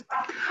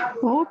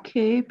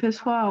Ok,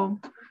 pessoal,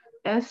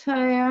 essa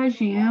é a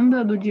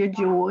agenda do dia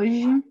de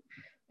hoje.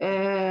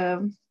 É,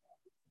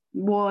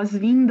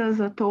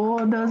 Boas-vindas a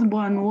todas,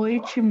 boa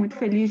noite, muito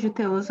feliz de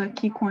tê-las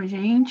aqui com a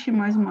gente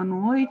mais uma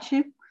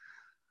noite.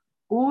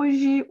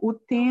 Hoje o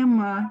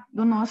tema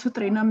do nosso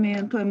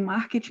treinamento é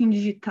marketing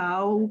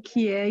digital, o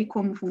que é e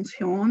como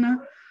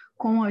funciona,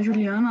 com a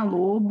Juliana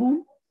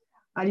Lobo.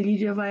 A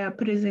Lídia vai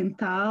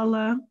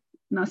apresentá-la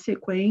na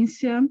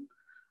sequência.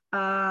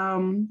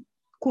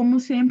 Como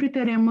sempre,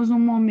 teremos um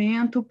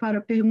momento para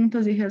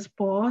perguntas e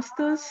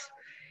respostas.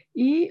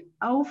 E,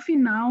 ao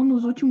final,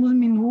 nos últimos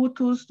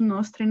minutos do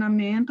nosso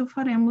treinamento,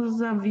 faremos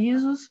os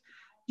avisos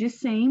de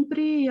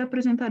sempre e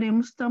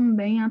apresentaremos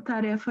também a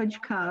tarefa de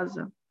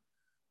casa.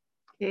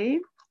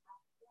 Ok?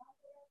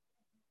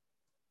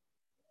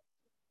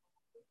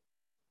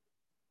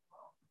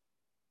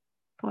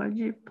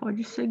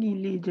 Pode seguir,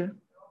 Lídia.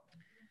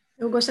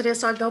 Eu gostaria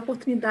só de dar a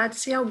oportunidade,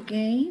 se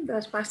alguém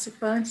das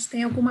participantes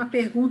tem alguma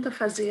pergunta a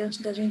fazer antes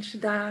da gente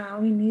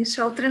dar o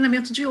início ao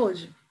treinamento de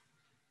hoje.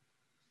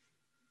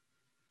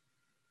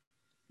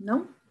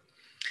 Não?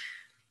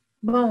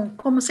 Bom,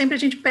 como sempre, a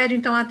gente pede,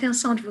 então, a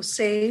atenção de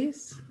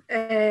vocês.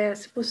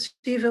 Se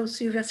possível,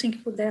 Silvia, assim que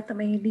puder,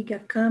 também ligue a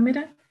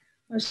câmera.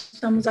 Nós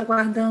estamos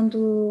aguardando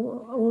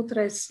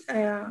outras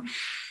a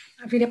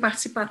virem a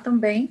participar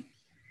também.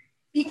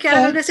 E quero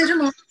agradecer de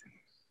novo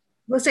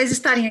vocês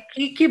estarem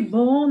aqui. Que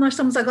bom, nós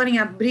estamos agora em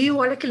abril,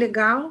 olha que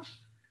legal.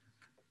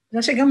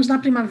 Já chegamos na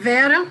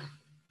primavera.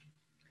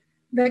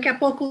 Daqui a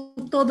pouco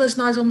todas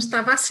nós vamos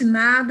estar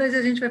vacinadas e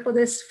a gente vai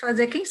poder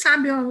fazer, quem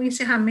sabe, um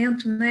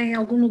encerramento, né, em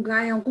algum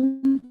lugar, em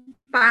algum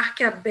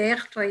parque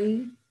aberto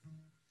aí,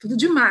 tudo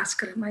de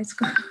máscara, mas...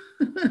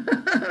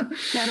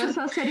 Quero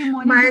essa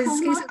cerimônia de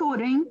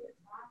formatura, hein?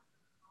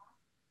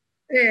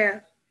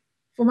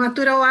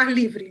 Formatura ao ar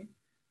livre.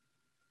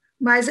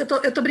 Mas eu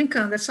tô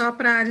brincando, é só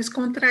para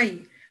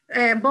descontrair.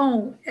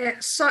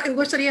 Eu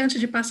gostaria, antes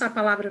de passar a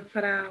palavra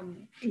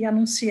e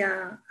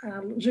anunciar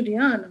a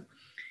Juliana,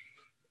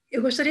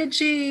 eu gostaria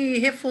de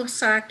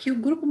reforçar que o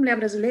Grupo Mulher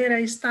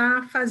Brasileira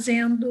está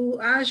fazendo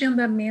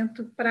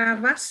agendamento para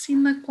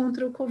vacina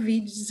contra o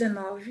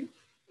Covid-19.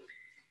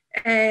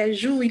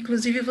 Ju,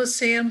 inclusive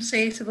você, eu não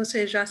sei se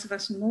você já se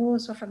vacinou,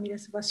 sua família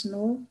se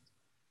vacinou.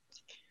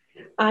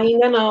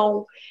 Ainda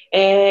não.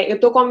 Eu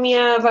estou com a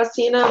minha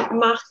vacina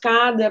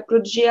marcada para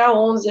o dia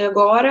 11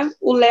 agora.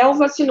 O Léo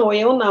vacinou,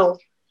 eu não.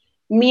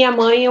 Minha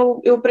mãe,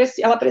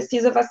 ela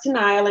precisa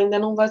vacinar, ela ainda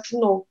não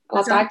vacinou.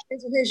 Ela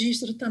fez o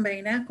registro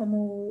também, né?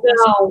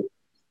 Não.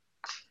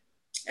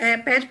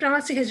 Pede para ela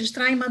se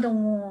registrar e manda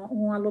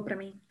um alô para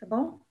mim, tá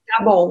bom?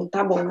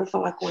 Tá bom, vou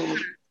falar com ela.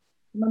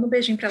 Manda um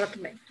beijinho para ela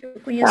também. Eu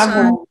conheço a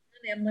Ana,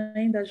 é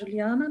mãe da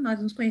Juliana,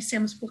 nós nos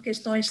conhecemos por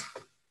questões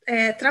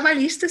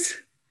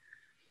trabalhistas,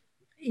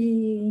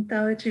 e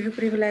então eu tive o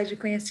privilégio de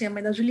conhecer a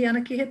mãe da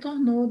Juliana, que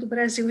retornou do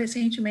Brasil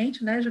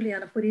recentemente, né,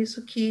 Juliana? Por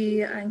isso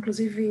que,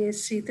 inclusive,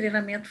 esse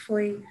treinamento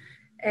foi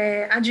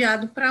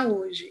adiado para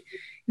hoje.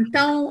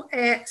 Então,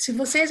 se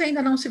vocês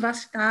ainda não se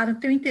vacinaram,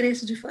 têm o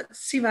interesse de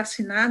se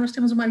vacinar, nós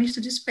temos uma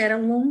lista de espera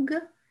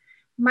longa,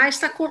 mas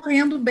está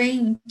correndo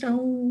bem.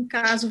 Então,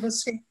 caso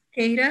você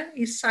queira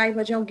e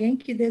saiba de alguém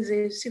que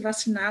deseja se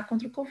vacinar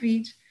contra o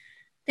Covid,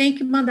 tem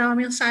que mandar uma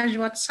mensagem de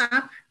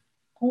WhatsApp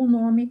com o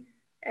nome,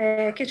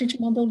 que a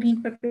gente manda o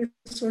link para a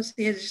pessoa se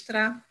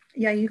registrar,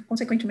 e aí,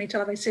 consequentemente,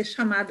 ela vai ser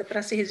chamada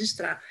para se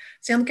registrar.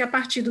 Sendo que a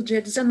partir do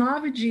dia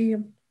 19 de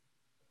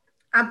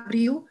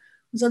abril,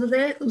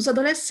 os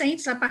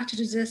adolescentes a partir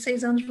de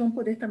 16 anos vão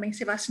poder também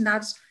ser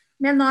vacinados.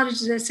 Menores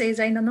de 16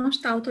 ainda não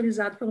está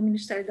autorizado pelo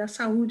Ministério da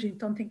Saúde,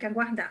 então tem que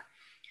aguardar,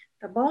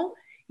 tá bom?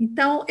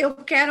 Então, eu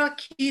quero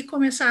aqui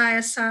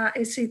começar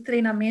esse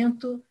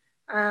treinamento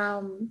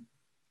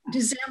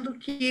dizendo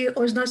que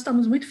hoje nós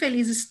estamos muito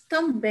felizes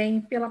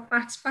também pela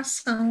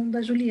participação da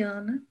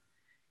Juliana,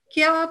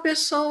 que é uma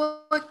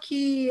pessoa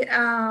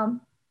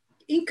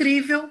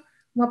incrível,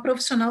 uma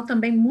profissional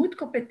também muito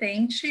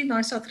competente.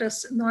 Nós,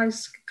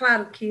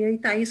 claro que eu e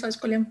Thaís só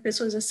escolhemos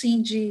pessoas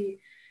assim que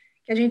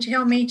a gente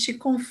realmente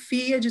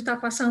confia de estar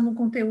passando um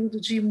conteúdo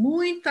de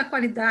muita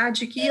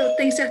qualidade, que eu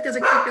tenho certeza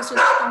que tem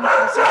pessoas que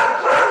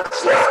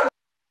estão...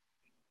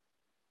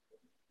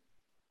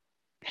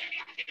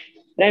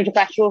 Prende o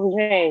cachorro,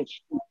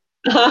 gente.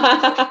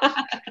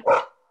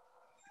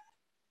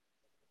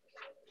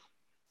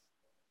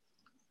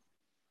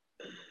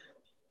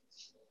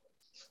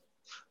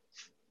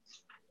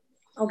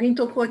 Alguém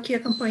tocou aqui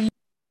a campainha.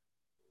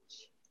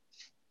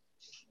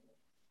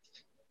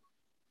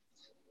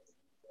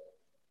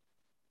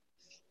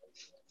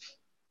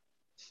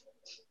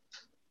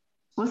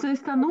 Você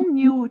está no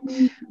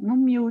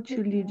mute,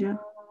 Lídia.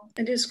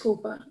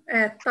 Desculpa.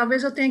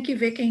 Talvez eu tenha que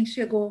ver quem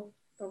chegou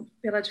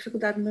pela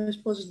dificuldade do meu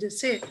esposo de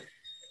descer.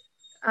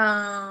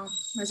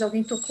 Mas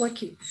alguém tocou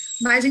aqui.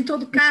 Mas, em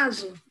todo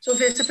caso, deixa eu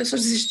ver se a pessoa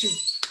desistiu.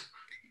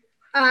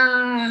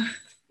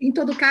 Em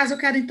todo caso, eu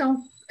quero,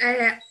 então,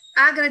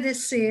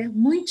 agradecer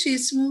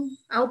muitíssimo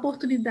a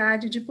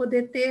oportunidade de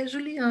poder ter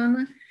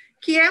Juliana,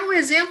 que é um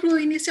exemplo,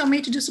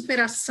 inicialmente, de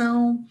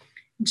superação,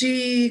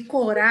 de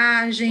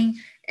coragem,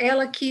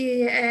 ela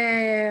que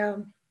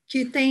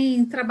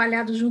tem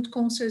trabalhado junto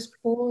com o seu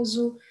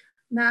esposo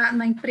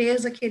na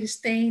empresa que eles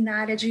têm na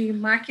área de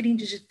marketing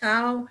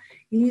digital,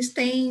 e eles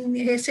têm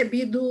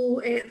recebido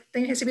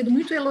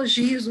muito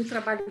elogios do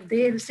trabalho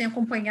deles, têm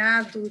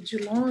acompanhado de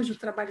longe o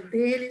trabalho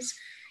deles.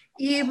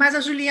 Mas a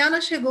Juliana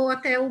chegou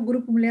até o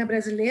Grupo Mulher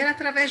Brasileira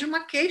através de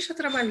uma queixa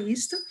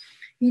trabalhista.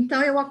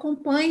 Então, eu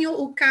acompanho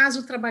o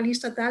caso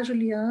trabalhista da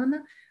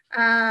Juliana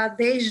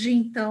desde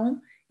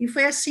então, e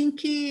foi assim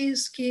que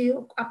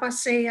eu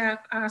passei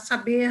a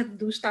saber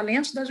dos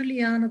talentos da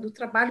Juliana, do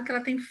trabalho que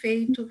ela tem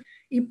feito,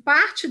 e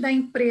parte da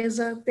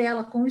empresa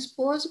dela com o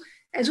esposo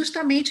é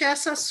justamente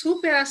essa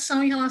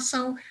superação em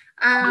relação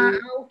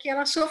ao que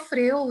ela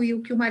sofreu e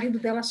o que o marido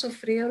dela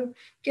sofreu,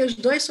 que os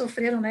dois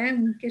sofreram, né,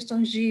 em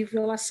questões de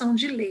violação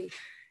de lei.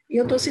 E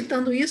eu estou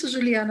citando isso,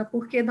 Juliana,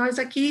 porque nós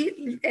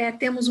aqui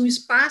temos um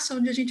espaço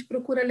onde a gente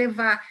procura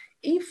levar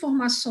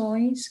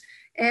informações,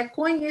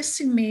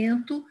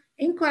 conhecimento,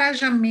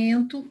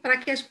 encorajamento para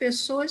que as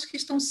pessoas que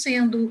estão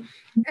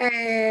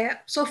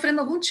sofrendo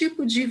algum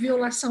tipo de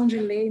violação de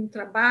lei no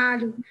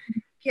trabalho,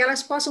 que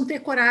elas possam ter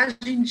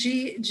coragem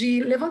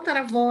de levantar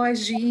a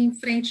voz, de ir em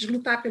frente, de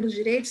lutar pelos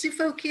direitos, e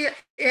foi o que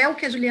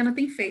a Juliana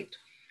tem feito.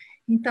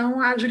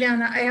 Então, a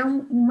Juliana, é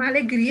uma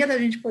alegria da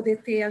gente poder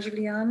ter a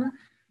Juliana,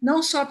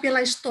 não só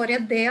pela história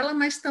dela,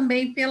 mas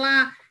também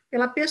pela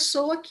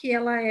pessoa que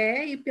ela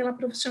é e pela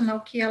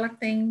profissional que ela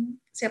tem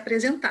se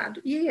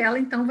apresentado. E ela,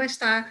 então, vai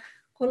estar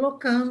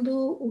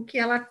colocando o que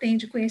ela tem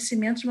de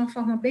conhecimento de uma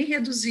forma bem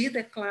reduzida,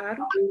 é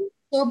claro,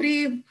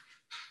 sobre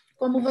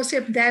como você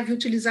deve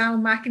utilizar o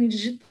marketing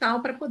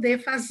digital para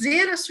poder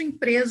fazer a sua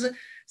empresa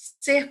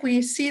ser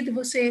conhecida e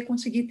você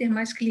conseguir ter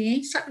mais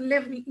clientes.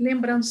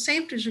 Lembrando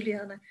sempre,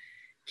 Juliana,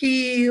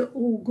 que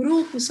o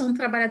grupo são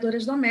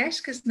trabalhadoras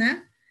domésticas,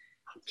 né?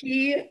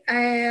 Que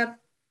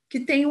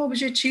tem o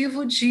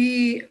objetivo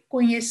de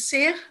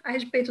conhecer a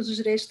respeito dos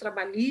direitos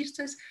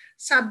trabalhistas,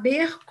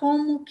 saber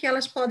como que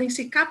elas podem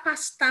se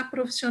capacitar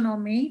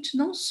profissionalmente,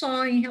 não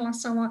só em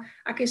relação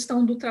à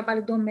questão do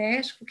trabalho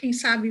doméstico, quem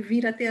sabe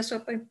vir a ter a sua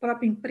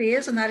própria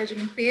empresa na área de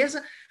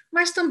limpeza,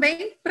 mas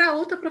também para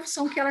outra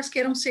profissão que elas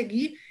queiram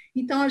seguir.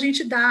 Então, a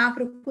gente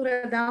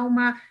procura dar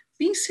uma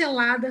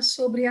pincelada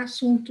sobre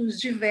assuntos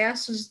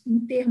diversos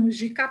em termos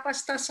de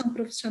capacitação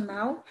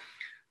profissional,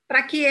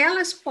 para que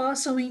elas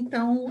possam,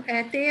 então,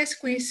 ter esse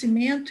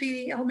conhecimento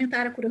e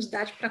aumentar a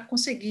curiosidade para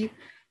conseguir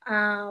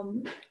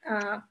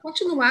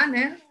continuar,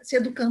 né, se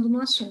educando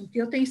no assunto. E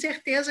eu tenho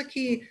certeza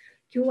que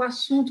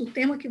o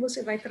tema que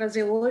você vai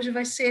trazer hoje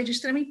vai ser de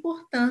extrema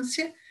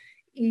importância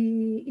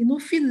e no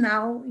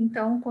final,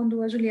 então,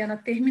 quando a Juliana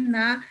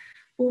terminar,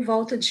 por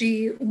volta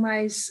de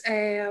umas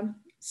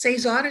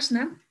 6 horas,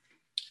 né,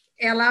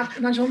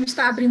 nós vamos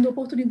estar abrindo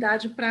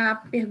oportunidade para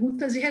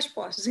perguntas e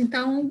respostas.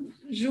 Então,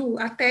 Ju,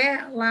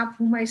 até lá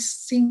por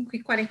mais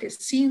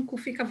 5h45,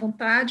 fica à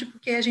vontade,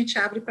 porque a gente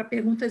abre para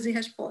perguntas e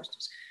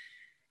respostas.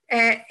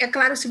 É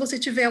claro, se você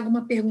tiver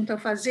alguma pergunta a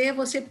fazer,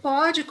 você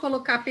pode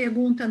colocar a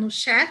pergunta no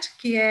chat,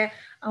 que é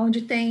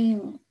onde tem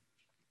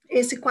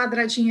esse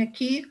quadradinho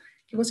aqui,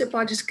 que você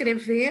pode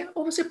escrever,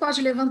 ou você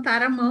pode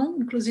levantar a mão,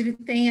 inclusive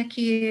tem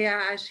aqui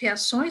as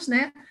reações,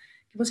 né?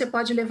 Que você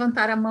pode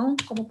levantar a mão,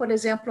 como por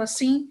exemplo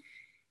assim.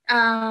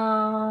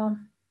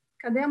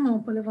 Cadê a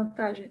mão para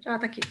levantar, gente? Tá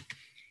aqui.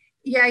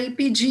 E aí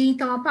pedir,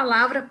 então, a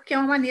palavra, porque é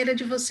uma maneira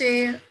de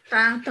você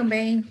estar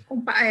também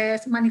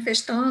se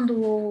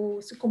manifestando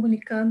ou se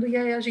comunicando, e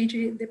aí a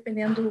gente,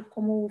 dependendo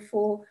como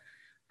for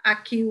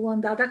aqui o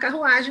andar da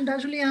carruagem da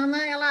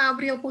Juliana, ela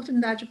abre a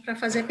oportunidade para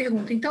fazer a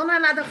pergunta. Então, não é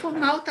nada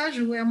formal, tá,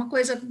 Ju? É uma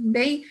coisa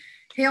bem,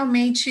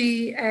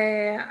 realmente,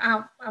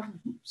 a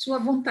sua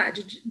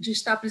vontade de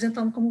estar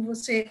apresentando como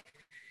você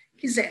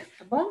quiser,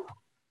 tá bom?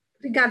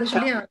 Obrigada,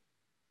 Juliana.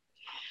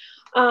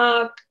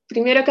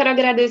 Primeiro eu quero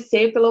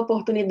agradecer pela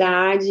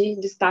oportunidade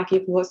de estar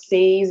aqui com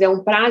vocês. É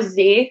um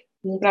prazer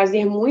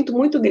muito,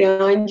 muito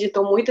grande.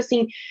 Estou muito,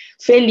 assim,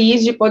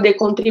 feliz de poder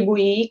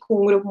contribuir com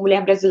o Grupo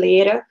Mulher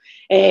Brasileira,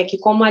 que,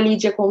 como a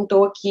Lídia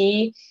contou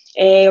aqui,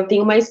 eu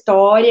tenho uma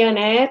história,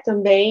 né,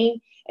 também,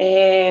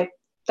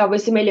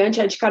 talvez semelhante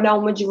à de cada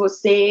uma de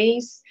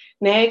vocês,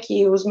 né,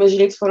 que os meus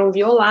direitos foram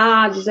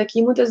violados.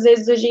 Aqui, muitas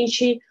vezes, a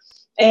gente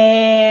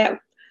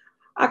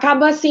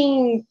acaba,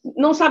 assim,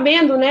 não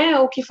sabendo, né,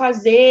 o que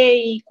fazer,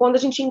 e quando a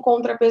gente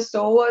encontra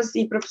pessoas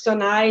e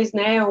profissionais,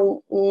 né,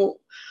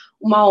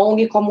 uma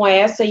ONG como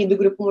essa e do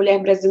Grupo Mulher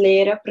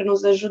Brasileira para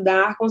nos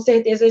ajudar, com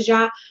certeza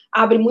já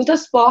abre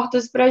muitas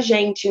portas para a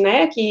gente,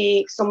 né,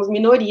 que somos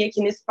minoria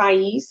aqui nesse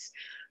país.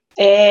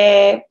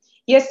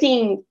 E,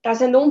 assim, está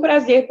sendo um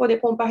prazer poder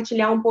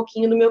compartilhar um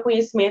pouquinho do meu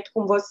conhecimento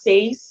com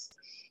vocês,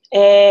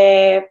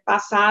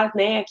 passar,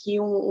 né, aqui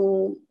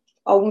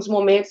alguns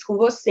momentos com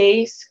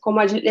vocês. Como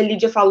a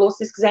Lídia falou, se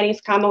vocês quiserem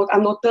ficar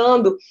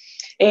anotando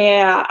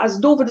as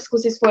dúvidas que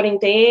vocês forem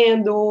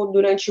tendo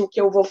durante o que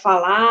eu vou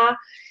falar,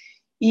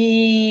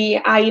 e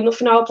aí no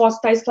final eu posso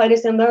estar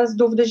esclarecendo as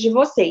dúvidas de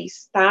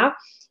vocês, tá?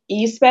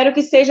 E espero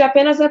que seja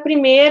apenas a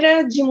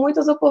primeira de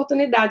muitas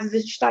oportunidades de a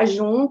gente estar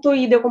junto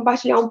e de eu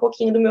compartilhar um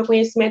pouquinho do meu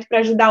conhecimento para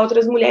ajudar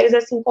outras mulheres,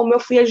 assim como eu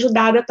fui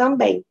ajudada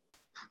também.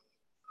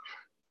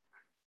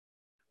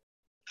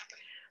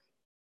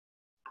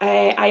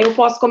 Aí eu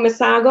posso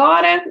começar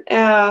agora?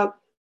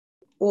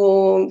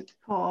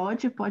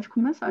 Pode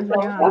começar,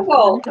 Juliana. Tá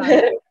bom.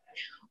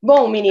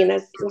 Bom,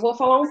 meninas, eu vou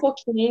falar um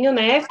pouquinho,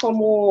 né,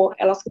 como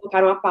elas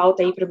colocaram a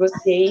pauta aí para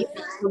vocês,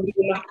 sobre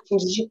o marketing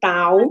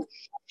digital.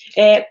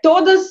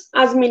 Todas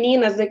as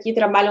meninas aqui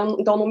trabalham,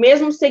 então, no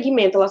mesmo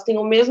segmento, elas têm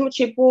o mesmo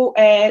tipo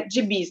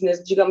de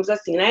business, digamos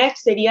assim, né, que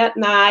seria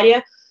na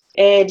área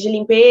de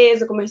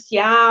limpeza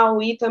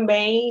comercial e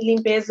também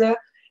limpeza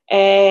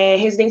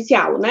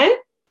residencial, né?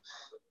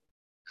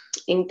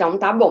 Então,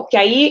 tá bom, porque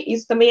aí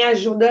isso também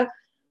ajuda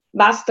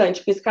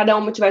bastante, porque se cada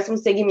uma tivesse um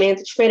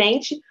segmento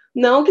diferente,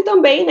 não que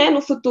também, né,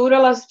 no futuro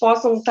elas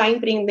possam estar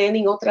empreendendo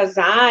em outras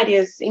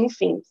áreas,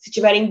 enfim, se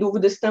tiverem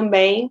dúvidas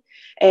também,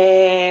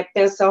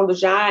 pensando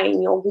já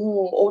em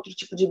algum outro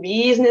tipo de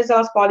business,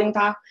 elas podem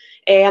estar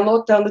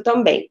anotando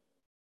também.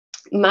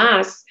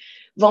 Mas,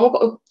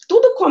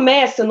 tudo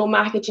começa no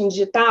marketing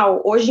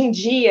digital, hoje em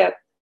dia,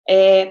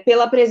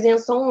 pela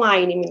presença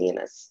online,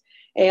 meninas.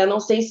 Eu não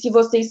sei se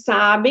vocês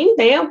sabem,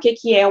 né, o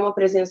que é uma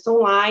presença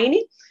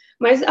online,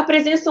 mas a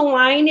presença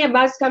online é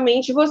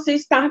basicamente você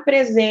estar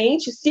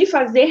presente, se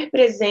fazer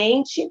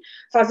presente,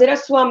 fazer a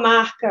sua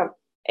marca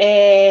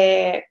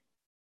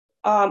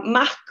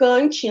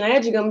marcante, né,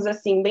 digamos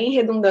assim, bem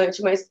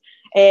redundante, mas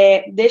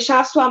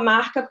deixar a sua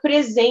marca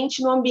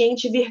presente no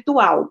ambiente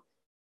virtual.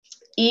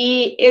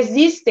 E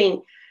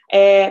existem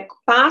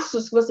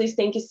passos que vocês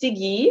têm que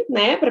seguir,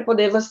 né, para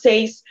poder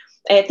vocês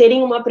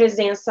terem uma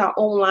presença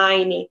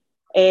online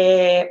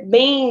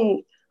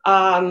bem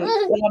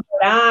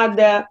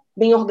elaborada,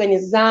 bem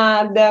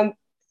organizada,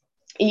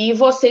 e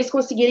vocês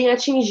conseguirem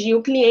atingir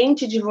o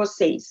cliente de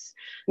vocês,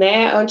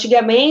 né?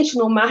 Antigamente,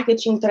 no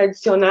marketing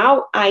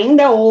tradicional,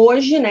 ainda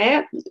hoje,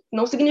 né,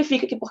 não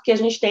significa que porque a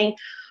gente tem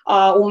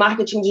o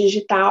marketing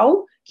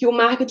digital, que o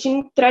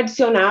marketing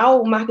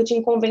tradicional, o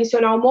marketing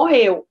convencional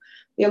morreu.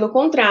 Pelo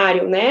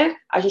contrário, né?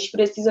 A gente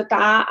precisa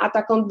estar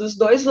atacando dos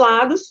dois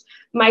lados,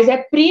 mas é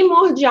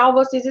primordial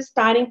vocês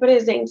estarem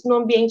presentes no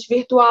ambiente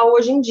virtual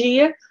hoje em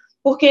dia,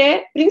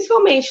 porque,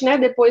 principalmente, né,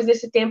 depois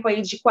desse tempo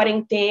aí de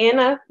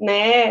quarentena,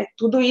 né,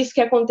 tudo isso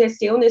que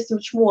aconteceu nesse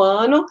último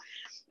ano,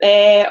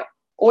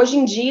 hoje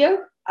em dia,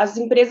 as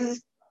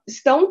empresas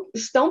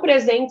estão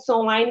presentes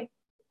online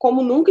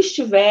como nunca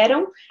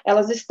estiveram,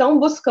 elas estão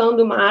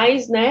buscando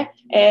mais, né,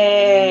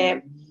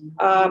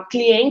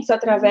 clientes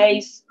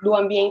através do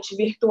ambiente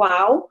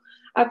virtual,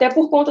 até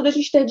por conta da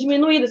gente ter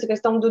diminuído essa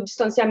questão do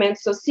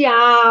distanciamento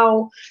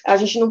social, a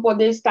gente não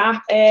poder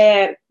estar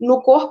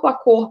no corpo a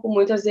corpo,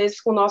 muitas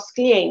vezes, com o nosso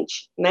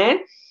cliente,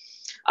 né?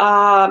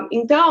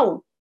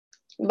 Então,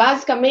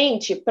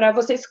 basicamente, para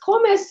vocês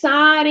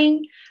começarem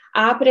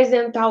a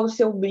apresentar o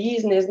seu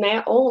business,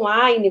 né,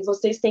 online,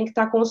 vocês têm que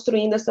estar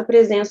construindo essa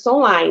presença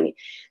online.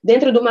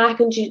 Dentro do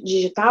marketing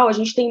digital, a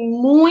gente tem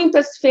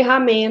muitas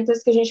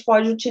ferramentas que a gente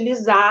pode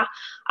utilizar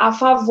a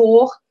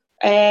favor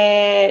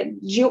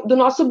do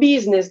nosso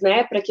business,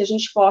 né, para que a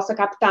gente possa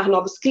captar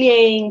novos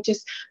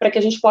clientes, para que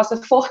a gente possa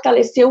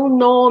fortalecer o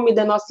nome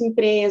da nossa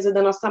empresa,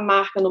 da nossa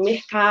marca no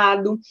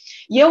mercado.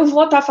 E eu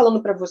vou estar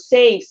falando para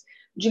vocês,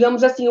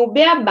 digamos assim, o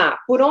beabá,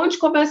 por onde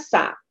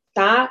começar,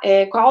 tá?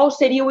 Qual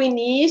seria o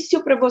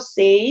início para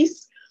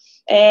vocês?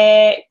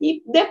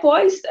 E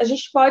depois a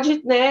gente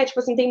pode, né, tipo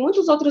assim, tem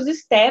muitos outros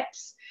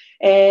steps,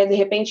 de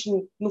repente,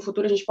 no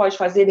futuro a gente pode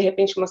fazer, de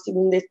repente, uma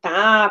segunda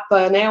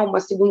etapa, né, uma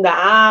segunda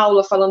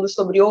aula, falando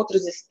sobre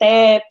outros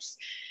steps,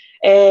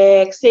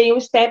 que seriam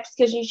steps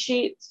que a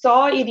gente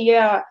só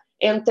iria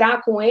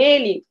entrar com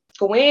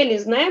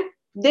eles, né,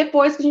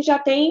 depois que a gente já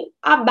tem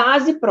a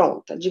base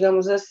pronta,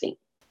 digamos assim.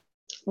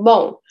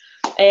 Bom,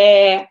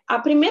 a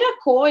primeira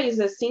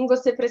coisa, assim,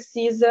 você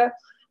precisa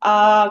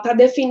estar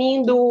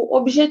definindo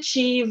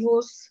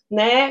objetivos,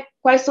 né?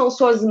 Quais são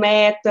suas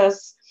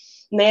metas,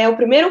 né? O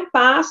primeiro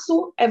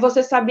passo é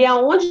você saber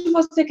aonde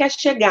você quer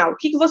chegar, o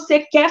que você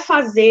quer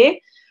fazer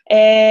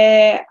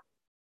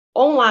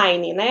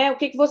online, né? O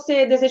que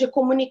você deseja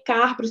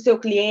comunicar para o seu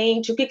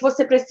cliente, o que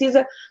você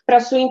precisa para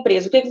a sua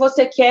empresa, o que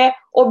você quer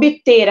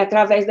obter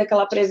através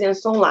daquela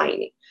presença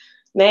online,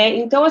 né?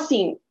 Então,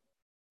 assim,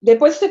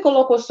 depois que você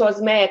colocou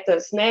suas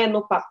metas, né,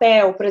 no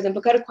papel, por exemplo,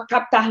 eu quero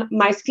captar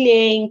mais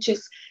clientes,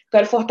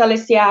 quero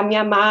fortalecer a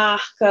minha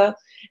marca.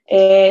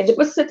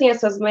 Depois que você tem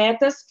essas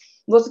metas,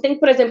 você tem,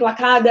 por exemplo, a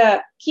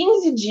cada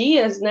 15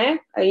 dias, né,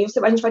 aí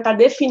a gente vai estar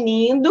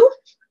definindo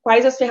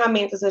quais as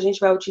ferramentas a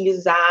gente vai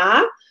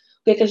utilizar,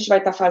 o que a gente vai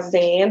estar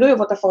fazendo, eu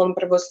vou estar falando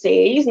para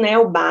vocês, né,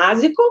 o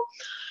básico.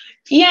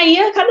 E aí,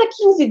 a cada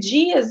 15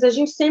 dias, a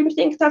gente sempre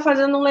tem que estar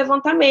fazendo um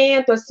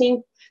levantamento,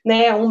 assim,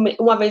 né,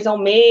 uma vez ao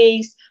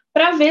mês,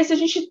 para ver se a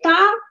gente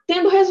está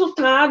tendo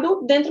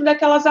resultado dentro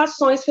daquelas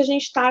ações que a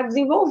gente está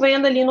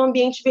desenvolvendo ali no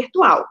ambiente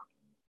virtual,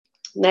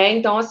 né?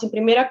 Então, assim,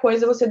 primeira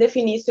coisa é você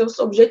definir seus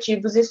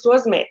objetivos e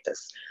suas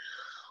metas.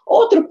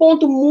 Outro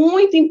ponto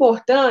muito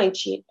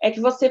importante é que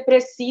você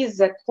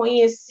precisa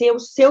conhecer o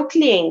seu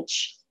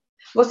cliente.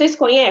 Vocês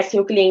conhecem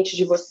o cliente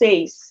de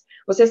vocês?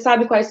 Você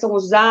sabe quais são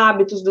os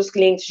hábitos dos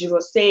clientes de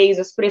vocês,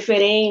 as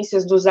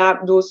preferências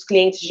dos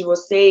clientes de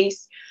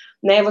vocês,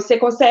 né? Você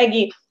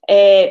consegue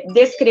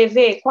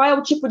descrever qual é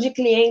o tipo de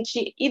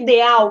cliente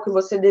ideal que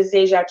você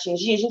deseja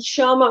atingir? A gente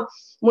chama,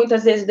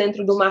 muitas vezes,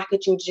 dentro do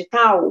marketing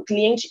digital, o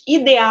cliente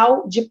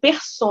ideal de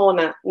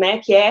persona, né?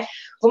 Que é,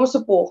 vamos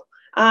supor,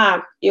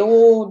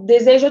 eu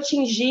desejo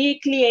atingir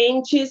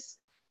clientes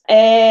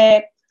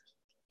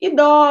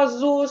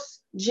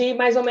idosos, de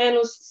mais ou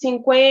menos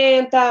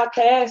 50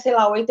 até, sei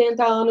lá,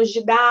 80 anos de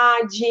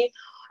idade.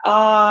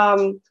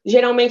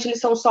 Geralmente eles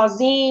são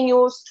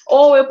sozinhos,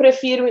 ou eu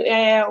prefiro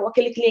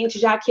aquele cliente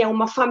já que é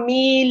uma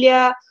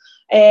família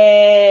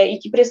e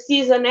que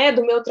precisa, né,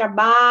 do meu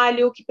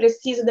trabalho, que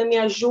precisa da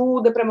minha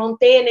ajuda para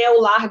manter, né,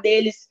 o lar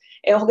deles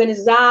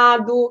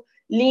organizado,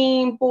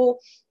 limpo,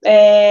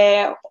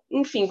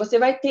 enfim, você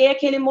vai ter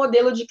aquele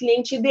modelo de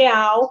cliente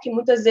ideal que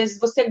muitas vezes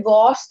você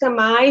gosta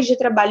mais de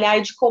trabalhar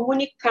e de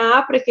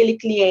comunicar para aquele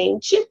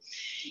cliente.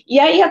 E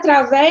aí,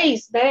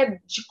 através, né,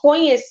 de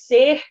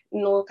conhecer,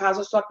 no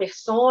caso, a sua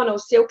persona, o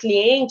seu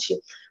cliente,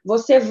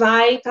 você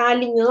vai estar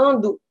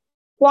alinhando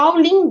qual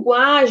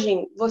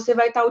linguagem você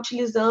vai estar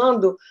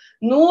utilizando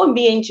no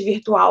ambiente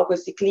virtual com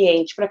esse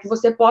cliente, para que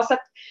você possa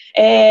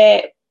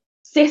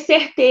ser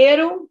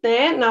certeiro,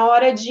 né, na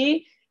hora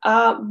de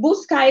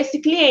buscar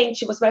esse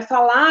cliente. Você vai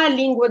falar a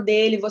língua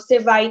dele, você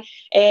vai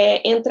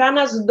entrar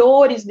nas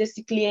dores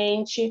desse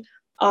cliente,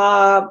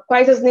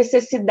 quais as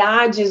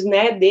necessidades,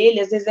 né, dele.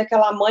 Às vezes é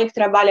aquela mãe que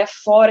trabalha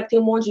fora, que tem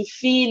um monte de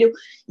filho,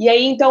 e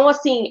aí, então,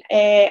 assim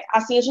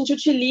a gente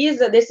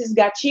utiliza desses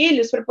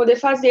gatilhos para poder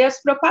fazer as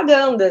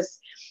propagandas.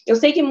 Eu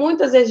sei que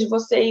muitas vezes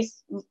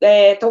vocês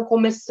estão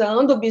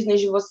começando o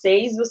business de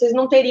vocês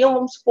não teriam,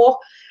 vamos supor,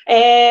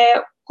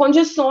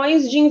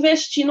 condições de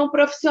investir num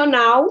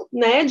profissional,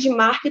 né, de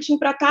marketing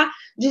para estar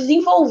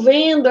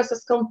desenvolvendo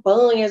essas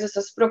campanhas,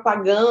 essas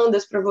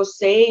propagandas para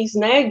vocês,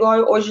 né,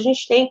 igual hoje a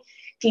gente tem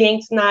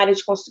clientes na área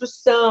de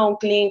construção,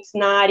 clientes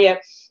na área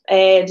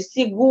de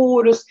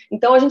seguros,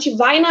 então a gente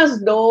vai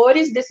nas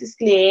dores desses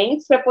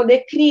clientes para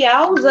poder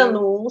criar os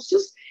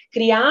anúncios,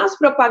 criar as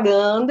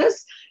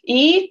propagandas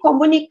e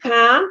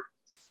comunicar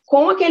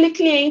com aquele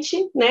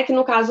cliente, né, que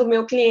no caso o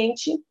meu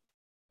cliente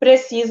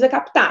precisa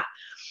captar.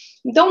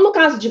 Então, no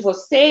caso de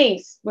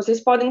vocês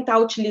podem estar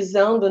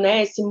utilizando,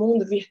 né, esse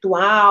mundo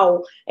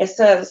virtual,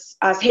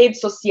 as redes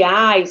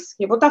sociais,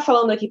 que eu vou estar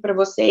falando aqui para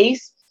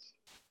vocês,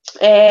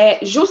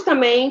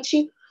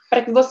 justamente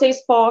para que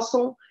vocês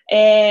possam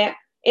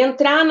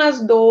entrar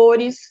nas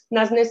dores,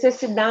 nas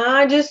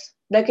necessidades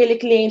daquele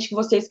cliente que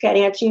vocês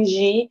querem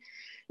atingir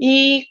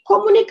e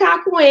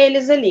comunicar com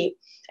eles ali.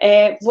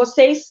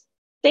 Vocês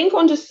têm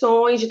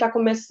condições de estar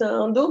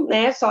começando,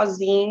 né,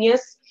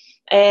 sozinhas,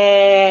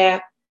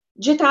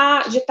 de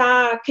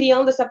estar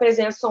criando essa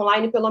presença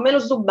online, pelo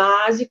menos o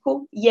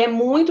básico, e é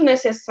muito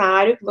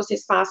necessário que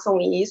vocês façam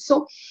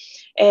isso,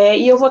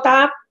 e eu vou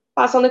estar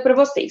passando aqui para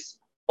vocês.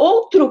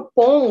 Outro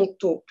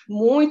ponto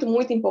muito,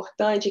 muito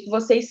importante é que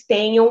vocês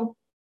tenham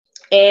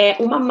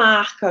uma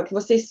marca, que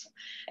vocês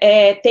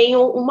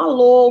tenham uma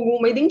logo,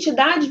 uma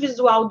identidade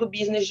visual do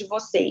business de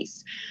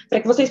vocês, para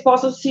que vocês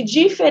possam se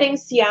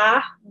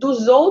diferenciar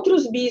dos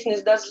outros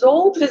business, das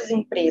outras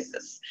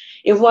empresas.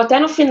 Eu vou até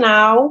no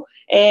final,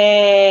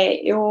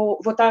 eu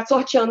vou estar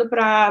sorteando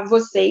para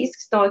vocês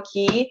que estão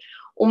aqui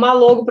uma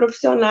logo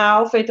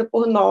profissional feita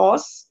por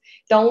nós.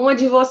 Então, uma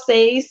de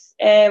vocês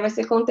vai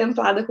ser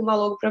contemplada com uma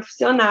logo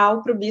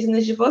profissional para o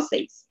business de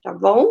vocês, tá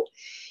bom?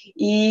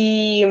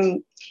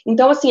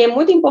 Então, assim, é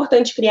muito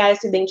importante criar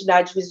essa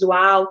identidade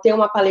visual, ter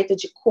uma paleta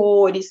de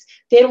cores,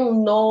 ter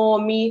um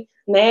nome,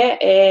 né,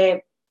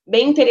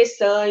 bem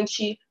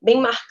interessante, bem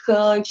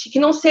marcante, que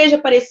não seja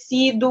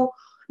parecido,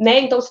 né,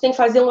 então você tem que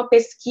fazer uma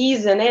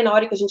pesquisa, né, na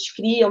hora que a gente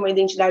cria uma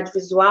identidade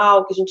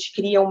visual, que a gente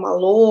cria uma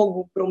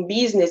logo para um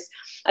business,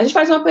 a gente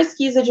faz uma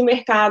pesquisa de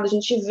mercado, a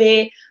gente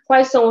vê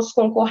quais são os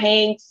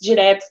concorrentes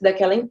diretos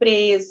daquela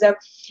empresa,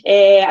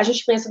 a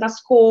gente pensa nas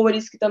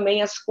cores, que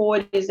também as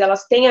cores,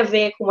 elas têm a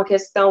ver com uma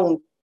questão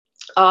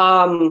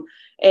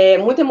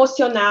muito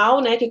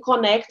emocional, né, que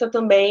conecta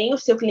também o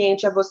seu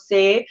cliente a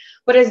você.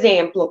 Por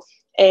exemplo,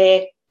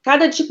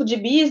 cada tipo de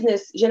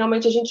business,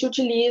 geralmente a gente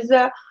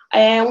utiliza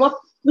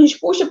a gente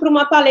puxa para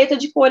uma paleta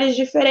de cores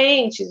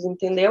diferentes,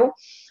 entendeu?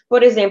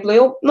 Por exemplo,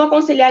 eu não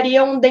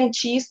aconselharia um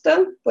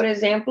dentista, por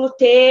exemplo,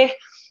 ter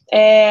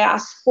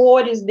as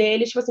cores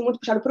dele, tipo assim, muito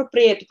puxado para o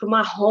preto, para o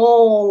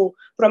marrom,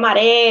 para o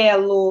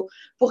amarelo,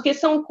 porque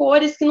são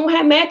cores que não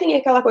remetem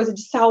àquela coisa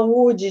de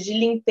saúde, de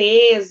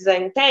limpeza,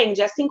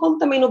 entende? Assim como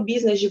também no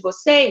business de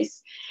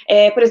vocês,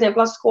 por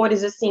exemplo, as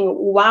cores, assim,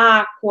 o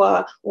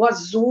aqua, o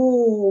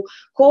azul,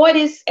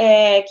 cores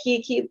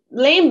que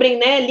lembrem,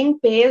 né,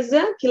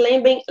 limpeza, que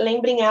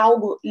lembrem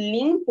algo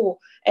limpo,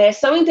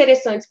 são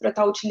interessantes para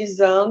estar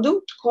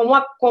utilizando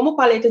como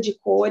paleta de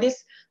cores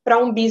para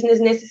um business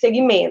nesse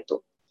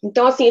segmento.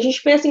 Então, assim, a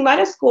gente pensa em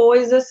várias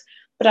coisas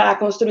para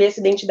construir essa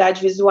identidade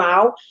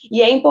visual,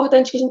 e é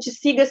importante que a gente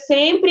siga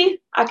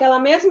sempre aquela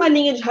mesma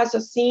linha de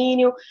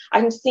raciocínio,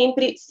 a gente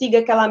sempre siga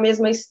aquela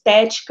mesma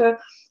estética.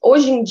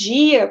 Hoje em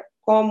dia,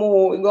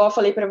 como, igual eu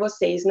falei para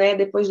vocês, né,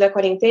 depois da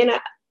quarentena,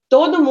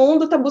 todo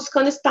mundo está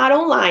buscando estar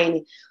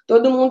online,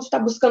 todo mundo está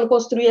buscando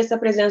construir essa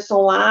presença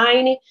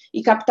online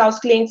e captar os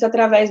clientes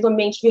através do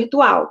ambiente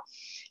virtual.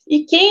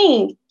 E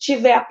quem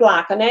tiver a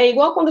placa, né?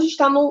 Igual quando a gente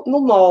está no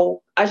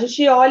mall, a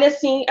gente olha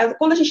assim,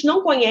 quando a gente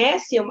não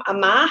conhece a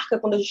marca,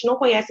 quando a gente não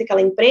conhece aquela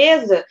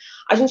empresa,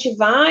 a gente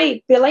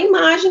vai pela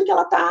imagem que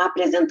ela está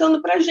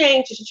apresentando para a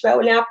gente vai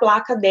olhar a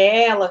placa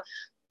dela,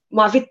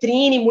 uma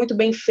vitrine muito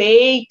bem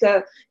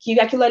feita, que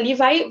aquilo ali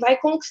vai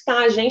conquistar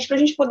a gente para a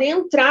gente poder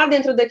entrar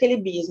dentro daquele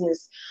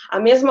business. A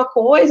mesma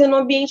coisa no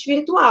ambiente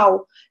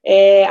virtual.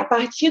 A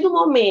partir do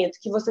momento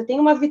que você tem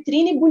uma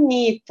vitrine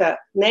bonita,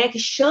 né, que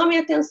chame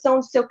a atenção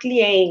do seu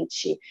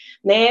cliente,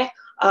 né,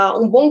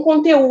 um bom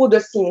conteúdo,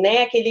 assim,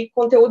 né, aquele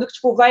conteúdo que,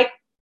 tipo, vai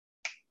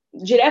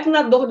direto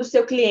na dor do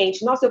seu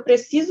cliente. Nossa, eu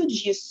preciso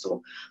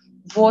disso.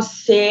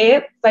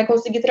 Você vai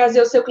conseguir trazer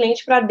o seu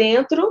cliente para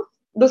dentro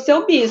do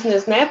seu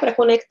business, né, para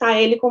conectar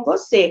ele com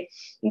você.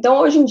 Então,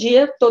 hoje em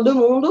dia, todo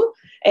mundo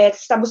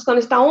está buscando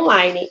estar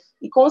online.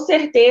 E, com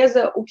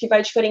certeza, o que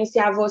vai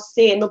diferenciar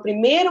você no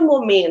primeiro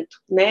momento,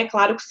 né,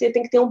 claro que você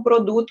tem que ter um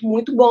produto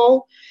muito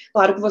bom,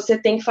 claro que você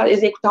tem que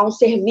executar um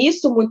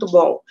serviço muito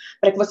bom,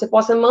 para que você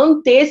possa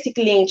manter esse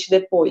cliente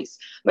depois.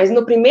 Mas,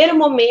 no primeiro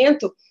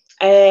momento,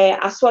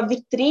 a sua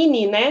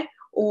vitrine, né,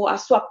 a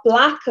sua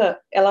placa,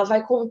 ela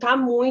vai contar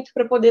muito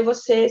para poder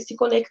você se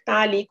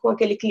conectar ali com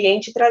aquele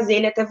cliente e trazer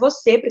ele até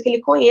você, para que ele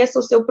conheça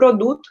o seu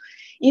produto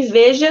e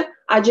veja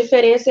a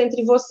diferença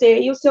entre você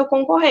e o seu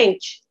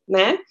concorrente,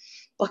 né?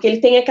 Porque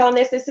ele tem aquela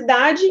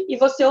necessidade e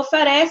você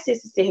oferece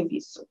esse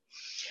serviço.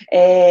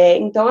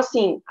 Então,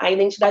 assim, a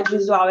identidade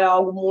visual é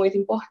algo muito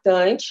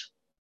importante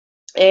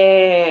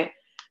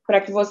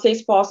para que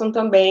vocês possam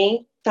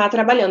também estar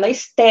trabalhando. A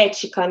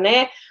estética,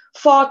 né?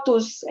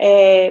 Fotos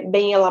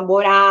bem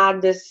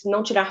elaboradas,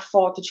 não tirar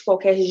foto de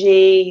qualquer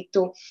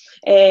jeito,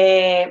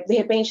 de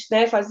repente,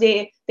 né,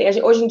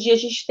 hoje em dia a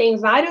gente tem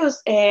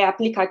vários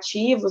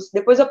aplicativos,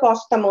 depois eu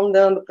posso estar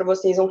mandando para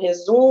vocês um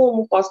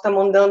resumo, posso estar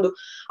mandando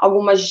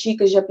algumas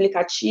dicas de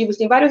aplicativos,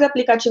 tem vários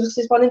aplicativos que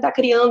vocês podem estar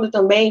criando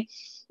também,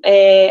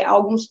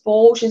 alguns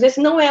posts,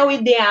 esse não é o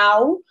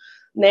ideal,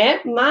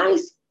 né,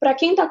 mas para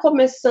quem está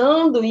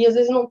começando e às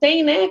vezes não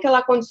tem, né,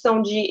 aquela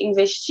condição de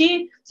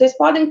investir, vocês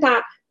podem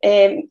estar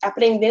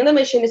aprendendo a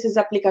mexer nesses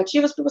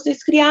aplicativos para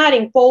vocês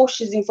criarem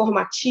posts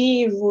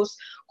informativos,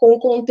 com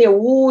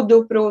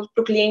conteúdo para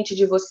o cliente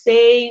de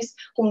vocês,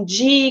 com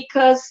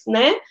dicas,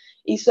 né?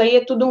 Isso aí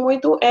é tudo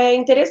muito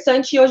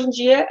interessante e hoje em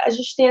dia a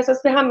gente tem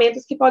essas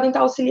ferramentas que podem estar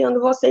auxiliando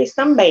vocês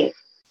também.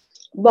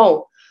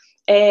 Bom,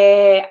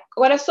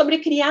 agora sobre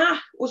criar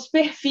os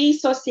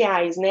perfis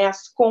sociais, né?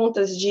 As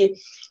contas de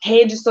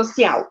rede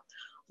social.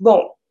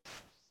 Bom,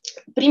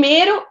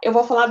 primeiro eu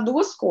vou falar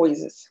duas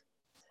coisas.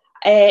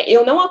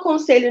 Eu não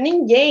aconselho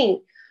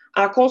ninguém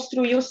a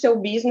construir o seu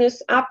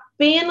business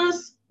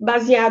apenas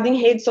baseado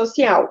em rede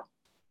social.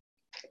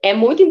 É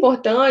muito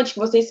importante que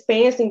vocês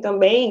pensem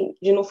também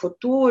no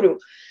futuro,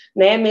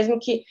 né? Mesmo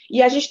que. E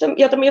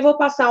eu também vou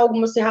passar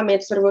algumas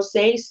ferramentas para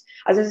vocês.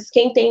 Às vezes,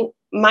 quem tem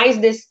mais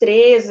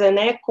destreza,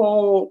 né,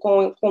 com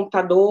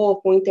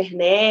computador, com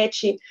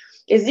internet.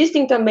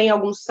 Existem também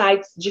alguns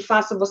sites de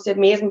faça você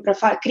mesmo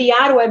para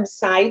criar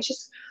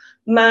websites,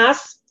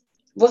 mas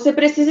você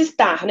precisa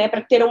estar, né,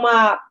 para ter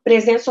uma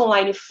presença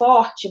online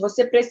forte,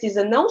 você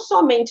precisa não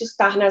somente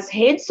estar nas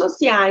redes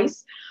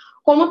sociais,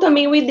 como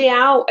também o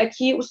ideal é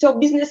que o seu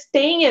business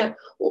tenha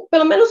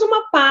pelo menos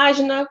uma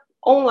página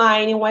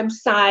online, um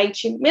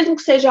website, mesmo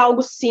que seja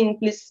algo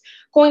simples,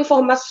 com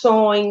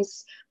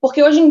informações,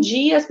 porque hoje em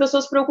dia as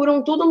pessoas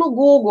procuram tudo no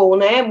Google,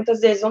 né, muitas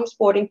vezes, vamos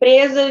supor,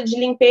 empresa de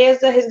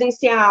limpeza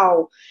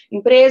residencial,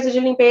 empresa de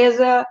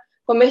limpeza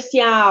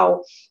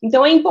comercial,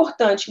 então é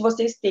importante que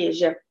você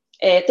esteja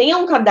tenha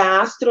um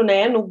cadastro,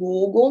 né, no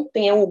Google,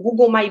 tenha o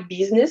Google My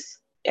Business,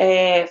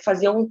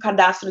 fazer um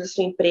cadastro da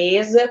sua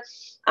empresa,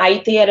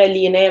 aí ter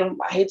ali, né,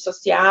 a rede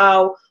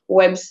social, o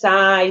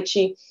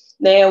website,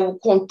 né, o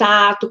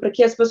contato, para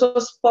que as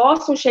pessoas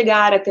possam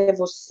chegar até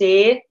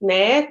você,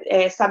 né,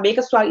 saber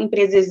que a sua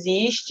empresa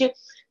existe,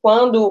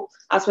 quando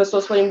as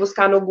pessoas forem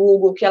buscar no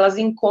Google, que elas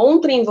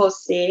encontrem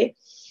você.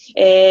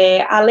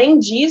 Além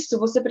disso,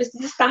 você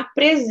precisa estar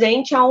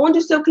presente aonde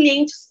o seu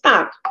cliente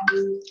está.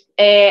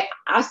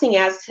 Assim,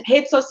 as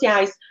redes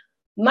sociais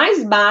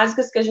mais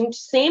básicas que a gente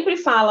sempre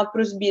fala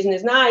para os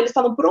business, eles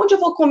falam, por onde eu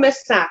vou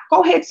começar?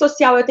 Qual rede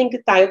social eu tenho que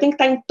estar? Eu tenho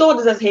que estar em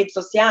todas as redes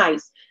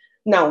sociais?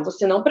 Não,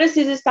 você não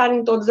precisa estar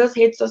em todas as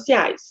redes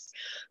sociais,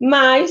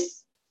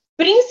 mas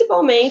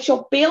principalmente,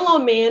 ou pelo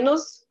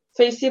menos,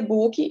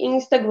 Facebook e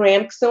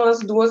Instagram, que são as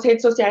duas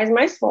redes sociais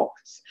mais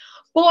fortes.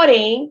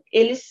 Porém,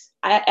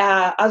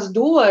 as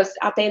duas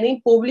atendem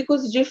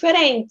públicos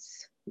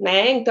diferentes,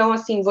 né? Então,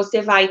 assim,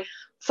 você vai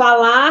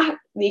falar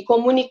e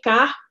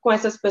comunicar com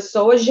essas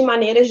pessoas de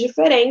maneiras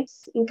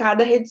diferentes em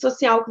cada rede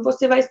social que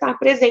você vai estar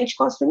presente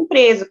com a sua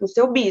empresa, com o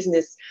seu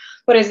business.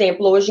 Por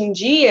exemplo, hoje em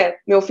dia,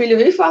 meu filho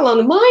vive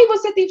falando, mãe,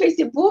 você tem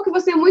Facebook,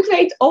 você é muito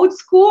old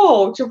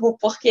school, tipo,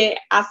 porque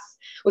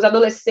os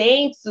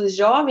adolescentes, os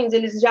jovens,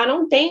 eles já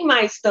não têm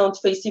mais tanto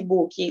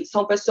Facebook,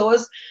 são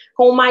pessoas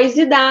com mais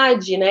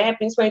idade, né,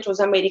 principalmente os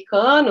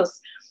americanos,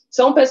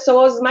 são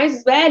pessoas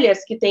mais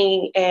velhas que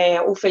têm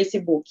o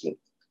Facebook.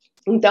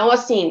 Então,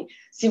 assim,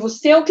 se o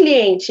seu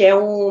cliente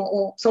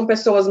são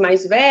pessoas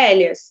mais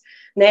velhas,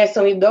 né,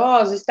 são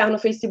idosos, estar no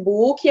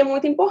Facebook é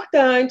muito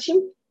importante.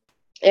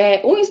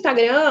 O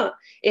Instagram,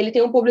 ele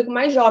tem um público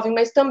mais jovem,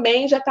 mas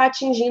também já está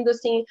atingindo,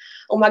 assim,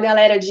 uma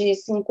galera de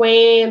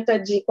 50,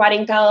 de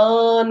 40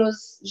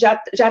 anos,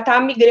 já está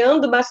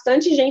migrando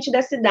bastante gente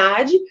dessa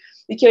idade,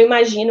 e que eu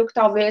imagino que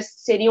talvez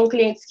seriam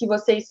clientes que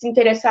vocês se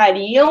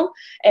interessariam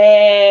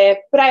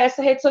para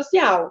essa rede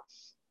social.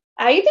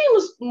 Aí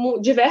temos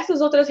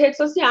diversas outras redes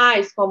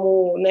sociais,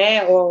 como,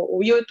 né, o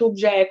YouTube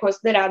já é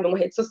considerado uma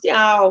rede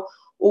social,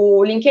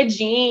 o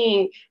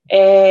LinkedIn,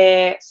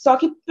 só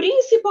que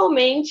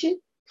principalmente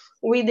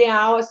o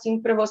ideal, assim,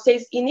 para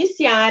vocês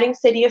iniciarem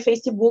seria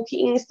Facebook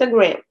e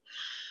Instagram.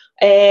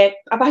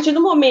 A partir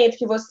do momento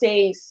que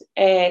vocês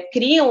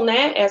criam,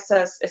 né,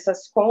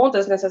 essas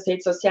contas nessas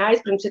redes sociais,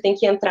 por exemplo, você tem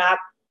que entrar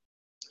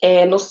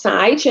no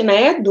site,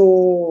 né,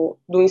 do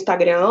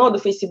Instagram, do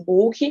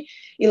Facebook,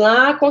 e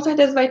lá com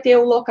certeza vai ter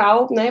o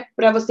local, né,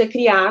 para você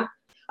criar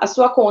a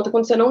sua conta.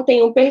 Quando você não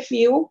tem um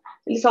perfil,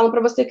 eles falam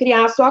para você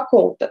criar a sua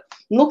conta.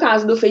 No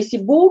caso do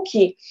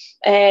Facebook,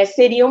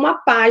 seria uma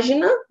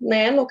página,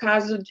 né, no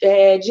caso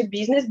de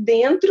business,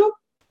 dentro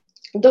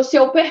do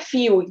seu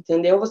perfil,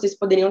 entendeu? Vocês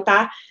poderiam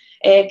estar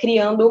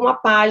criando uma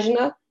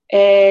página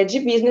de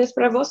business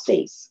para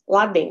vocês,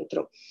 lá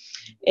dentro.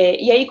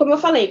 E aí, como eu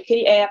falei,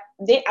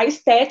 a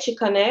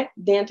estética, né,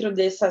 dentro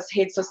dessas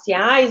redes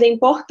sociais é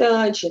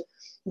importante.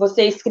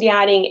 Vocês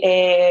criarem,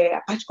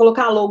 a parte de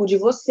colocar a logo de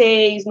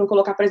vocês, não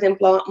colocar, por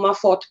exemplo, uma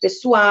foto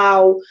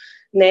pessoal,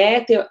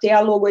 né, ter a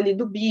logo ali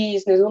do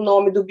business, o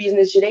nome do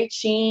business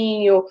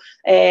direitinho,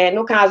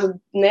 no caso,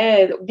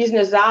 né,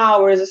 business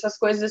hours, essas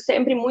coisas é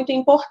sempre muito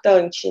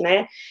importante,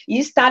 né, e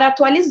estar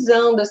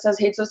atualizando essas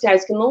redes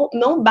sociais, que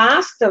não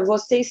basta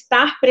você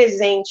estar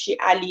presente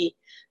ali,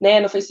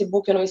 né, no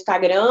Facebook ou no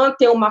Instagram,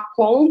 ter uma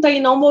conta e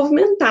não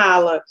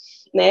movimentá-la,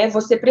 né,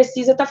 você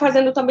precisa estar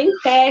fazendo também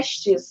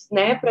testes,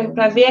 né,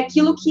 para ver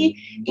aquilo que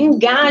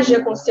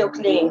engaja com o seu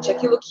cliente,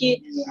 aquilo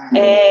que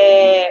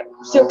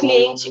o seu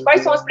cliente,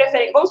 quais são as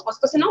preferências. Vamos supor,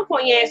 se você não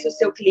conhece o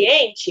seu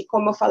cliente,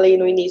 como eu falei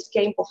no início, que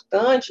é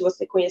importante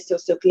você conhecer o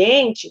seu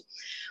cliente,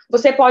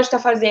 você pode estar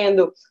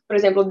fazendo, por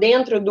exemplo,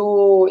 dentro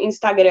do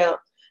Instagram,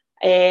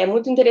 é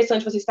muito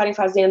interessante vocês estarem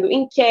fazendo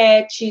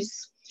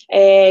enquetes,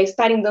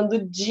 estarem dando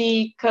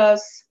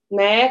dicas,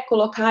 né,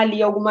 colocar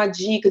ali alguma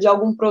dica de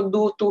algum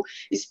produto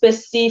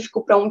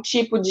específico para um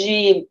tipo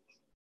de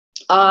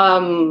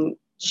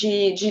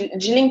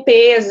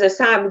limpeza,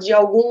 sabe, de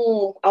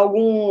algum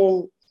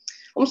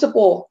vamos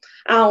supor,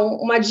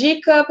 uma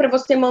dica para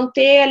você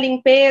manter a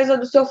limpeza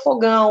do seu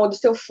fogão ou do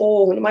seu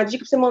forno, uma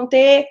dica para você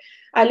manter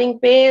a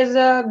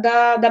limpeza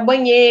da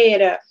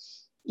banheira,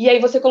 e aí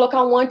você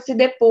colocar um antes e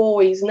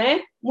depois,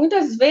 né?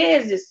 Muitas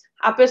vezes,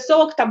 a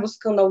pessoa que está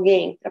buscando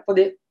alguém para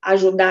poder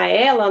ajudar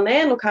ela,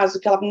 né, no caso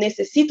que ela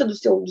necessita do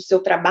seu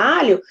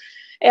trabalho,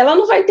 ela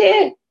não vai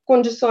ter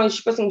condições,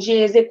 tipo assim, de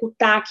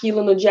executar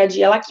aquilo no dia a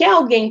dia, ela quer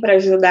alguém para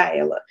ajudar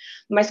ela,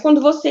 mas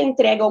quando você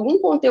entrega algum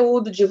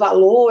conteúdo de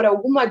valor,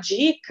 alguma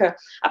dica,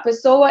 a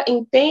pessoa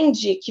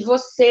entende que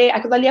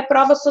aquilo ali é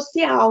prova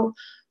social.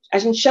 A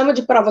gente chama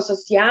de prova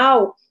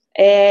social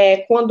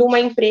quando uma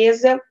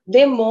empresa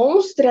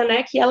demonstra,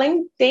 né, que ela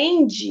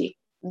entende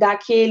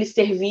daquele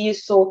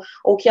serviço,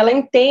 ou que ela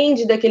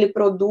entende daquele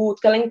produto,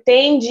 que ela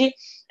entende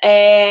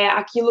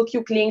aquilo que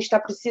o cliente está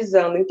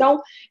precisando. Então,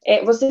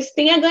 vocês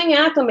têm a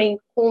ganhar também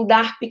com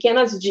dar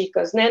pequenas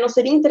dicas, né? Não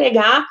seria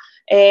entregar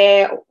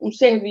um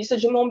serviço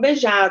de mão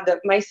beijada,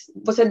 mas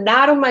você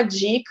dar uma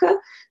dica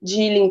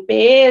de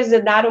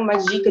limpeza, dar uma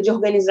dica de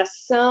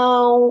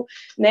organização,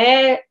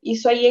 né?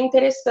 Isso aí é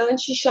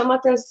interessante, chama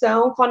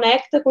atenção,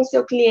 conecta com o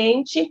seu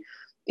cliente,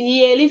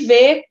 e ele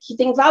vê que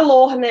tem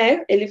valor,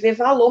 né? Ele vê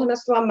valor na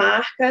sua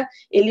marca,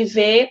 ele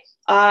vê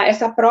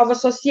essa prova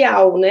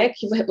social, né?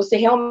 Que você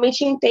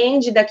realmente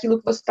entende daquilo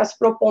que você está se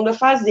propondo a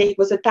fazer, que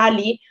você está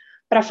ali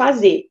para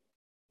fazer.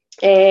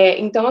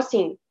 Então,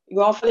 assim,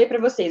 igual eu falei para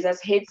vocês,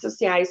 as redes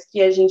sociais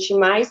que a gente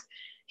mais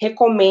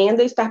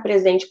recomenda estar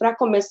presente para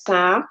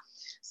começar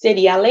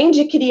seria, além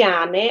de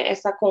criar, né,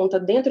 essa conta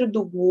dentro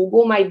do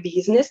Google My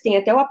Business, tem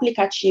até o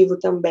aplicativo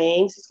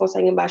também, vocês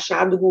conseguem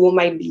baixar do Google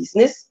My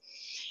Business,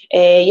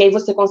 e aí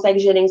você consegue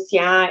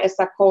gerenciar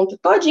essa conta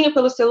todinha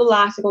pelo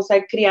celular, você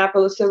consegue criar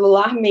pelo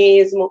celular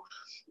mesmo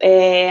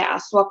a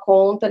sua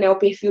conta, né, o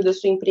perfil da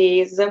sua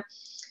empresa,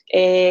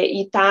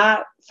 e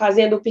tá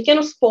fazendo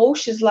pequenos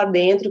posts lá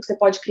dentro, que você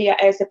pode criar,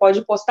 você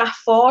pode postar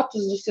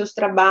fotos dos seus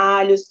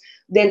trabalhos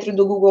dentro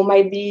do Google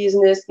My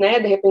Business, né,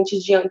 de repente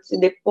de antes e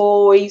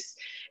depois,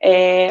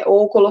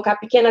 ou colocar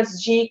pequenas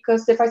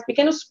dicas, você faz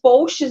pequenos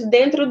posts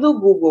dentro do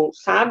Google,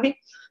 sabe?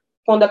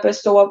 Quando a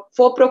pessoa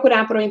for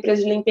procurar para uma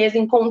empresa de limpeza,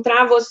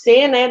 encontrar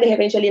você, né, de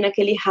repente ali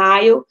naquele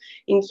raio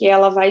em que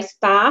ela vai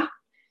estar,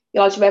 e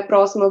ela estiver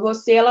próxima a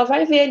você, ela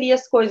vai ver ali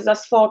as coisas,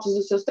 as fotos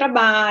dos seus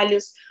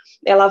trabalhos,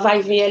 ela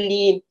vai ver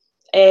ali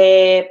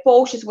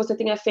posts que você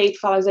tenha feito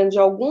fazendo de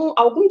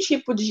algum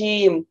tipo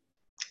de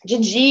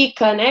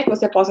dica, né, que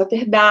você possa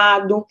ter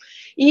dado.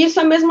 E isso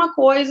é a mesma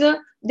coisa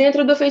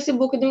dentro do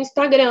Facebook e do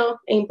Instagram.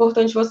 É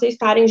importante vocês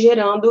estarem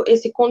gerando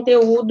esse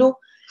conteúdo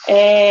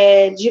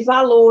de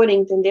valor,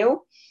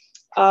 entendeu?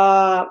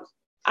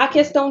 A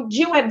questão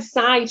de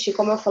website,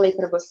 como eu falei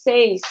para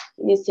vocês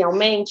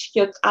inicialmente,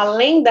 que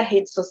além da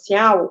rede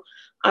social,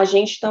 a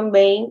gente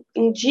também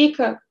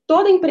indica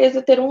toda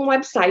empresa ter um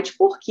website.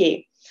 Por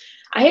quê?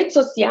 A rede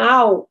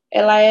social,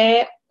 ela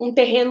é um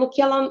terreno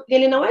que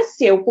ele não é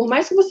seu. Por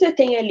mais que você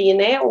tenha ali,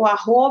 né, o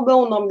arroba,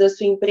 o nome da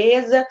sua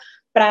empresa,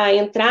 para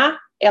entrar,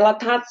 ela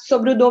está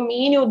sobre o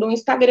domínio do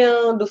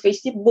Instagram, do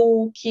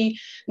Facebook,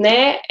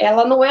 né?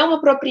 Ela não é uma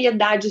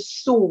propriedade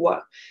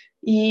sua.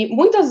 E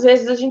muitas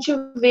vezes a gente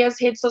vê as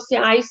redes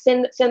sociais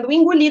sendo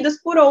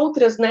engolidas por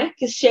outras, né,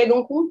 que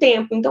chegam com o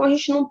tempo. Então, a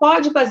gente não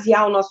pode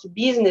basear o nosso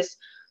business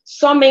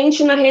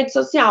somente na rede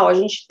social. A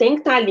gente tem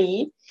que estar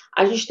ali,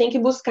 a gente tem que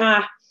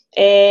buscar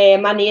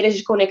maneiras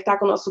de conectar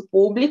com o nosso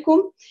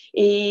público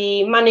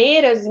e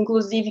maneiras,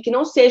 inclusive, que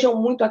não sejam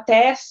muito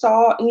até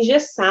só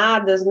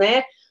engessadas,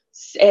 né?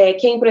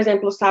 Quem, por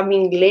exemplo, sabe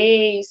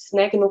inglês,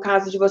 né? Que no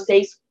caso de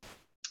vocês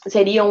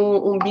seria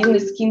um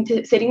business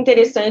que seria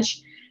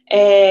interessante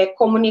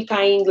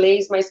comunicar em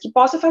inglês, mas que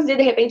possa fazer,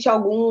 de repente,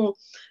 algum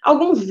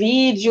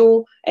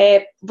vídeo.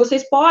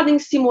 Vocês podem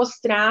se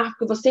mostrar,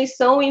 porque vocês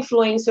são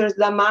influencers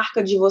da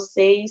marca de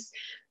vocês.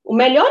 O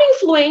melhor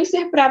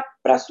influencer para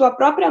a sua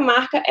própria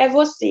marca é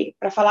você,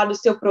 para falar do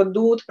seu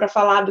produto, para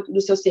falar do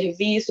seu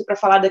serviço, para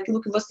falar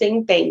daquilo que você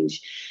entende.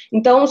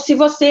 Então, se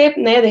você,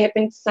 né, de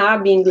repente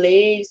sabe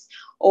inglês,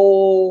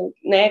 ou,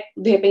 né,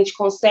 de repente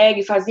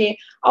consegue fazer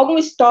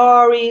algum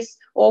stories,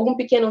 ou algum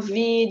pequeno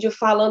vídeo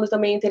falando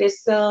também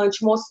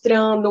interessante,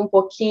 mostrando um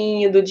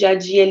pouquinho do dia a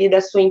dia ali da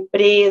sua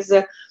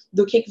empresa,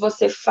 do que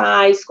você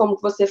faz, como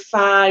que você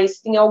faz,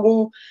 tem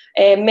algum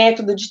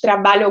método de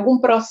trabalho, algum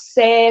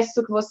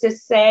processo que você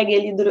segue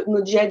ali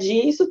no dia a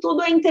dia, isso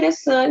tudo é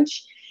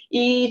interessante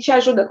e te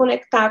ajuda a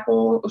conectar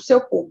com o seu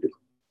público.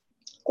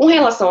 Com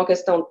relação à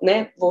questão,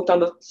 né,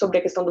 voltando sobre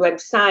a questão do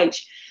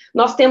website,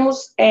 nós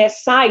temos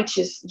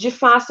sites de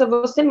faça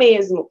você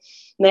mesmo,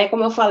 né,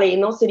 como eu falei,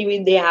 não seria o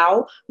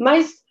ideal,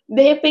 mas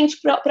de repente,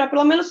 para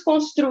pelo menos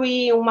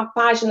construir uma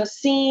página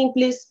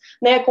simples,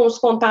 né, com os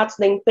contatos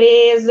da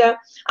empresa,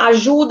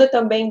 ajuda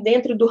também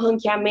dentro do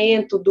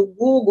ranqueamento do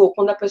Google,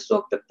 quando a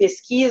pessoa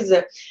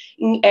pesquisa,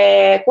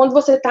 quando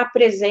você está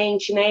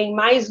presente, né, em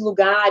mais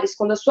lugares,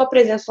 quando a sua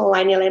presença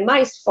online ela é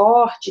mais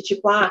forte,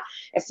 tipo,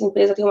 essa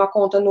empresa tem uma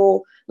conta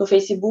no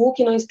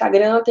Facebook, no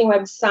Instagram, tem um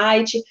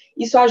website,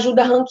 isso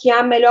ajuda a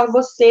ranquear melhor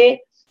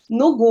você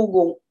no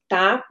Google,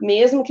 tá?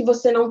 Mesmo que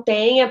você não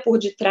tenha por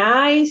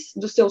detrás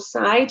do seu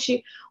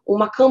site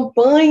uma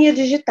campanha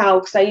digital,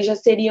 que isso aí já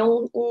seria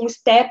um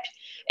step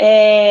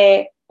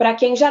para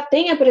quem já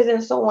tem a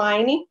presença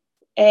online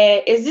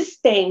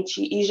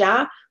existente e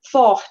já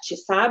forte,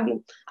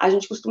 sabe? A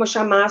gente costuma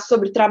chamar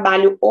sobre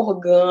trabalho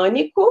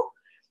orgânico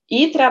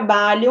e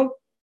trabalho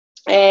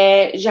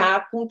já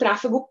com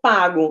tráfego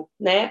pago,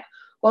 né?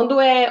 Quando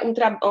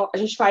a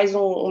gente faz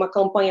uma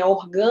campanha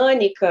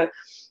orgânica,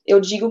 eu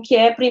digo que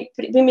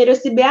primeiro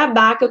esse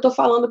beabá que eu estou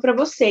falando para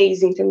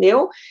vocês,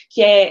 entendeu?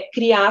 Que é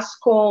criar as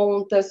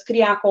contas,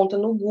 criar a conta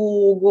no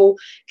Google,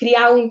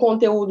 criar um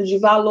conteúdo de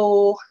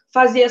valor,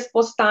 fazer as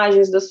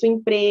postagens da sua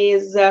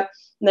empresa,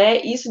 né?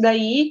 Isso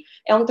daí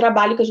é um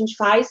trabalho que a gente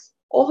faz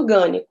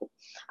orgânico.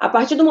 A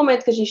partir do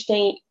momento que a gente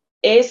tem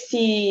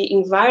esse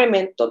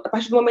environment, a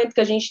partir do momento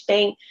que a gente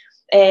tem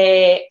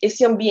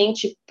esse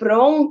ambiente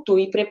pronto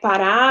e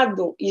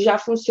preparado e já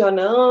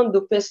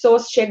funcionando,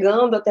 pessoas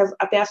chegando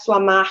até a sua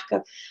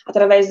marca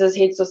através das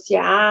redes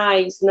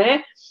sociais,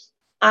 né?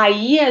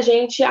 Aí a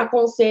gente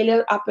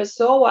aconselha a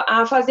pessoa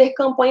a fazer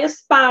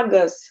campanhas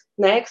pagas,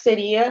 né? Que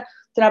seria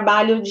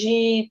trabalho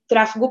de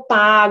tráfego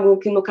pago,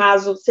 que no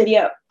caso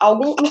seria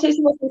não sei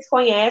se vocês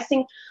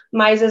conhecem,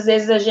 mas às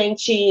vezes a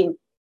gente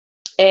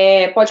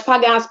pode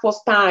pagar as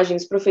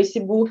postagens para o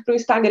Facebook, para o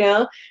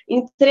Instagram,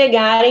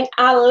 entregarem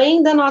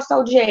além da nossa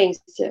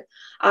audiência.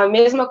 A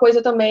mesma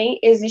coisa também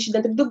existe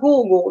dentro do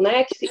Google,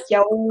 né? Que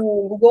é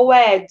o Google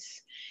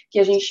Ads,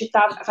 que a gente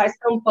faz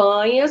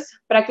campanhas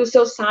para que o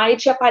seu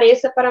site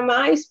apareça para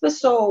mais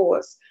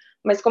pessoas.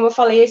 Mas, como eu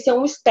falei, esse é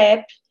um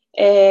step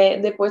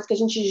depois que a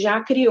gente já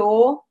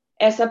criou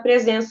essa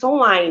presença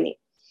online.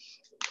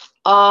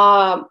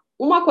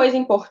 Uma coisa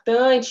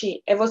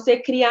importante é você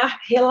criar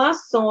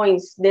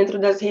relações dentro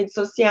das redes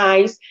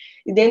sociais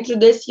e dentro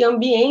desse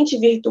ambiente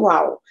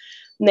virtual,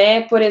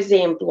 né? Por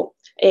exemplo,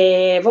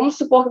 vamos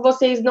supor que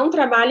vocês não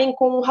trabalhem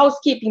com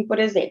housekeeping, por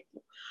exemplo.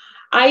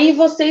 Aí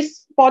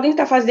vocês podem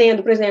estar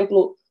fazendo, por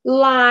exemplo,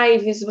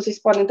 lives,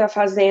 vocês podem estar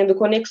fazendo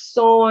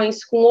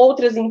conexões com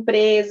outras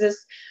empresas,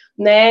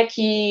 né,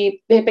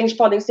 que de repente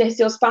podem ser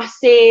seus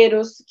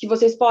parceiros, que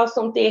vocês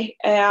possam ter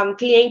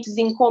clientes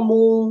em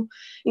comum,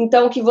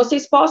 então que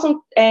vocês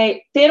possam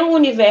ter um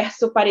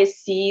universo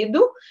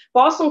parecido,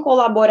 possam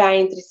colaborar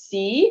entre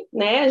si,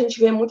 né, a gente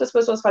vê muitas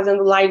pessoas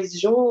fazendo lives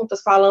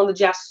juntas, falando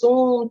de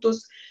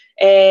assuntos,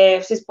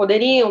 vocês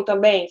poderiam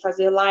também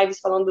fazer lives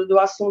falando do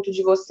assunto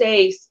de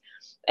vocês,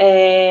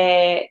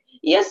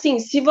 e assim,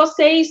 se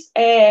vocês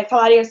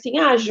falarem assim,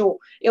 Ju,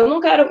 eu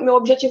não quero, meu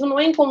objetivo não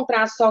é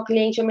encontrar só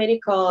cliente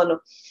americano.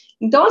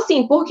 Então,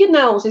 assim, por que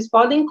não? Vocês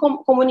podem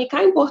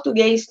comunicar em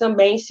português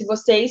também, se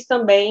vocês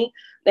também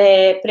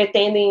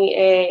pretendem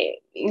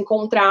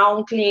encontrar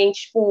um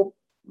cliente, tipo,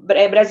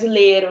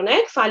 brasileiro,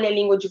 né, que fale a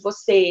língua de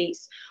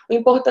vocês. O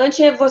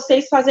importante é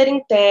vocês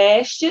fazerem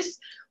testes,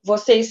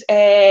 vocês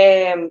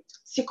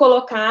se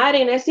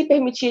colocarem, né, se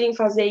permitirem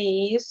fazer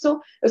isso.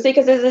 Eu sei que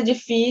às vezes é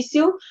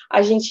difícil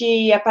a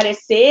gente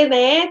aparecer,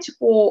 né,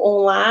 tipo,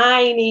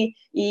 online,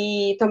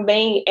 e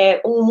também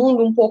é um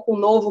mundo um pouco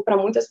novo para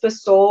muitas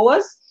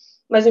pessoas,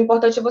 mas o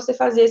importante é você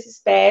fazer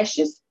esses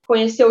testes,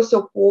 conhecer o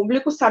seu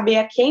público, saber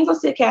a quem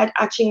você quer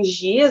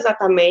atingir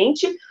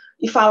exatamente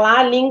e falar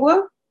a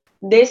língua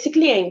desse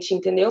cliente,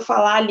 entendeu?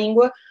 Falar a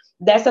língua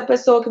dessa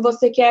pessoa que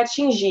você quer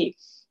atingir.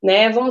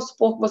 Né? Vamos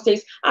supor que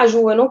vocês,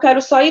 Ju, eu não quero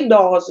só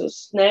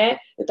idosos, né?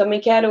 Eu também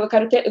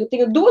eu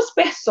tenho duas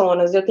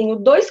personas, eu tenho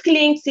 2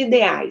 clientes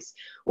ideais.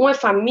 Um é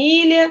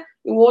família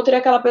e o outro é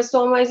aquela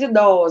pessoa mais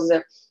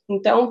idosa.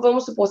 Então,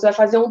 vamos supor, você vai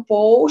fazer um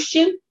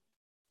post,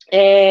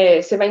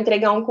 você vai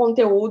entregar um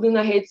conteúdo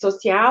na rede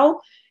social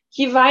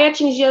que vai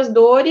atingir as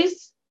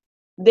dores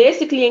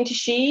desse cliente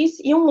X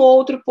e um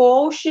outro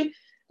post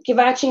que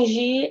vai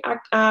atingir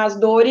as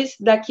dores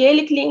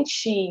daquele cliente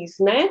X,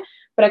 né?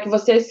 Para que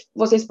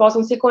vocês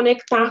possam se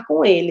conectar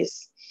com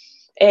eles.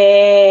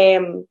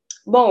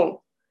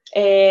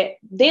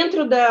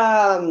 Dentro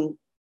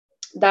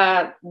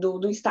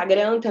do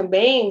Instagram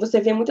também, você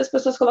vê muitas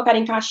pessoas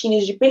colocarem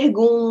caixinhas de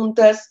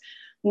perguntas,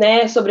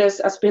 né, sobre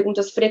as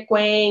perguntas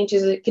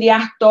frequentes,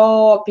 criar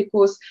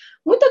tópicos,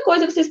 muita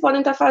coisa que vocês podem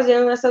estar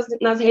fazendo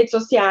nas redes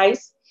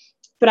sociais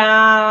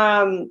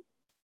para,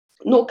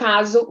 no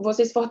caso,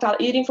 vocês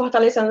irem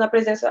fortalecendo a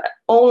presença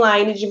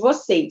online de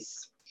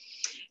vocês.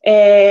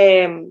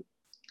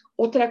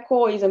 Outra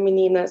coisa,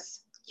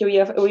 meninas, que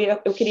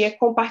eu queria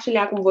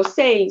compartilhar com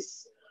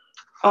vocês,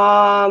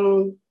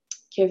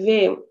 quer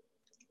ver?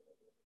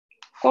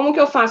 Como que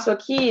eu faço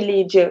aqui,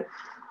 Lídia,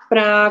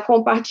 para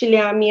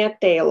compartilhar a minha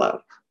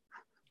tela?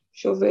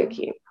 Deixa eu ver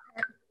aqui.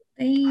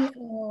 Tem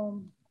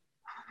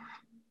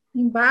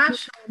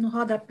embaixo, no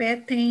rodapé,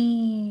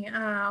 tem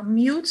a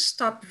Mute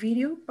Stop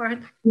Video.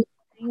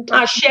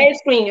 Share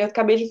Screen, eu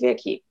acabei de ver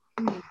aqui.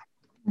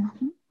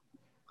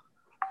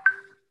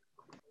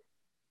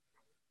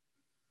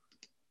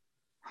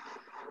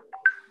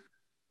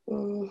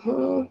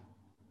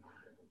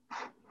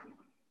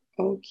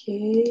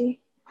 Ok.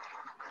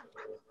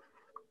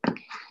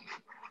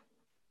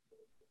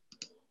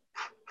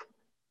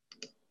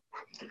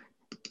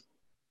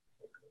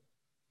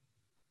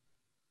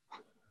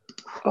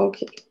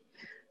 Ok.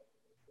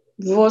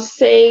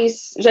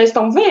 Vocês já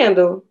estão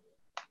vendo?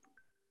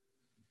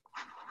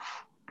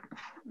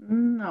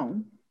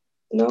 Não.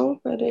 Não,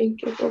 peraí,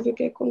 que eu vou ver o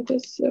que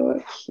aconteceu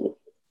aqui.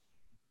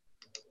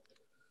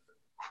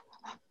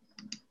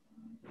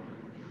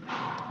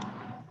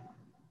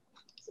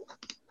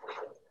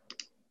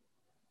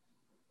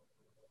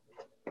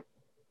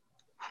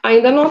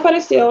 Ainda não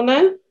apareceu,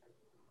 né?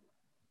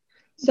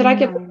 Será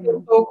que é porque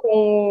eu tô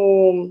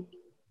com...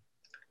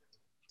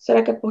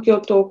 Será que é porque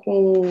eu tô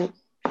com...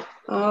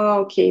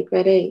 ok,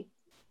 peraí.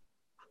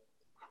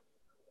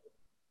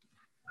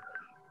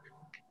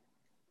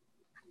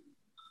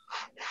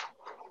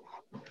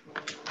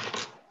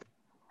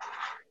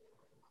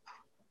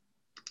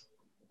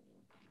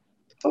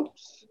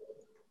 Ops.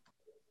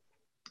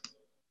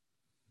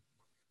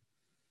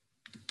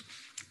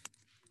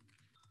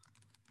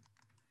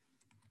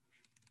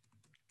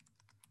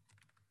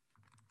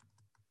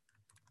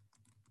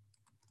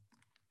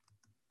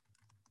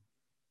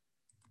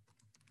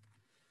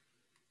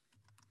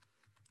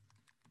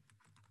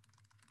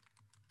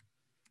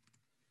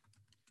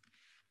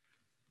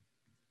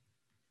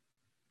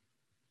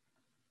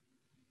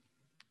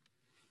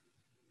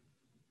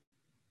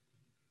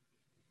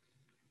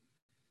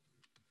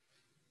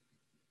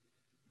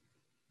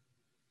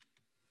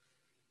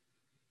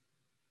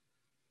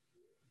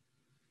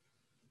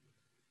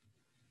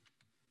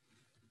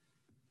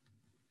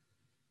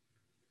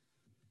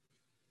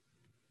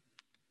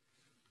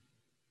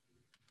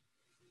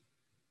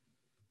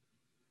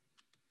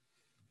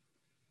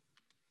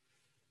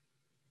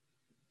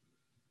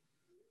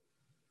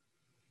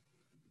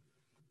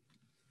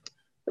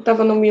 Eu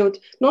tava no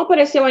mute. Não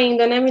apareceu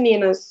ainda, né,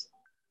 meninas?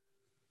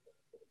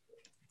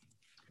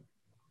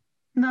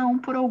 Não,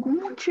 por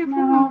algum motivo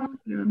não.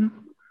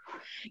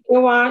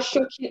 Eu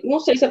acho que... Não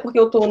sei se é porque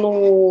eu tô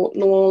no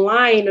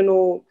online,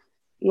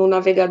 no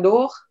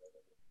navegador.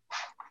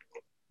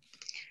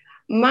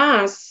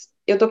 Mas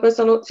eu tô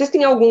pensando, vocês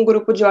têm algum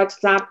grupo de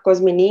WhatsApp com as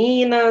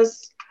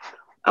meninas?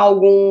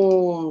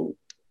 Algum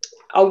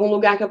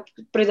lugar que,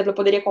 por exemplo, eu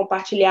poderia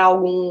compartilhar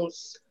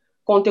alguns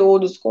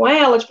conteúdos com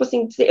ela? Tipo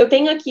assim, eu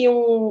tenho aqui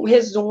um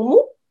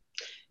resumo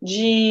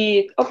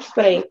de... Ops,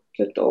 peraí,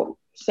 que eu tô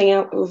sem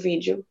o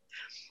vídeo.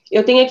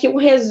 Eu tenho aqui um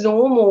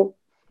resumo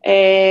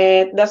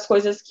das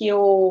coisas que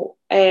eu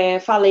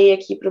falei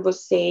aqui para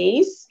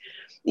vocês.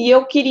 E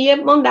eu queria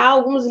mandar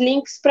alguns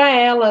links para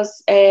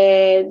elas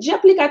de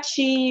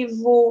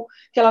aplicativo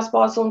que elas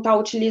possam estar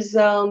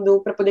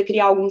utilizando para poder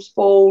criar alguns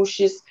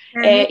posts.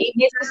 E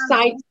nesse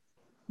site.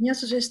 Minha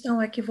sugestão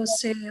é que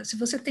você, se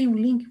você tem um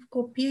link,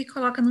 copia e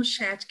coloca no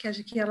chat,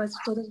 que elas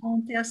todas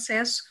vão ter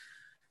acesso.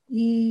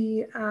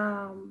 E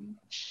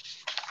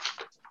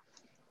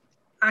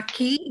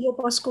aqui eu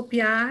posso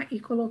copiar e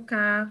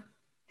colocar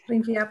para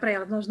enviar para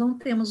elas. Nós não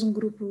temos um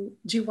grupo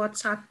de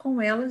WhatsApp com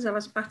elas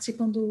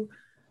participam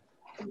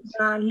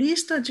da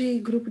lista de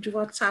grupo de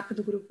WhatsApp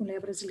do Grupo Mulher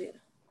Brasileira.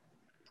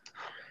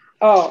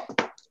 Ó,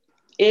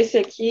 esse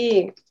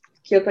aqui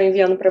que eu estou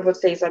enviando para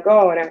vocês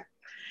agora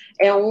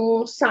é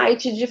um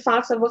site de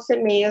faça você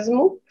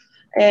mesmo,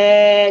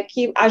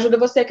 que ajuda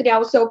você a criar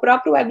o seu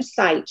próprio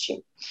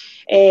website.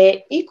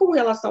 E com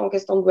relação à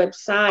questão do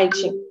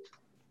website,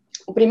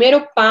 o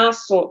primeiro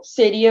passo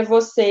seria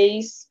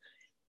vocês,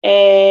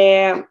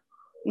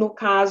 no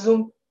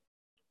caso,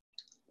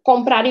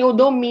 comprarem o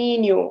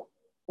domínio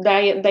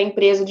da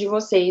empresa de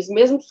vocês,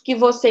 mesmo que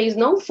vocês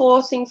não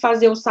fossem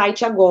fazer o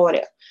site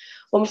agora.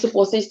 Vamos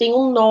supor, vocês têm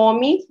um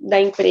nome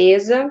da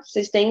empresa,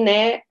 vocês têm,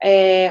 né,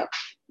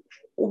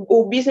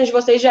 o business de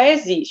vocês já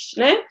existe,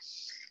 né?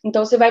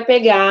 Então, você vai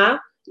pegar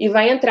e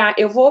vai entrar.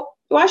 Eu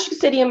acho que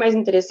seria mais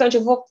interessante,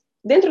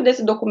 dentro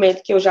desse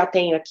documento que eu já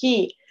tenho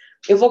aqui,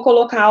 eu vou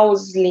colocar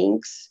os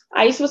links.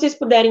 Aí, se vocês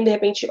puderem, de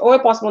repente, ou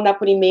eu posso mandar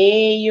por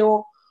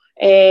e-mail,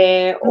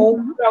 ou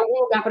por algum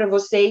lugar para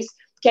vocês,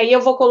 que aí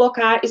eu vou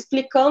colocar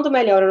explicando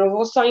melhor. Eu não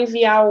vou só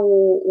enviar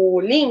o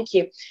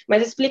link,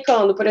 mas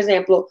explicando, por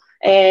exemplo,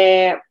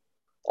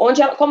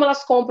 como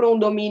elas compram o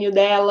domínio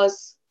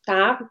delas,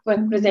 tá?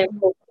 Por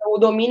exemplo, o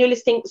domínio,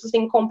 vocês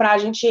têm que comprar,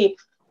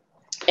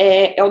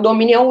 o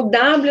domínio é o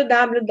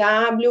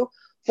www.nome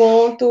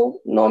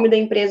da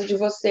empresa de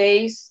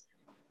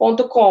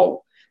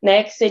vocês.com,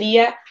 né? Que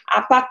seria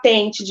a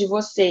patente de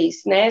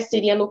vocês, né?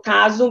 Seria, no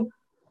caso,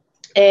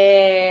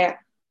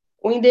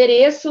 o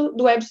endereço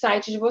do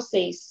website de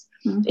vocês.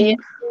 Esse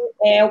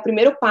é o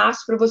primeiro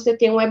passo para você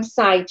ter um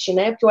website,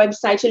 né? Porque o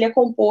website ele é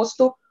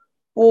composto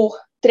por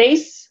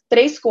três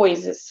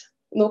coisas.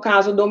 No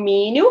caso, o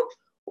domínio,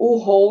 o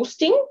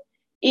hosting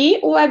e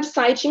o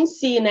website em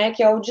si, né?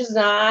 Que é o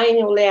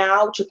design, o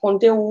layout, o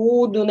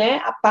conteúdo, né?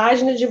 A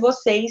página de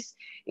vocês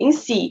em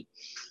si.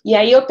 E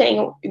aí eu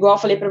tenho, igual eu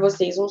falei para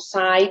vocês, um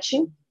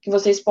site que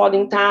vocês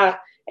podem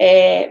estar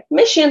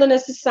mexendo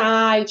nesse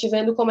site,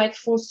 vendo como é que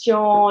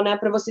funciona,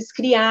 para vocês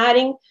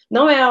criarem.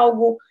 Não é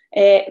algo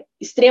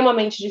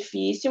extremamente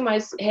difícil,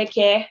 mas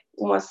requer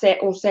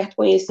um certo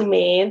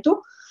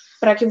conhecimento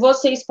para que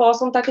vocês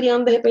possam estar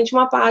criando, de repente,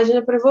 uma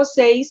página para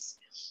vocês.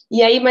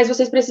 E aí, mas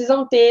vocês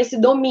precisam ter esse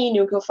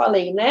domínio que eu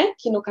falei, né?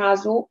 Que, no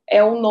caso,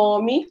 é o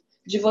nome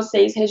de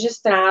vocês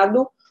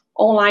registrado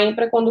online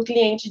para quando o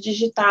cliente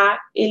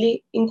digitar,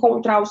 ele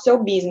encontrar o seu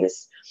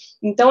business.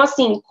 Então,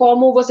 assim,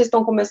 como vocês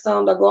estão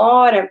começando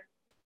agora,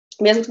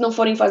 mesmo que não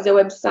forem fazer o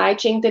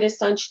website, é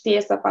interessante ter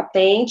essa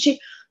patente,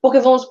 porque,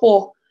 vamos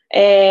supor,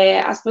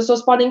 as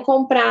pessoas podem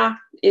comprar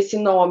esse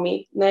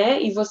nome,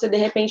 né? E você, de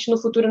repente, no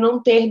futuro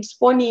não ter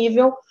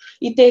disponível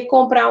e ter que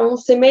comprar um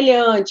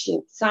semelhante,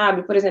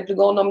 sabe? Por exemplo,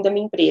 igual o nome da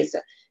minha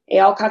empresa. É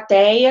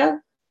Alcateia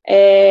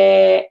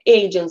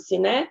Agency,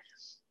 né?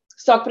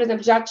 Só que, por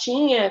exemplo,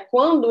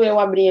 quando eu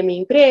abri a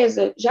minha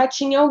empresa, já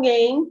tinha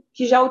alguém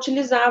que já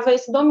utilizava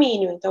esse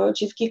domínio. Então, eu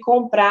tive que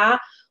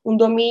comprar um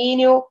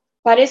domínio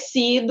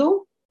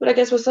parecido para que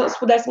as pessoas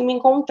pudessem me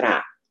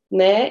encontrar,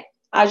 né?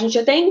 A gente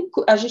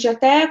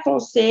até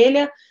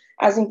aconselha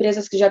as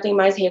empresas que já têm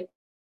mais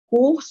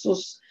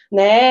recursos,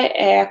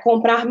 né, a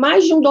comprar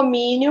mais de um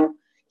domínio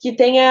que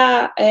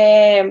tenha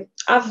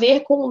a ver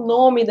com o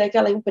nome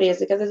daquela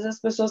empresa, que às vezes as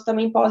pessoas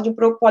também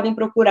podem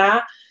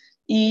procurar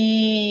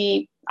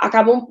e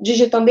acabam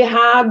digitando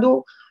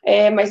errado,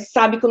 mas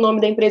sabe que o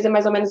nome da empresa é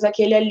mais ou menos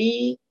aquele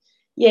ali,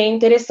 e é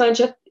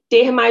interessante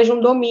ter mais de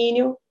um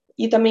domínio,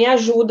 e também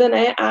ajuda,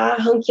 né, a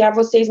ranquear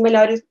vocês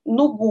melhores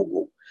no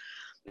Google.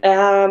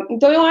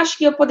 Então, eu acho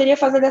que eu poderia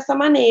fazer dessa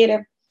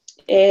maneira,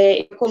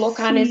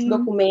 colocar nesse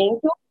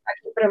documento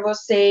aqui para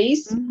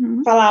vocês,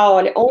 falar,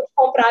 olha, onde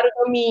comprar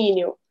o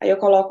domínio? Aí eu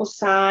coloco o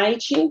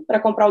site para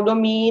comprar o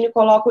domínio,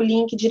 coloco o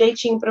link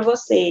direitinho para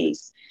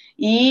vocês.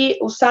 E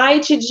o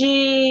site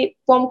de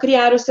como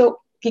criar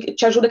que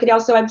te ajuda a criar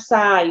o seu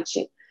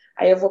website.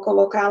 Aí eu vou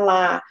colocar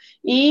lá.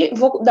 E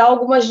vou dar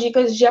algumas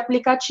dicas de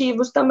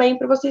aplicativos também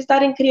para vocês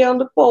estarem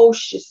criando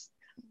posts,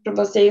 para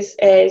vocês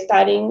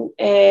estarem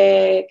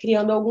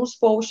criando alguns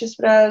posts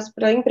para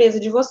a empresa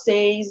de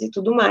vocês e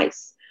tudo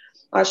mais.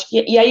 Acho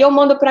que, e aí eu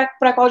mando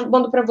para qual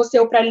mando para você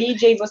ou para a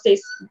Lídia e vocês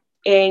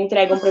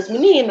entregam para as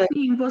meninas.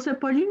 Sim, você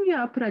pode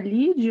enviar para a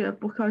Lídia,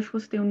 porque eu acho que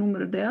você tem o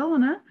número dela,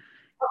 né?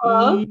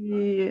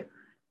 Uhum.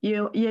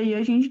 E aí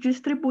a gente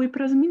distribui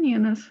para as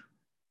meninas.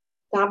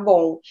 Tá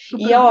bom.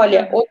 Super E olha,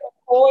 obrigada. outra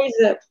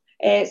coisa,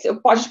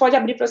 a gente pode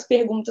abrir para as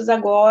perguntas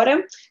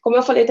agora. Como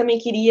eu falei, também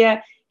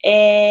queria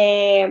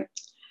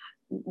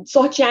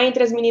sortear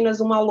entre as meninas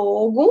uma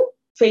logo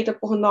feita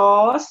por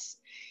nós.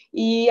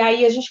 E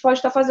aí a gente pode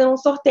estar fazendo um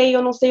sorteio.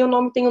 Eu não sei o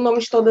nome, tem o nome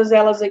de todas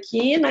elas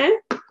aqui, né?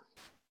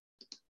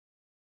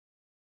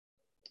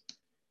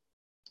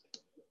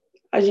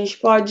 A gente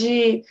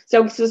pode, se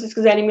vocês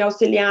quiserem me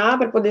auxiliar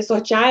para poder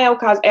sortear, é o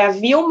caso, é a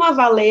Vilma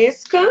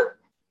Valesca,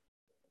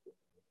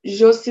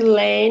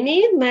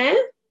 Jocilene, né?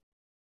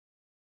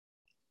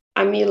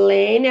 A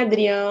Milene,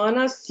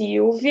 Adriana,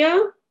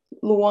 Silvia,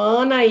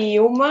 Luana,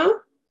 Ilma.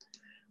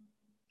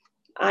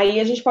 Aí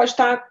a gente pode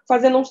estar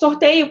fazendo um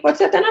sorteio, pode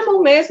ser até na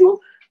mão mesmo,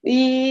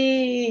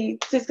 e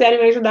se vocês querem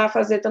me ajudar a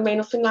fazer também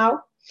no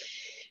final.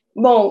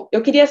 Bom,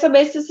 eu queria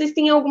saber se vocês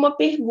têm alguma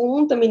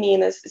pergunta,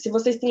 meninas, se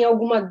vocês têm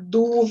alguma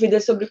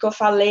dúvida sobre o que eu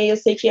falei. Eu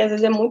sei que às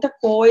vezes é muita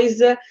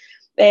coisa.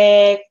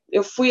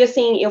 Eu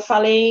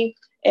falei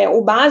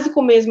o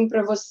básico mesmo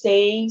para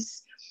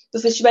vocês. Se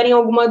vocês tiverem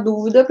alguma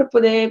dúvida para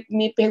poder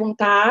me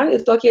perguntar, eu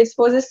estou aqui à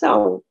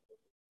disposição.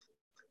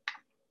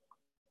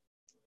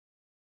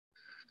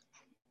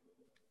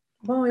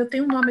 Bom, eu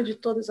tenho o nome de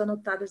todas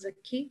anotadas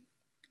aqui,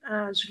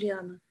 a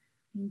Juliana.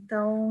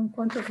 Então,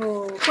 enquanto eu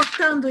vou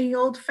cortando em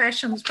old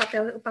fashion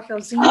o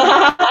papelzinho,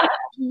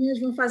 as meninas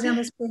vão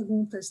fazendo as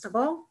perguntas, tá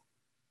bom?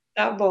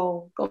 Tá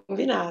bom,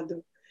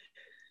 combinado.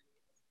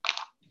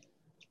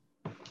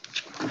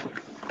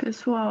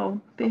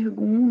 Pessoal,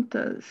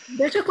 perguntas?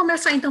 Deixa eu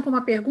começar então com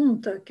uma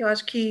pergunta, que eu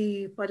acho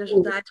que pode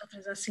ajudar as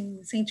outras assim,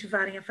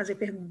 incentivarem a fazer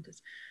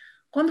perguntas.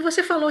 Quando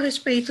você falou a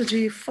respeito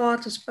de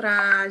fotos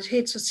para as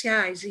redes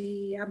sociais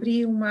e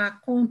abrir uma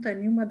conta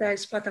em uma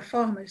das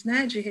plataformas,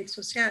 né, de redes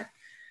sociais,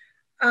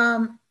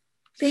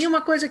 tem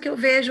uma coisa que eu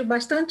vejo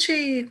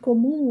bastante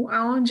comum,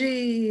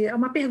 onde é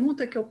uma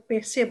pergunta que eu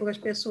percebo que as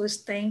pessoas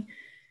têm,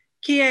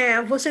 que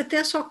é você ter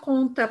a sua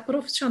conta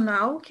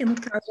profissional, que no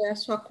caso é a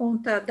sua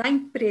conta da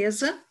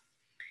empresa,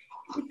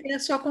 e ter a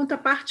sua conta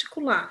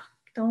particular.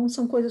 Então,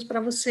 são coisas para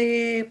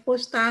você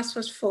postar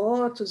suas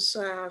fotos,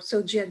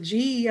 seu dia a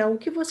dia, o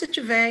que você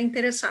tiver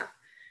interessado.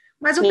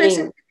 Mas eu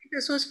percebo que tem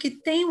pessoas que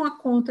têm uma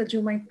conta de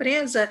uma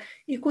empresa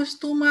e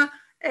costuma,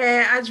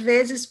 às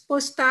vezes,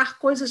 postar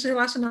coisas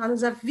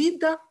relacionadas à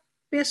vida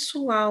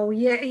pessoal.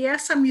 E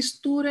essa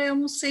mistura, eu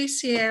não sei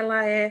se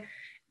ela é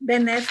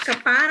benéfica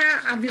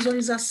para a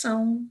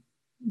visualização,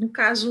 no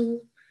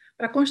caso,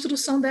 para a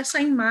construção dessa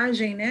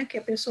imagem, né, que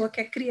a pessoa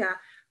quer criar.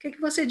 O que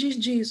você diz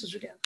disso,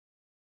 Juliana?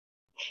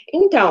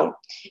 Então,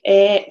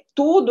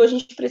 tudo a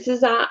gente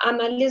precisa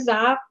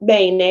analisar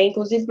bem, né?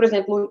 Inclusive, por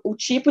exemplo, o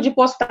tipo de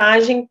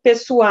postagem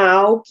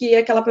pessoal que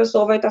aquela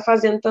pessoa vai estar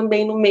fazendo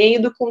também no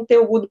meio do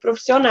conteúdo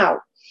profissional.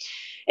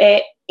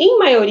 Em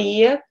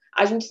maioria,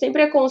 a gente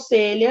sempre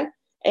aconselha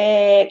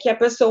que a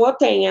pessoa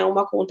tenha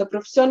uma conta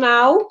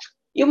profissional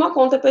e uma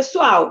conta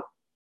pessoal.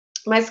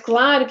 Mas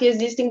claro que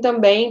existem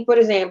também, por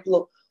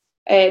exemplo,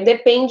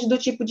 depende do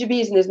tipo de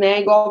business,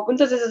 né? Igual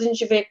muitas vezes a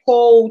gente vê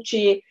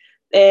coach,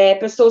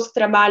 pessoas que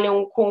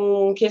trabalham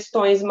com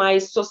questões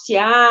mais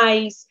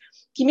sociais,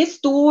 que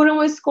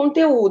misturam esse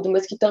conteúdo,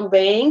 mas que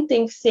também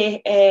tem que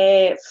ser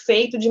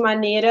feito de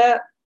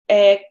maneira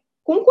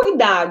com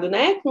cuidado,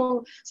 né?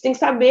 Você tem que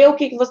saber o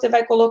que você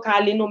vai colocar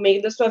ali no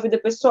meio da sua vida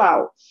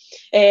pessoal,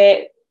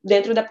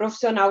 dentro da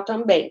profissional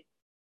também.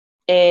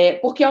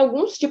 Porque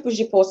alguns tipos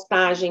de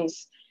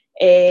postagens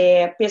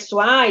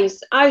pessoais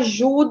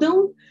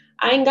ajudam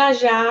a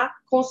engajar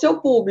com o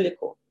seu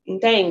público,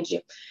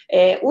 entende?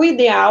 O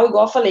ideal,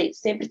 igual eu falei,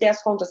 sempre ter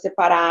as contas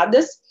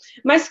separadas,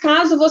 mas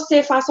caso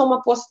você faça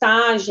uma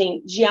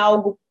postagem de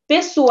algo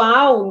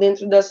pessoal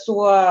dentro da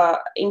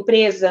sua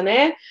empresa,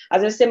 né?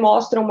 Às vezes você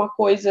mostra uma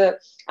coisa,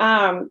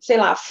 sei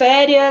lá,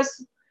 férias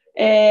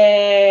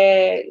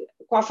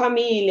com a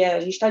família, a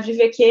gente está de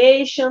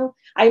vacation,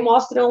 aí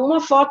mostra uma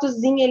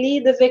fotozinha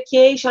ali da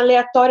vacation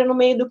aleatória no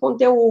meio do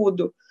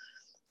conteúdo.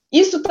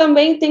 Isso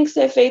também tem que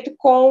ser feito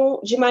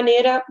de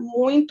maneira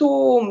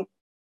muito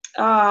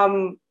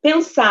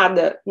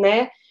pensada,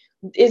 né?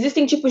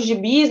 Existem tipos de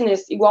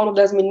business, igual no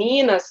das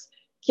meninas,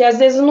 que às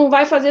vezes não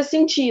vai fazer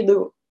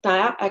sentido,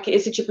 tá?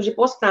 Esse tipo de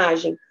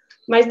postagem.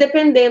 Mas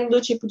dependendo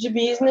do tipo de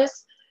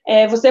business,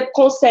 você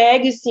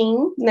consegue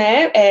sim,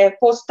 né?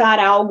 Postar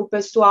algo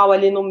pessoal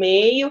ali no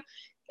meio.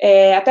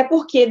 Até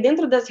porque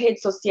dentro das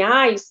redes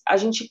sociais a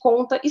gente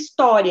conta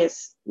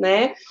histórias,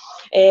 né?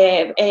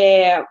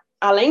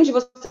 Além de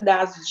você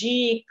dar as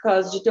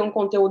dicas, de ter um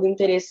conteúdo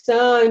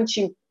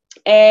interessante,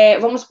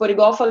 vamos supor,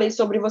 igual eu falei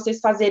sobre vocês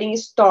fazerem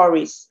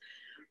stories,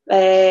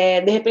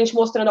 de repente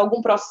mostrando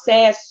algum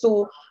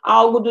processo,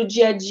 algo do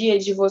dia a dia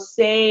de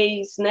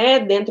vocês, né,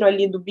 dentro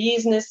ali do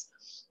business.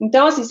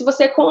 Então, assim, se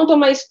você conta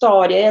uma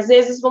história, e às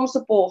vezes, vamos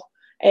supor,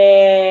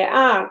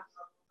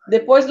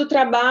 depois do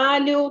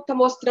trabalho, tá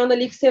mostrando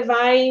ali que você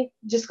vai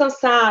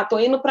descansar, tô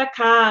indo para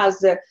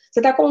casa,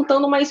 você tá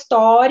contando uma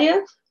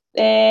história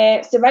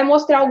você vai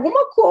mostrar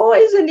alguma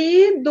coisa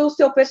ali do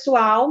seu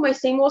pessoal, mas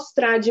sem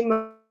mostrar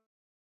demais,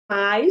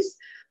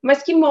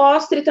 mas que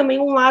mostre também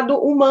um lado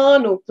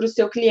humano para o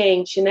seu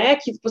cliente, né?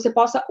 Que você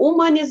possa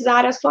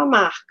humanizar a sua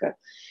marca.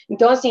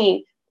 Então,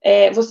 assim,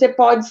 você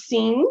pode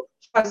sim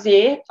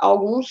fazer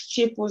alguns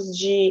tipos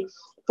de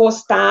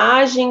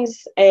postagens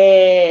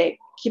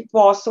que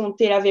possam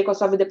ter a ver com a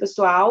sua vida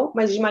pessoal,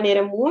 mas de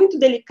maneira muito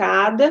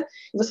delicada.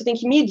 Você tem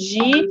que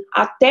medir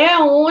até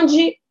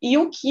onde e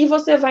o que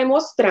você vai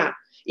mostrar.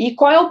 E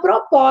qual é o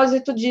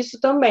propósito disso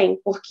também?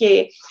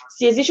 Porque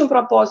se existe um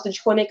propósito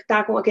de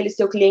conectar com aquele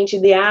seu cliente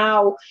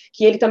ideal,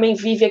 que ele também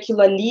vive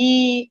aquilo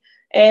ali,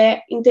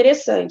 é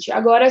interessante.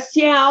 Agora,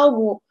 se é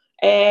algo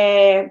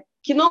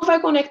que não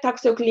vai conectar com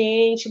o seu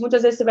cliente,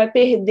 muitas vezes você vai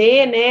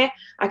perder, né,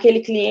 aquele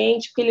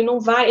cliente, porque ele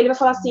vai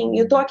falar assim,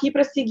 eu estou aqui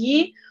para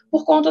seguir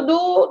por conta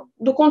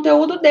do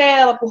conteúdo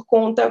dela, por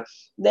conta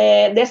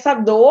dessa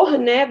dor,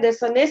 né,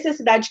 dessa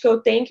necessidade que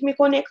eu tenho que me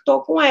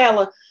conectou com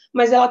ela,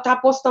 mas ela está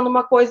postando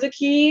uma coisa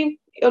que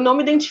eu não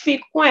me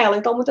identifico com ela,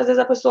 então muitas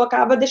vezes a pessoa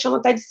acaba deixando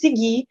até de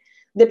seguir,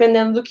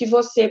 dependendo do que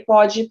você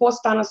pode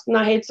postar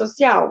na rede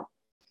social.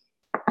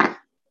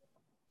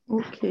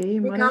 Ok,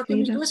 legal, maravilha.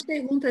 temos duas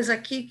perguntas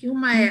aqui, que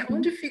uma é,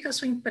 onde fica a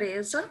sua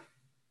empresa,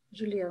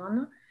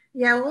 Juliana?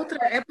 E a outra,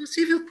 é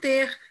possível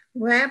ter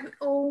web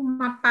ou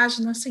uma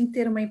página sem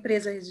ter uma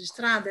empresa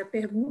registrada?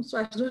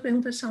 As duas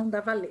perguntas são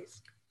da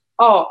Valesca.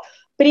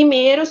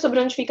 Primeiro, sobre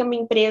onde fica a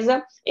minha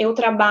empresa, eu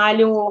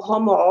trabalho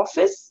home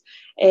office,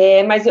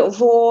 mas eu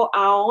vou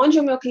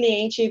aonde o meu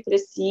cliente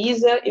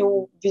precisa,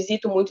 eu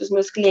visito muito os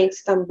meus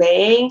clientes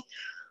também,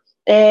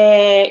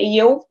 e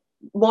eu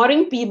moro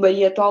em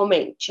Peabody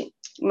atualmente,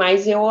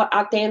 mas eu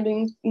atendo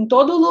em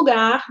todo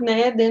lugar,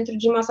 né, dentro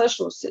de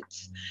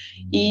Massachusetts.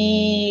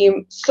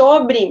 E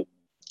sobre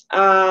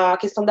a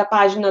questão da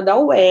página da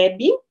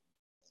web,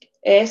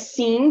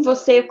 sim,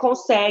 você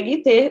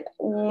consegue ter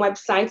um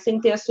website sem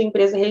ter a sua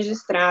empresa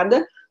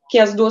registrada, que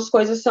as duas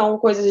coisas são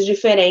coisas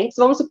diferentes.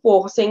 Vamos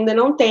supor, você ainda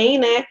não tem,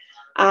 né,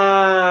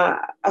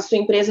 a sua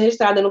empresa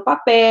registrada no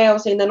papel,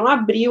 você ainda não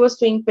abriu a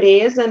sua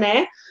empresa,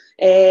 né,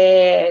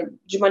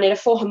 de maneira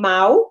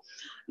formal,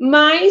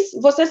 mas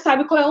você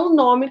sabe qual é o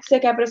nome que você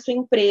quer para sua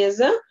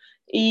empresa,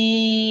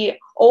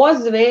 ou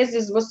às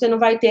vezes você não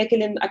vai ter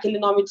aquele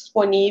nome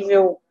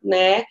disponível,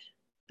 né,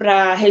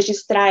 para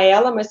registrar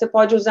ela, mas você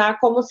pode usar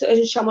como a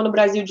gente chama no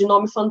Brasil de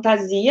nome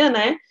fantasia,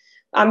 né?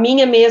 A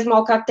minha mesma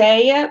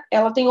Alcateia,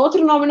 ela tem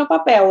outro nome no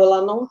papel,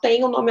 ela não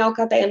tem o nome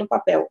Alcateia no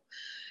papel.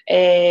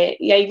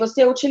 E aí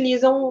você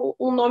utiliza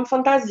um nome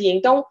fantasia.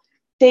 Então,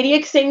 teria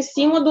que ser em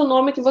cima do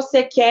nome que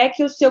você quer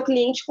que o seu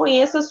cliente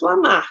conheça a sua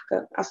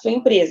marca, a sua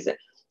empresa.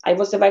 Aí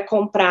você vai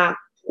comprar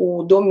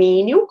o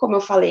domínio, como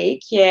eu falei,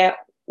 que é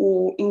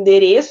o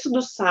endereço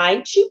do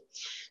site.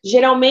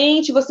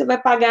 Geralmente, você vai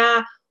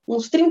pagar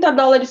uns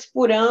 $30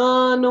 por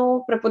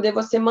ano para poder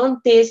você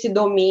manter esse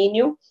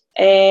domínio.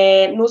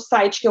 No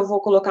site que eu vou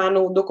colocar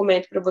no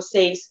documento para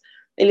vocês,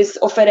 eles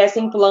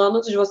oferecem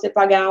planos de você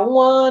pagar 1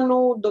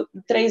 ano,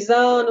 3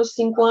 anos,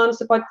 5 anos,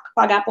 você pode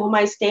pagar por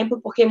mais tempo,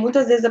 porque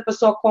muitas vezes a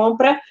pessoa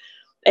compra,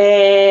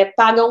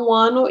 paga 1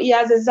 ano e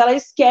às vezes ela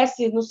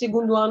esquece no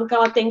segundo ano que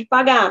ela tem que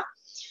pagar.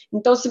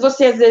 Então, se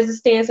você às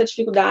vezes tem essa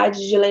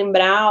dificuldade de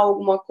lembrar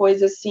alguma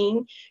coisa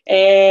assim,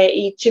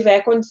 e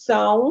tiver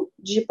condição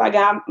de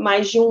pagar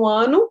mais de 1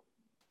 ano,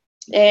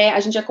 a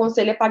gente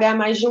aconselha pagar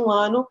mais de 1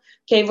 ano,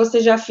 que aí você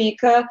já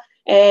fica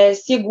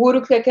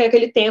seguro que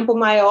aquele tempo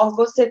maior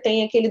você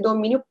tem aquele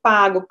domínio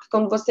pago, porque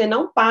quando você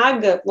não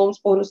paga, vamos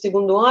supor, no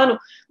segundo ano,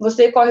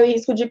 você corre o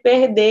risco de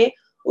perder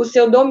o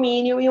seu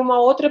domínio e uma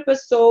outra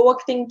pessoa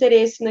que tem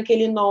interesse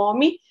naquele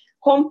nome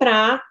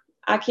comprar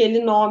aquele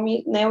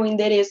nome, né, o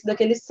endereço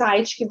daquele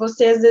site que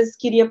você às vezes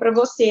queria para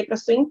você, para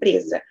sua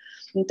empresa.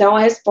 Então, a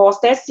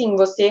resposta é sim,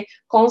 você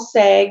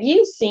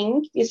consegue,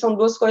 sim, e são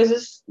duas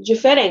coisas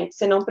diferentes.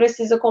 Você não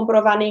precisa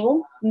comprovar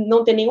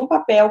não ter nenhum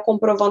papel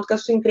comprovando que a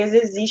sua empresa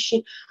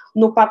existe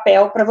no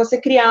papel para você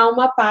criar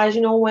uma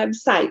página ou um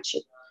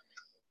website.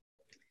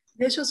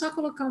 Deixa eu só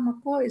colocar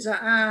uma coisa.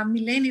 A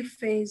Milene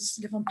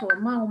levantou a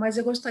mão, mas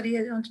eu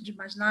gostaria, antes de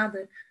mais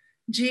nada,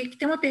 que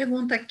tem uma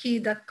pergunta aqui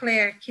da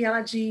Claire, que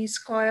ela diz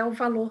qual é o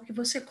valor que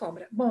você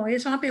cobra. Bom,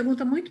 essa é uma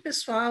pergunta muito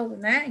pessoal,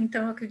 né?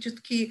 Então, eu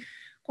acredito que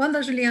quando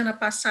a Juliana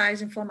passar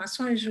as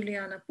informações,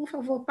 Juliana, por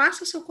favor,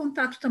 passa o seu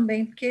contato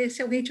também, porque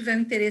se alguém tiver o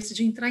interesse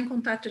de entrar em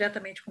contato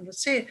diretamente com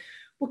você,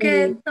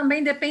 porque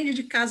também depende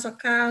de caso a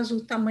caso,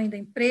 o tamanho da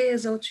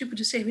empresa, o tipo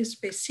de serviço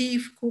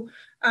específico,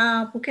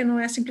 porque não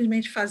é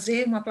simplesmente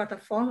fazer uma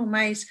plataforma,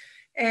 mas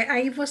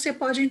aí você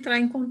pode entrar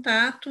em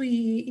contato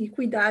e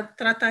cuidar,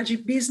 tratar de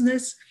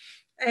business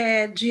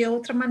de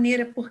outra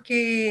maneira,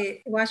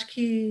 porque eu acho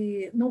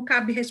que não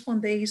cabe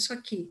responder isso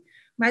aqui.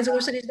 Mas eu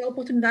gostaria de dar a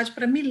oportunidade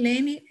para a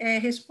Milene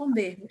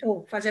responder,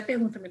 ou fazer a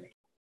pergunta, Milene.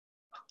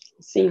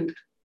 Sim.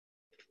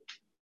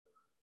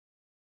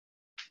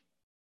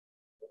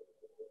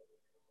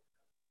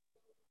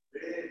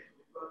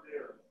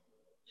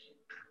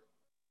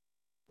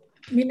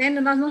 Milene,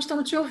 nós não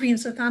estamos te ouvindo,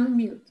 você está no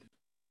mute.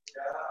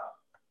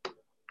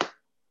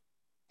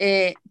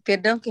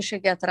 perdão que eu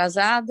cheguei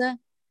atrasada,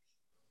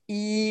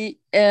 e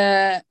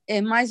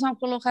é mais uma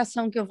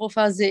colocação que eu vou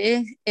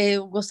fazer.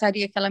 Eu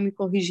gostaria que ela me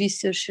corrigisse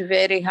se eu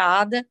estiver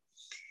errada.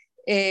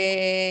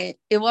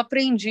 Eu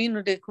aprendi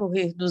no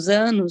decorrer dos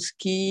anos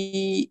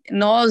que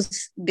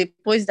nós,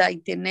 depois da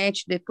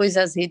internet, depois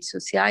das redes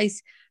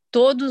sociais,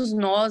 todos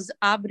nós,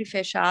 abre e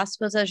fecha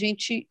aspas, a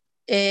gente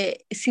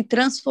se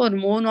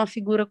transformou numa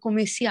figura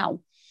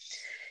comercial.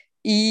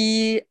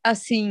 E,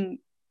 assim,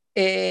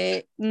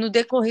 no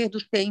decorrer do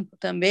tempo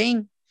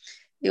também,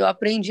 eu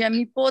aprendi a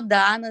me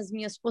podar nas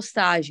minhas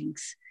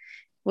postagens.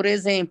 Por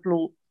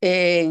exemplo,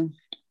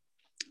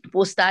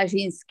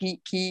 postagens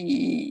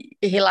que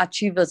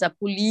relativas à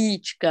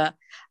política,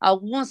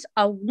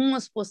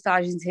 algumas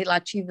postagens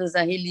relativas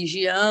à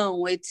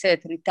religião,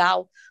 etc. e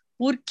tal.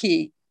 Por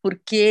quê?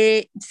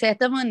 Porque, de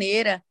certa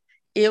maneira,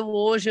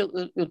 hoje eu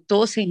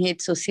estou sem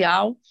rede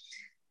social,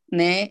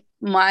 né?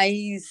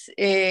 Mas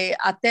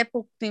até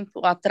pouco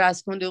tempo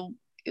atrás, quando eu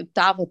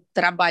estava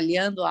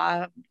trabalhando,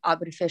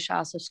 abre e fecha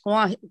aspas,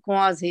 com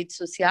as redes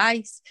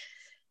sociais,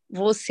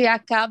 você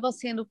acaba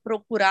sendo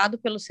procurado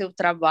pelo seu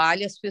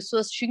trabalho, as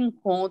pessoas te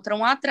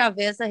encontram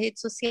através da rede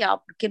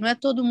social, porque não é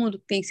todo mundo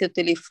que tem seu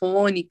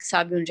telefone, que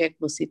sabe onde é que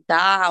você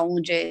está,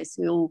 onde é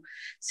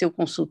seu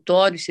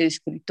consultório, seu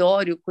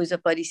escritório, coisa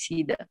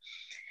parecida.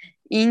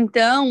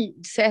 Então,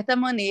 de certa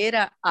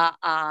maneira,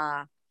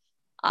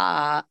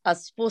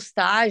 as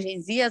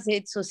postagens e as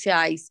redes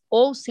sociais,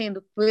 ou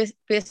sendo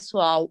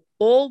pessoal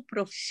ou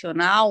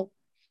profissional,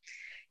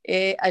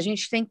 a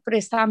gente tem que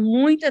prestar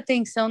muita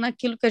atenção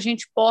naquilo que a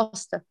gente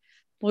posta,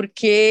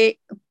 porque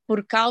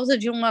por causa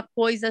de uma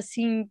coisa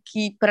assim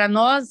que para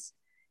nós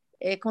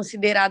é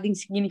considerada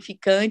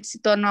insignificante, se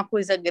torna uma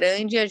coisa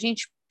grande, e a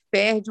gente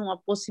perde uma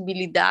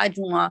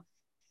possibilidade,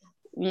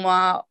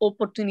 uma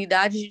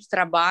oportunidade de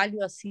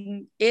trabalho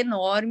assim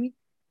enorme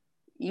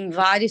em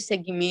vários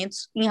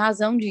segmentos em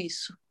razão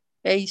disso.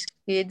 É isso que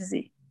eu queria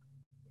dizer.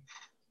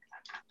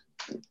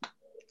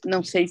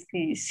 Não sei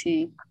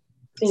se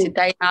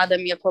está errada a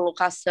minha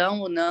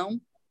colocação ou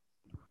não,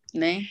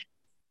 né?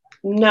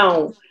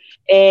 Não.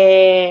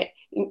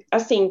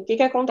 Assim, o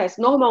que acontece?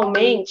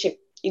 Normalmente,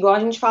 igual a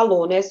gente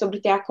falou, né,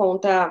 sobre ter a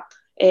conta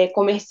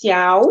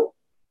comercial,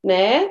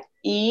 né,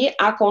 e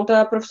a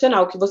conta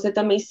profissional, que você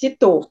também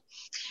citou.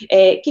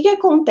 O que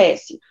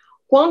acontece?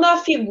 Quando a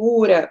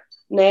figura,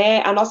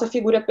 né, a nossa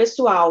figura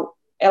pessoal,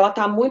 ela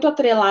está muito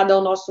atrelada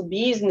ao nosso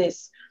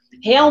business,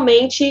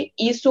 realmente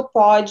isso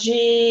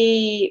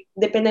pode,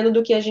 dependendo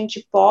do que a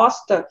gente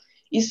posta,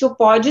 isso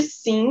pode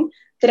sim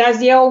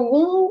trazer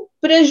algum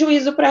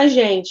prejuízo para a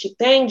gente,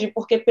 entende?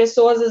 Porque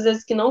pessoas, às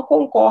vezes, que não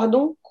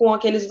concordam com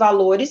aqueles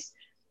valores,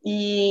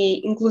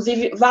 e,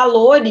 inclusive,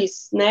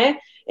 valores, né,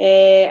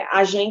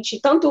 a gente,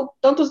 tanto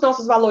os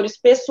nossos valores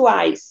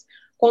pessoais,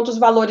 quanto os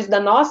valores da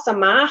nossa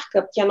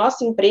marca, porque a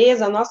nossa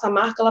empresa, a nossa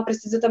marca, ela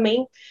precisa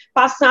também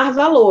passar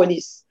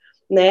valores,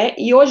 né?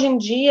 E hoje em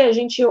dia a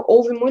gente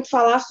ouve muito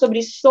falar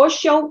sobre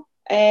social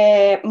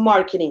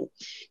marketing,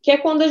 que é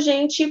quando a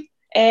gente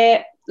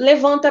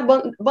levanta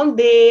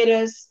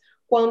bandeiras,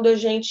 quando a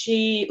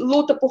gente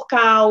luta por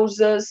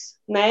causas,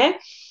 né?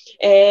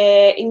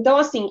 Então,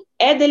 assim,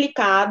 é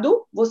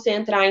delicado você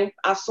entrar em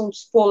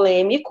assuntos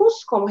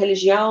polêmicos, como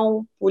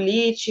religião,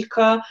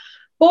 política,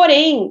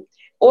 porém,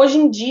 hoje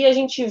em dia a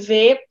gente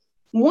vê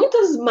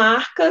muitas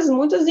marcas,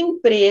 muitas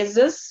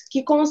empresas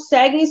que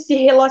conseguem se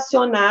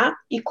relacionar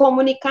e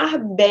comunicar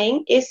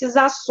bem esses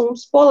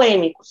assuntos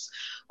polêmicos,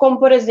 como,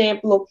 por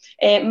exemplo,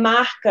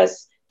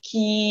 marcas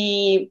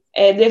que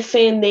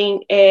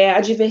defendem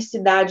a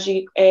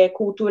diversidade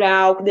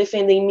cultural, que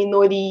defendem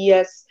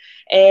minorias,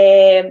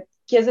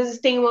 que às vezes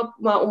têm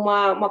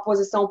uma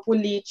posição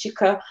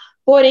política.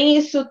 Porém,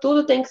 isso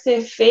tudo tem que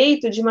ser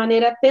feito de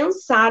maneira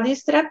pensada e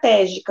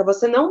estratégica.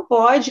 Você não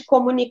pode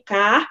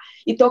comunicar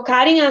e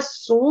tocar em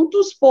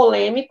assuntos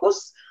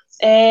polêmicos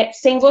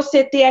sem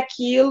você ter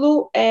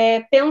aquilo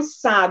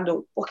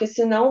pensado, porque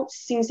senão,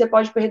 sim, você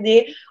pode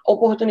perder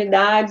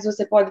oportunidades,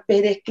 você pode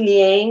perder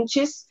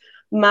clientes,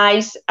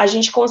 mas a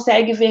gente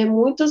consegue ver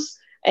muito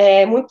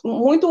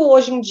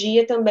hoje em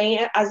dia também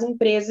as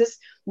empresas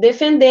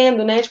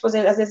defendendo, né? Tipo, às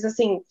vezes,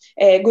 assim,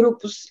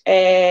 grupos...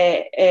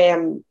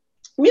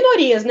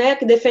 minorias, né,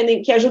 que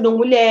defendem, que ajudam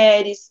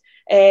mulheres,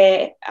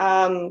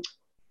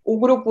 o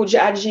grupo de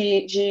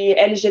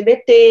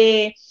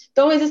LGBT.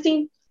 Então,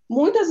 existem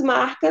muitas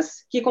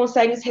marcas que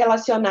conseguem se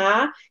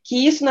relacionar,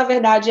 que isso, na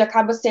verdade,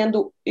 acaba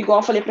sendo, igual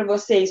eu falei para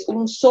vocês,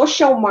 um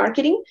social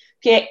marketing,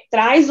 que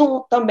traz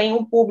também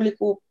um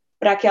público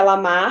para aquela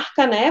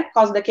marca, né, por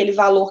causa daquele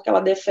valor que ela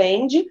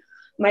defende,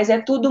 mas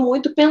é tudo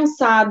muito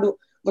pensado.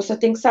 Você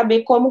tem que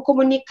saber como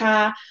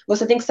comunicar,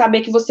 você tem que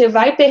saber que você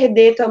vai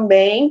perder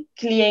também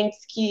clientes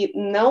que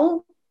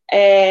não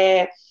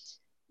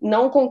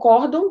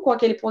concordam com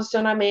aquele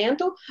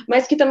posicionamento,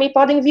 mas que também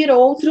podem vir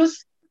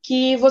outros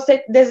que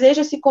você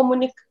deseja se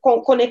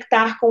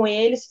conectar com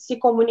eles, se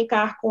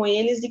comunicar com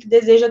eles e que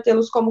deseja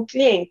tê-los como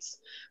clientes.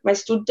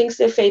 Mas tudo tem que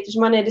ser feito de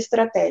maneira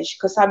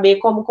estratégica, saber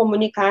como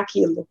comunicar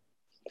aquilo.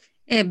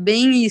 É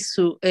bem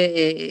isso.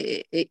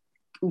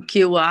 o que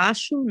eu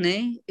acho,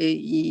 né?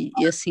 E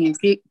assim, o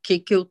que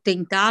eu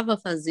tentava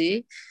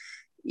fazer,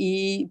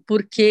 e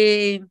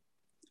porque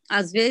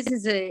às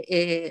vezes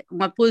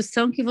uma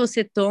posição que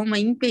você toma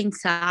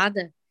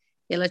impensada,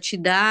 ela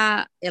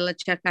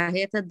te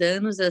acarreta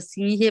danos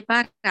assim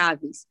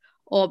irreparáveis.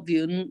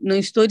 Óbvio, não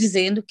estou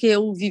dizendo que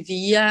eu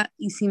vivia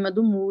em cima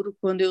do muro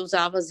quando eu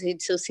usava as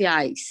redes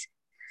sociais,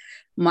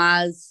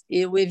 mas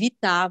eu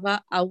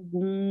evitava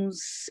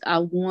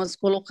algumas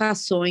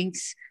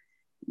colocações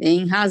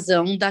em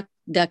razão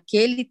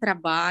daquele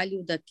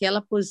trabalho,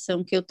 daquela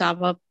posição que eu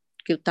estava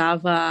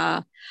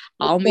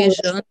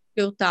almejando,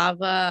 que eu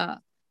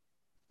estava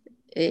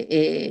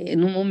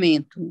no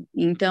momento.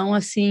 Então,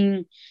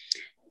 assim,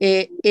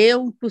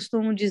 eu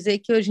costumo dizer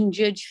que hoje em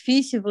dia é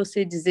difícil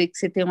você dizer que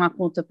você tem uma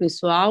conta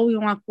pessoal e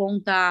uma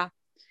conta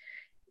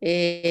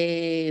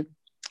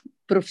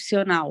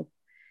profissional.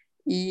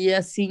 E,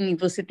 assim,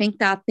 você tem que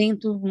estar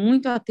atento,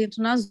 muito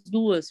atento nas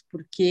duas,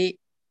 porque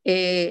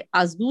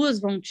as duas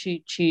vão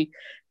te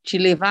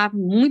levar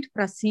muito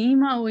para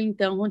cima ou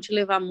então vão te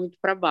levar muito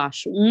para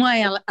baixo. Uma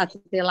é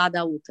atrelada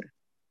à outra.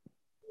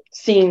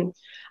 Sim,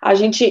 a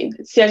gente,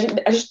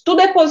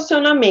 tudo é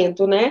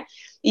posicionamento, né?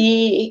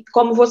 E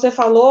como você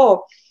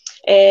falou,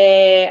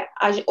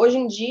 hoje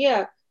em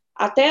dia,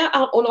 até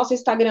o nosso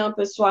Instagram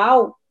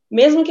pessoal,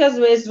 mesmo que às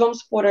vezes, vamos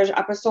supor,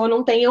 a pessoa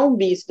não tenha um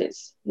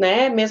business,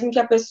 né? Mesmo que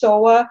a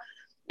pessoa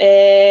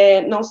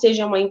não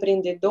seja uma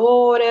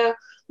empreendedora,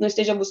 não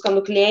esteja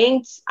buscando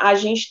clientes, a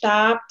gente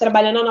está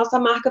trabalhando a nossa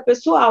marca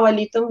pessoal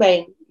ali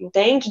também,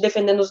 entende?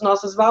 Defendendo os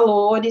nossos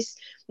valores,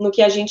 no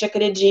que a gente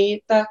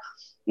acredita.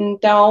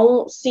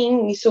 Então,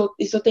 sim,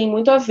 isso tem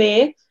muito a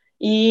ver,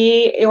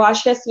 e eu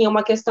acho que, assim, é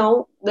uma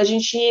questão da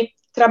gente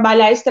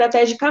trabalhar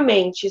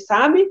estrategicamente,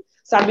 sabe?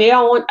 Saber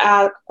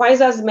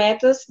quais as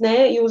metas,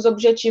 né, e os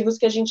objetivos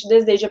que a gente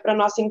deseja para a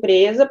nossa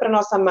empresa, para a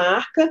nossa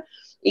marca,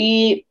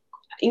 e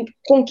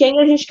com quem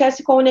a gente quer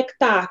se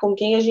conectar, com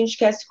quem a gente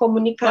quer se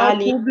comunicar Qual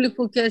ali. o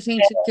público que a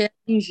gente quer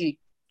atingir,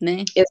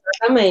 né?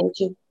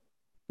 Exatamente.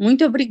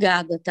 Muito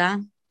obrigada, tá?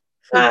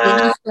 Foi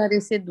bem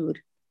esclarecedor.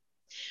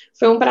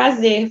 Foi um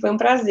prazer, foi um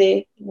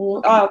prazer.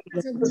 Ó,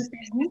 se vocês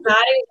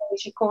precisarem,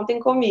 gente, contem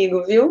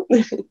comigo, viu?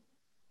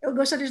 Eu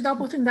gostaria de dar a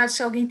oportunidade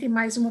se alguém tem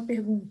mais uma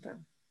pergunta.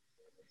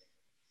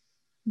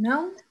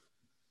 Não?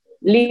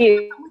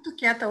 Lídia, Está muito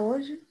quieta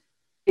hoje.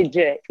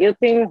 eu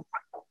tenho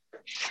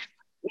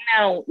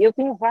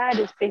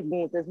várias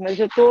perguntas, mas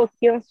eu estou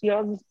aqui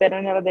ansiosa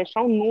esperando ela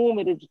deixar um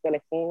número de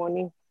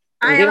telefone,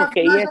 entendeu? Porque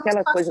aí é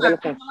aquela coisa que ela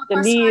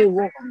consulta,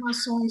 ligo.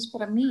 Informações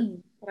para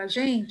mim, para a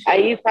gente.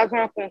 Aí faz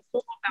uma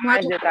consulta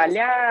mais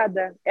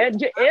detalhada.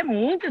 É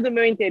muito do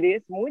meu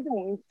interesse, muito,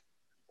 muito.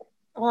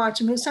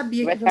 Ótimo, eu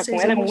sabia que Conversar vocês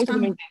com ela iam é muito gostar do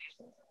meu muito.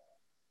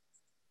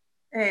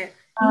 interesse.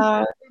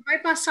 Vai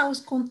passar os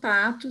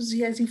contatos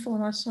e as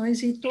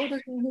informações e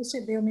todas vão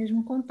receber o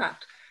mesmo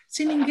contato.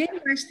 Se ninguém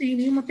mais tem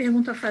nenhuma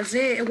pergunta a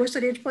fazer, eu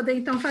gostaria de poder,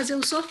 então, fazer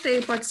o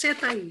sorteio. Pode ser,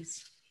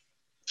 Thaís?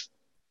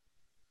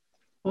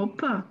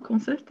 Opa, com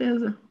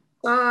certeza.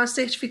 Só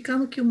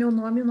certificando que o meu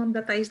nome e o nome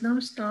da Thaís não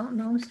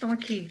estão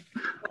aqui.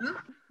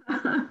 Tá?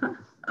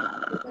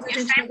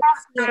 Isso é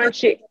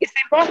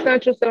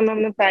importante, o seu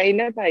nome não está aí,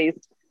 né, Thaís?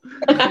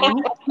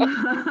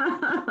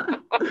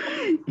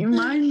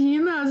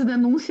 Imagina as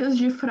denúncias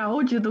de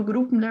fraude do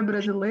Grupo Mulher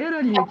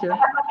Brasileira, Lídia.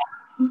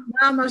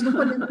 Não, nós não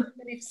podemos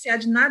beneficiar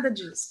de nada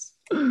disso.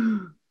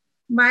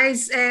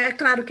 Mas é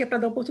claro que é para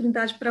dar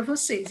oportunidade para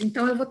vocês.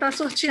 Então, eu vou estar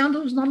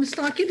sorteando, os nomes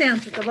estão aqui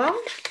dentro, tá bom?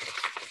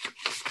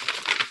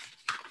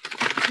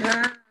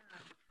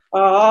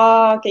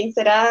 Quem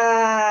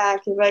será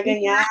que vai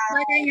ganhar?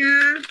 Vai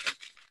ganhar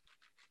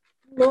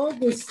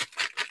logos.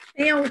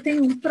 Tem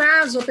um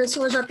prazo, a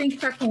pessoa já tem que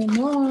estar com o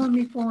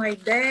nome, com a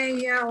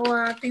ideia, ou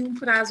tem um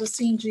prazo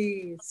assim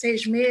de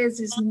 6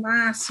 meses no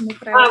máximo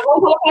para. Vamos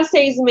colocar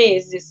 6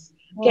 meses.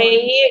 Que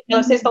aí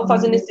vocês estão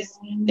fazendo esses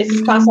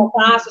passo a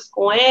passos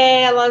com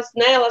elas,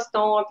 né? Elas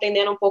estão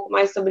aprendendo um pouco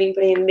mais sobre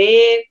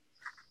empreender.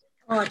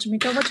 Ótimo,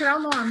 então eu vou tirar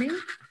o nome, hein?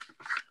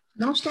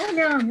 Não estou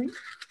olhando, hein?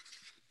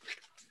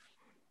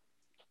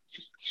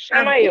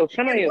 Chama eu.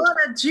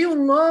 A de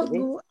um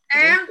logo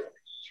é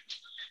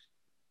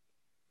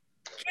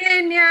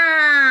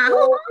Kênia!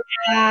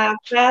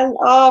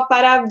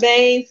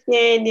 Parabéns,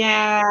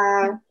 Kênia!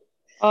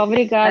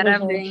 Obrigada,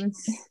 Parabéns.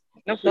 gente.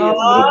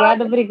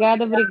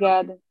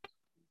 Obrigada.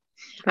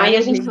 Aí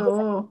a gente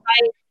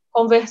vai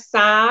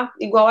conversar,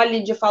 igual a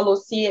Lídia falou,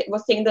 se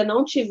você ainda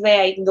não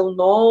tiver ainda um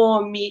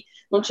nome,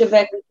 não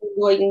tiver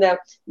tudo ainda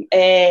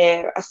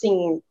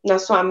assim na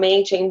sua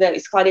mente ainda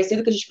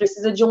esclarecido, que a gente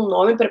precisa de um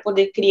nome para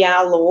poder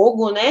criar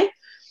logo, né?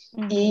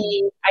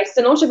 E aí,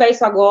 se não tiver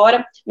isso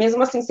agora,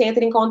 mesmo assim, você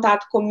entra em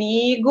contato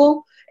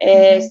comigo,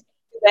 se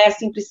estiver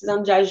assim,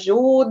 precisando de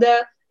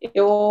ajuda,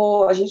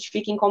 a gente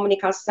fica em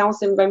comunicação,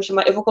 você vai me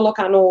chamar, eu vou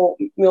colocar no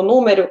meu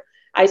número.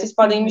 Aí vocês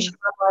podem me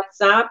chamar no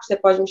WhatsApp, você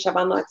pode me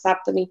chamar no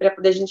WhatsApp também para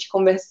poder a gente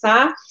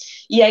conversar.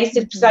 E aí,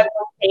 se precisar de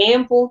um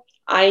tempo,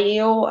 aí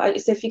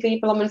você fica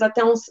aí pelo menos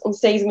até uns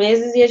 6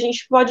 meses e a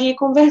gente pode ir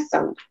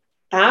conversando.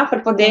 tá? Para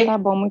Então, poder tá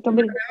bom, muito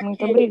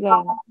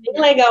obrigada.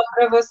 bem legal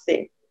para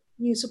você.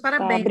 Isso, Tá,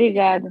 parabéns.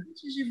 obrigada.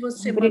 Antes de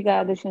você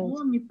Obrigada, mandar o gente.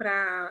 nome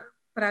para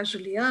a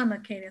Juliana,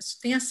 Kênia,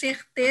 tenha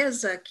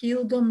certeza que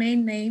o domain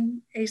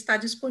name está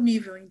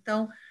disponível.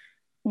 Então,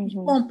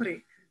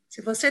 compre.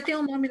 Se você tem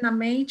um nome na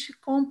mente,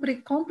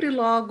 compre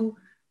logo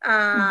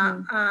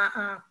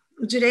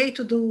o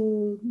direito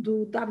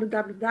do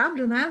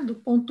www, né? Do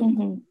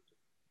ponto,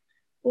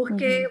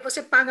 porque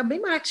você paga bem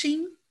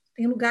baratinho.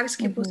 Tem lugares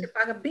que você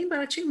paga bem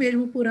baratinho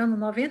mesmo por ano,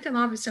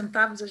 99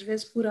 centavos às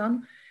vezes por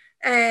ano.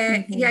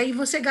 E aí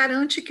você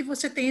garante que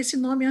você tem esse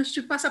nome antes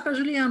de passar para a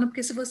Juliana,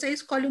 porque se você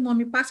escolhe o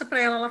nome e passa para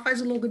ela, ela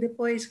faz o logo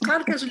depois.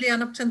 Claro que a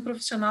Juliana, sendo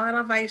profissional,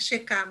 ela vai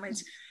checar,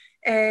 mas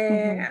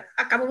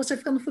acaba você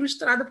ficando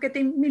frustrada, porque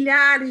tem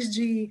milhares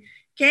de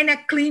Kenya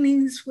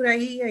Cleanings por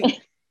aí.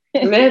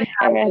 É verdade.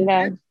 É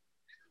verdade.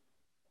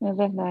 É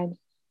verdade.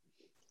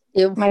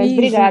 Mas fiz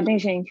obrigada, hein,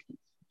 gente.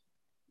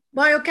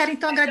 Bom, eu quero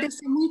então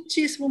agradecer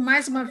muitíssimo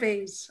mais uma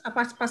vez a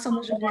participação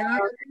da Juliana.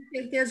 Eu tenho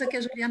certeza que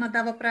a Juliana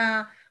dava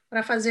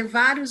para fazer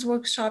vários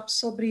workshops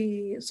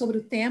sobre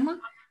o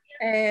tema,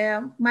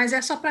 mas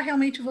é só para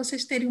realmente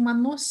vocês terem uma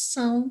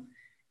noção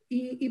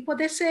e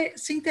poder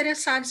se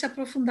interessar e se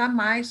aprofundar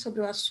mais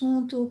sobre o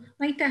assunto.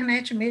 Na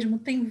internet mesmo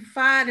tem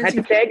várias...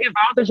 Hashtag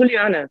volta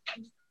Juliana.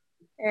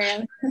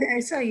 É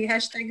isso aí,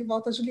 hashtag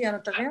volta Juliana,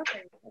 tá vendo?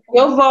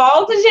 Eu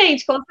volto,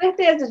 gente, com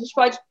certeza. A gente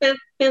pode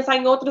pensar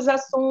em outros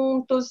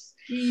assuntos.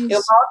 Isso.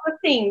 Eu volto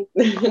sim.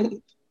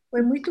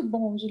 Foi muito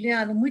bom,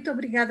 Juliana. Muito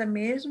obrigada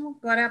mesmo.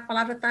 Agora a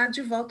palavra está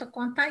de volta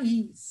com a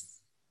Thaís.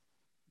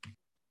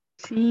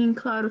 Sim,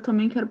 claro,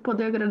 também quero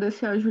poder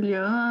agradecer a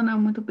Juliana.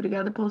 Muito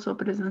obrigada pela sua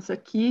presença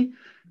aqui.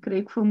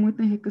 Creio que foi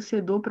muito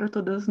enriquecedor para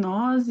todas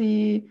nós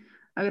e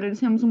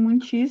agradecemos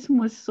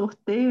muitíssimo esse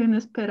sorteio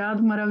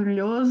inesperado,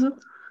 maravilhoso.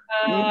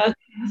 E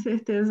tenho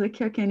certeza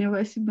que a Kênia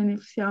vai se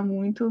beneficiar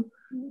muito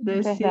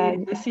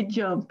desse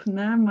jump,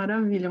 né?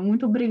 Maravilha,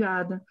 muito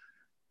obrigada.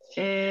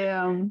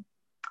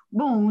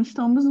 Bom,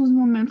 estamos nos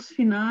momentos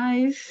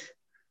finais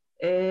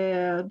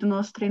do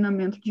nosso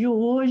treinamento de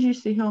hoje.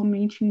 Se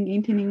realmente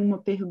ninguém tem nenhuma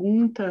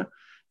pergunta,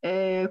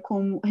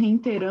 como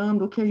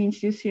reiterando o que a gente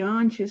disse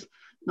antes,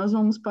 nós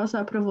vamos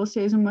passar para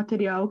vocês um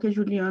material que a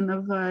Juliana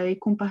vai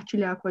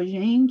compartilhar com a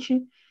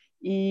gente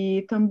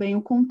e também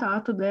o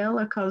contato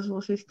dela, caso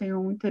vocês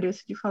tenham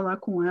interesse de falar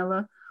com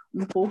ela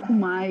um pouco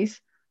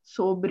mais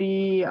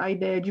sobre a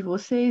ideia de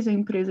vocês, a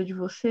empresa de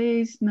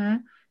vocês,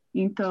 né?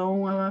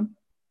 Então, ela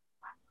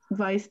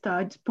vai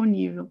estar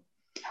disponível.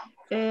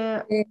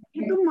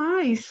 E do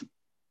mais,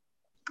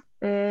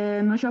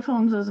 nós já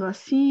falamos das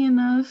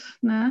vacinas,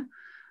 né?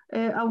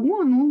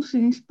 Algum anúncio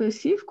em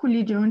específico,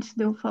 Lídia, antes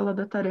de eu falar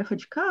da tarefa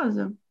de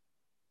casa?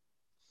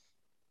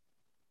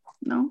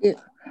 Não?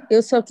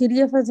 Eu só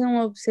queria fazer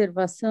uma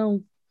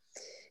observação.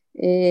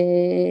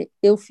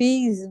 Eu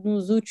fiz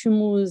nos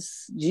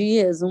últimos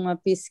dias uma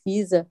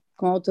pesquisa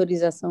com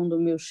autorização do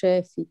meu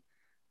chefe,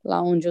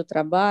 lá onde eu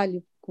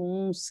trabalho,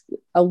 com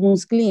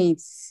alguns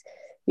clientes.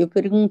 Eu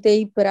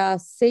perguntei para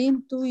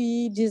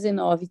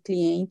 119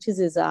 clientes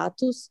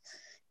exatos,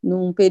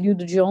 num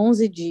período de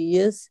 11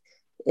 dias,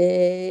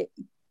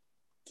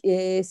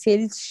 se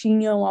eles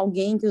tinham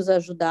alguém que os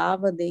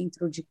ajudava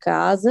dentro de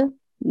casa,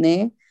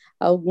 né?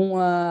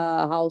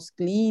 Alguma house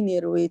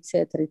cleaner ou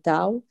etc e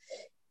tal.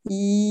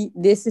 E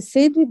desses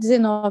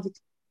 119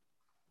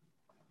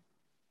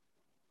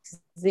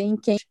 em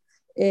quem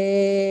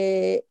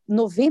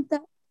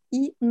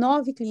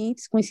 99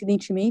 clientes,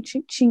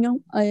 coincidentemente,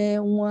 tinham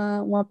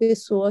uma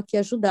pessoa que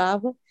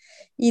ajudava,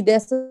 e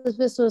dessas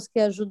pessoas que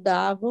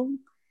ajudavam,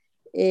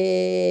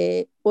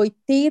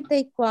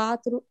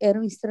 84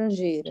 eram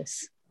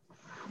estrangeiras.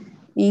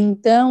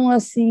 Então,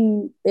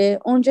 assim,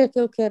 onde é que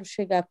eu quero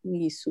chegar com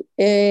isso?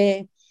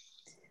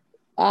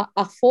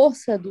 A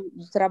força do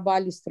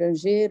trabalho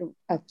estrangeiro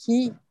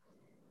aqui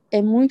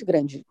é muito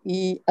grande,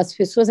 e as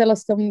pessoas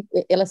elas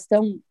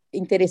estão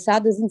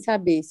interessadas em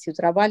saber se o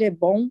trabalho é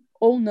bom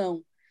ou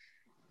não,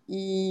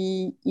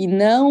 e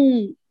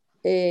não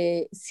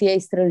se é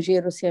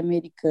estrangeiro ou se é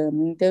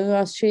americano. Então, eu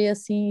achei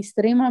assim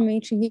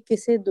extremamente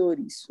enriquecedor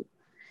isso,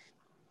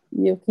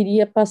 e eu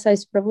queria passar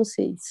isso para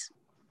vocês.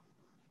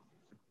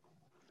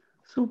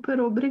 Super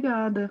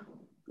obrigada.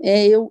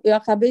 Eu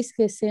acabei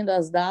esquecendo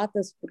as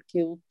datas, porque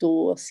eu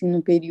estou assim,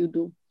 num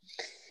período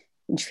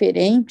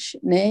diferente,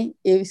 né?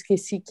 Eu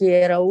esqueci que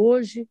era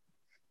hoje,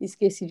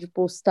 esqueci de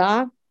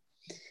postar,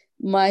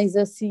 mas,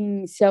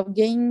 assim, se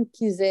alguém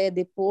quiser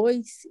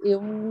depois,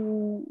 eu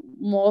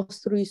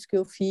mostro isso que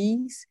eu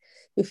fiz.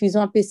 Eu fiz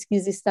uma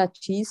pesquisa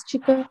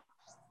estatística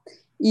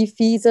e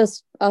fiz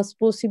as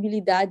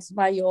possibilidades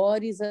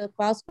maiores,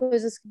 quais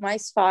coisas que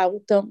mais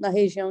faltam na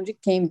região de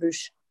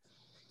Cambridge,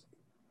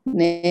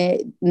 né,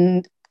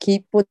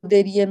 que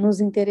poderia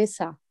nos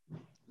interessar.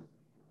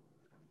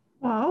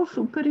 Uau,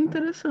 super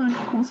interessante,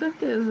 com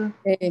certeza.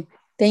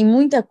 Tem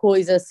muita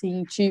coisa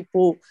assim,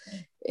 tipo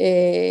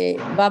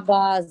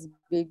babás,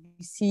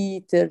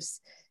 babysitters,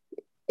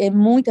 é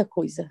muita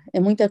coisa, é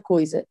muita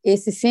coisa.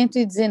 Esses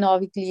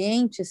 119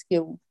 clientes que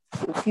eu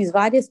fiz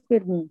várias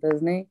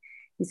perguntas, né?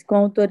 Isso com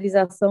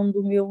autorização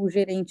do meu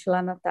gerente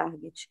lá na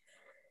Target.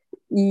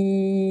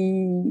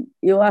 E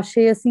eu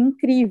achei assim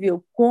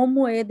incrível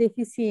como é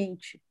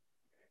deficiente.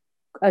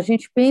 A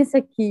gente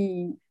pensa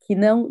que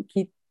não,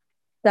 que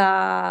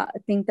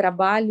tem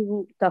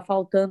trabalho, está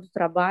faltando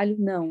trabalho,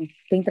 não,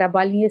 tem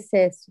trabalho em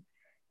excesso.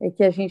 É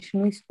que a gente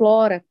não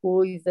explora a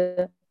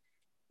coisa.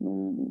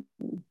 Não...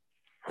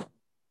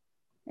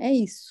 É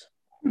isso.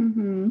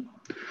 Uhum.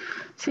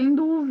 Sem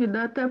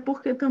dúvida, até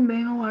porque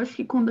também eu acho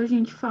que quando a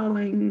gente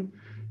fala em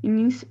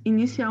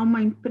iniciar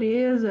uma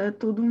empresa, é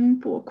tudo um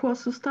pouco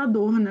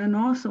assustador, né?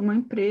 Nossa, uma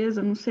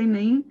empresa, não sei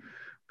nem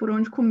por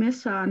onde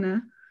começar,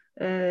 né?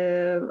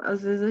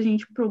 Às vezes a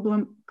gente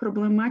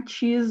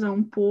problematiza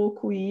um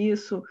pouco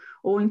isso,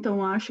 ou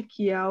então acha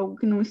que é algo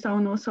que não está ao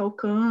nosso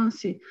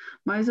alcance,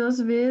 mas às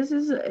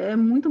vezes é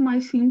muito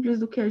mais simples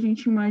do que a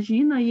gente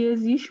imagina e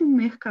existe um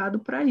mercado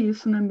para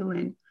isso, né,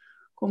 Milene?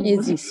 Como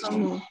você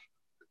falou.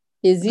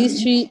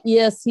 Existe, e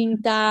assim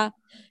tá.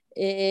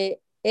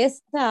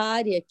 Essa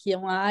área, que é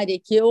uma área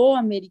que o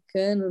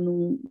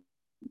americano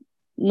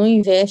não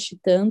investe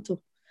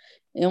tanto,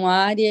 é uma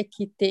área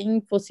que tem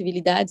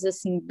possibilidades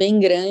assim bem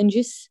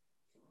grandes,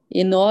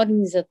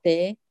 enormes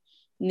até.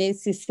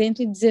 Nesses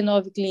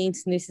 119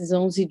 clientes, nesses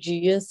 11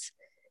 dias,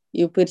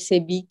 eu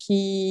percebi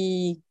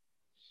que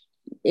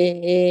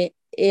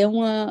é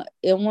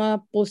uma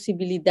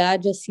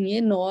possibilidade assim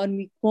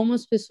enorme, como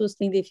as pessoas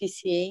têm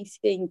deficiência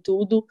em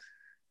tudo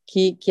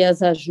que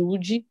as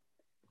ajude,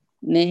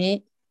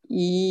 né?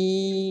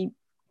 E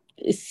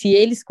se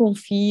eles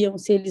confiam,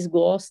 se eles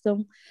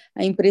gostam,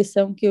 a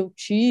impressão que eu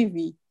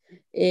tive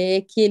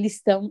é que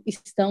eles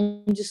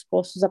estão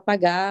dispostos a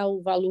pagar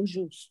o valor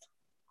justo.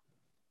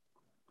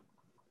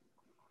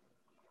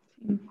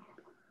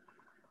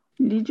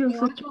 Lídia,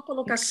 ótima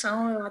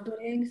colocação, eu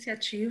adorei a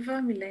iniciativa,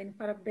 Milene,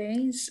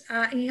 parabéns.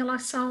 Em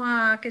relação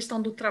à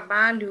questão do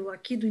trabalho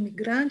aqui do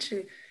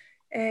imigrante,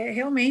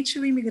 realmente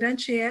o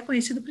imigrante é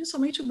conhecido,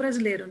 principalmente o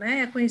brasileiro,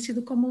 né? É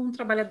conhecido como um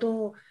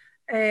trabalhador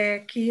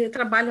que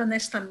trabalha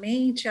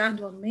honestamente,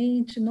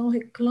 arduamente, não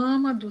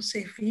reclama do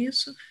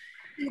serviço.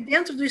 E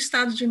dentro do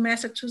estado de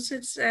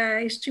Massachusetts,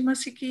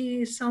 estima-se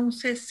que são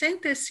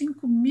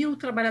 65 mil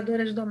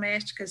trabalhadoras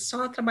domésticas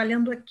só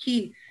trabalhando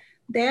aqui.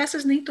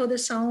 Dessas, nem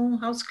todas são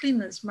house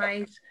cleaners,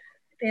 mas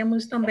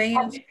temos também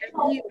as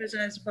caregivers,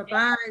 as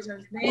babás,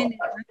 as nannies,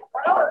 né?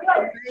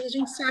 Mas a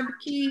gente sabe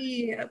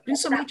que,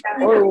 principalmente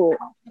com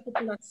a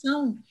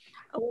população,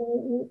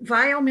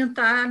 vai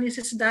aumentar a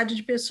necessidade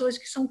de pessoas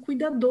que são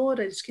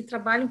cuidadoras, que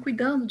trabalham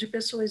cuidando de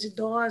pessoas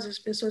idosas,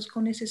 pessoas com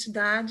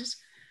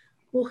necessidades,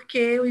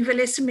 porque o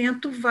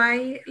envelhecimento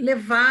vai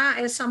levar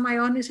a essa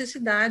maior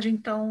necessidade.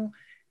 Então,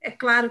 é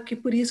claro que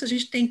por isso a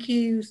gente tem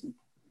que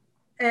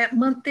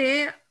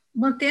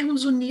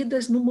mantermos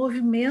unidas no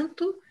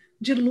movimento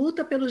de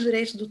luta pelos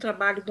direitos do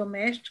trabalho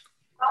doméstico,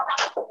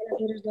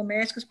 trabalhadoras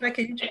domésticas, para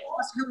que a gente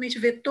possa realmente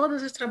ver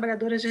todas as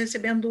trabalhadoras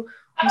recebendo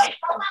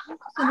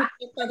sendo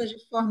tratadas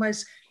de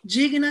formas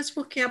dignas,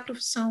 porque a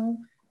profissão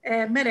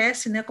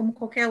merece, né, como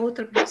qualquer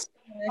outra profissão,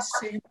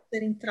 merece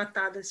serem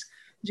tratadas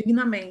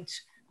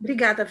dignamente.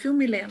 Obrigada, viu,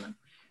 Milena?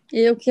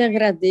 Eu que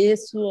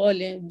agradeço.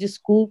 Olha,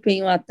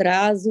 desculpem o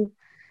atraso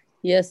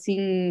e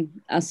assim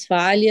as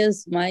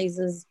falhas, mas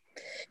eu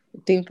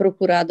tenho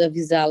procurado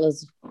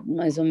avisá-las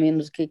mais ou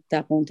menos o que está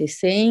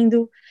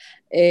acontecendo.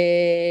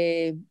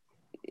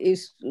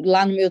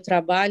 Lá no meu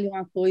trabalho,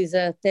 uma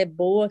coisa até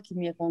boa que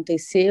me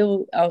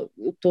aconteceu,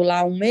 eu estou lá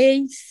há um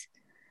mês,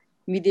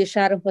 me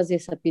deixaram fazer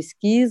essa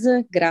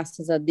pesquisa,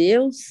 graças a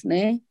Deus,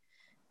 né?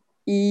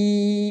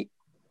 E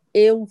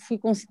eu fui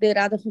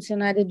considerada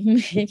funcionária do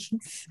mês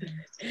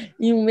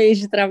em um mês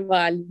de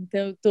trabalho.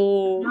 Então, eu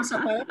estou...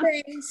 Nossa,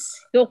 parabéns!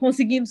 Estou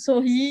conseguindo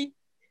sorrir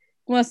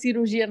com a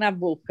cirurgia na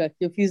boca.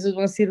 Eu fiz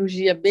uma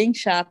cirurgia bem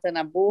chata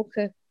na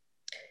boca,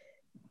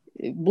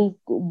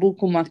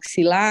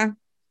 bucomaxilar,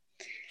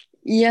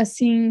 e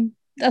assim,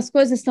 as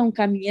coisas estão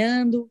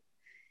caminhando,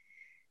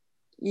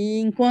 e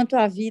enquanto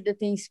a vida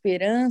tem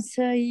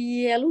esperança,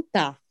 e é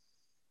lutar,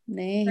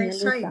 né? É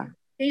isso lutar. Aí.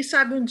 Quem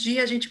sabe um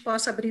dia a gente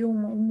possa abrir um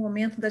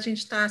momento da gente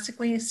estar se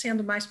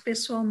conhecendo mais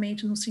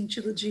pessoalmente, no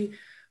sentido de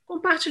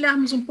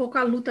compartilharmos um pouco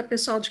a luta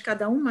pessoal de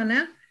cada uma,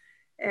 né?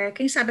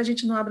 Quem sabe a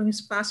gente não abre um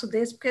espaço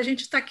desse, porque a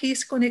gente está aqui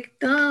se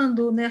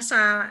conectando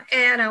nessa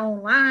era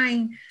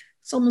online,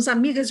 somos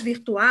amigas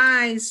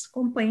virtuais,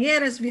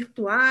 companheiras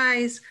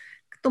virtuais,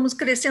 estamos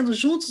crescendo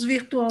juntos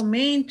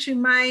virtualmente,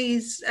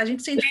 mas a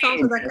gente sente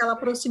falta daquela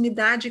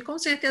proximidade, e com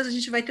certeza a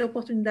gente vai ter a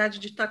oportunidade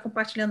de estar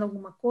compartilhando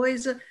alguma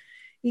coisa,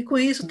 e com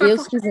isso está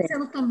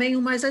fortalecendo também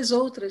umas às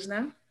outras,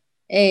 né?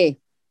 É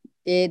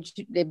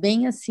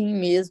bem assim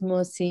mesmo,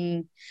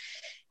 assim.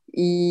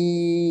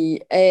 E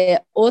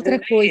outra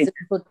coisa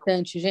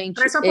importante, gente.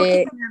 Parece um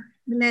pouquinho,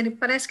 Milene,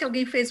 parece que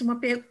alguém fez uma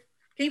pergunta.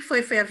 Quem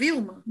foi? Foi a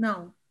Vilma?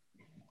 Não.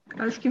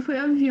 Acho que foi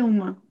a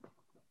Vilma.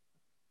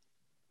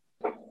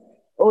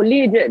 Ô,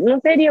 Lídia, não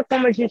teria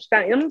como a gente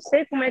estar... Eu não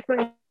sei como é que é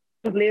o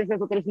inglês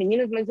das outras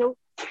meninas, mas eu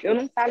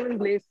não falo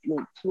inglês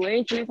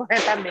fluente nem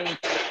corretamente.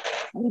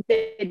 não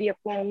teria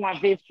como uma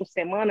vez por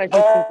semana a gente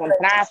se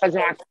encontrar, fazer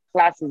uma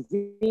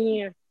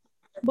classezinha?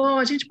 Bom,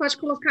 a gente pode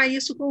colocar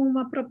isso como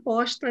uma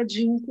proposta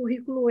de um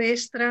currículo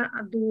extra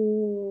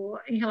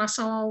em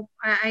relação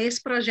a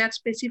esse projeto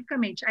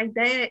especificamente. A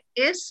ideia é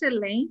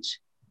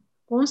excelente,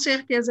 com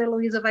certeza a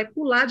Heloísa vai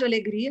pular de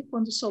alegria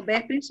quando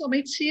souber,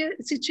 principalmente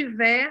se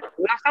tiver...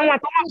 Nós somos uma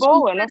turma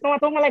boa, nós somos uma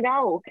turma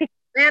legal.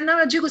 Não,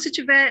 eu digo se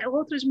tiver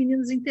outras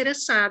meninas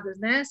interessadas,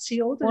 né? Se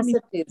outras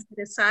meninas se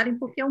interessarem,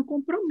 porque é um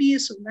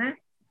compromisso, né?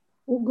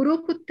 O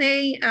grupo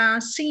tem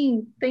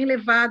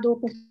levado a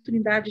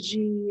oportunidade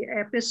de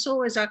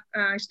pessoas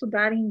a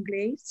estudarem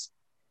inglês.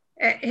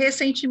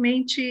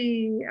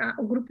 Recentemente,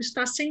 o grupo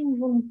está sem um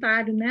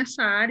voluntário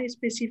nessa área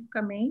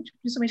especificamente,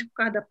 principalmente por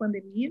causa da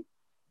pandemia,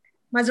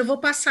 mas eu vou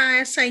passar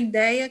essa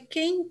ideia.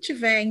 Quem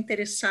tiver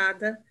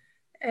interessada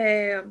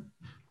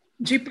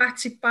de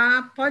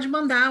participar, pode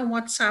mandar um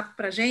WhatsApp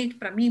para a gente,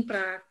 para mim,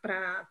 para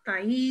a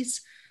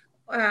Thaís,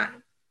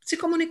 se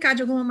comunicar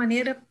de alguma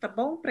maneira, tá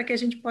bom? Para que a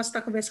gente possa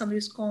estar conversando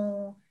isso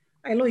com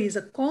a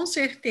Heloísa. Com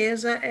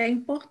certeza é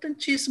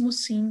importantíssimo,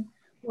 sim,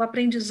 o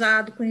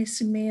aprendizado, o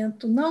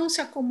conhecimento, não se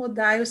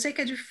acomodar. Eu sei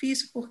que é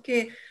difícil,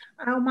 porque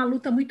há uma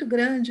luta muito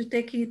grande,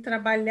 ter que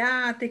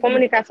trabalhar...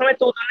 Comunicação é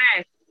tudo,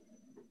 né?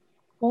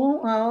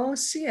 Com a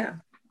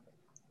OCA.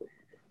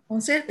 Com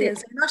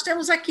certeza. E nós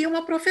temos aqui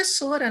uma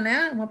professora,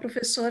 né? Uma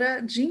professora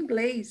de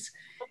inglês,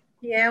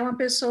 que é uma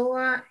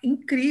pessoa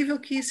incrível,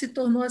 que se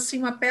tornou assim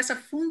uma peça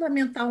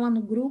fundamental lá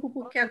no grupo,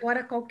 porque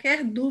agora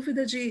qualquer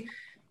dúvida de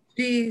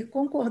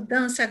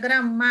concordância,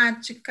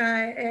 gramática,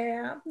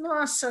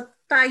 nossa,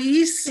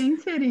 Thaís... Quem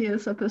seria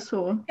essa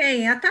pessoa?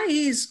 Quem? A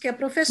Thaís, que é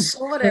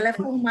professora, ela é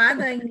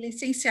formada em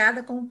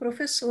licenciada como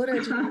professora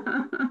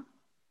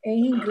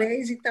em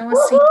inglês, então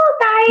assim...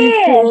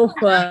 Que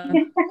fofa!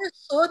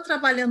 Começou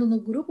trabalhando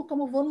no grupo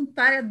como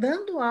voluntária,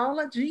 dando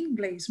aula de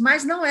inglês,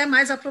 mas não é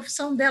mais a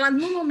profissão dela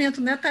no momento,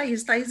 né,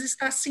 Thaís? Thaís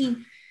está,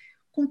 assim,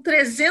 com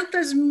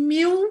 300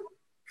 mil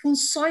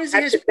funções...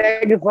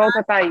 Hashtag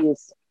volta,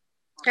 Thaís.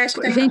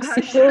 Hashtag, gente,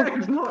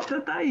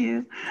 volta,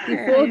 Thaís.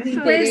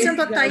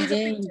 Conhecendo a Thaís, eu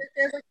tenho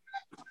certeza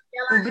que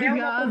ela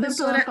obrigada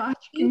pela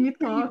parte que me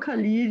toca,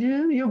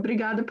 Lídia, e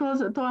obrigada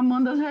pelas... Estou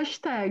amando as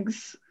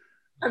hashtags.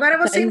 Agora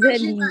você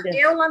imagina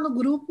eu lá no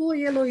grupo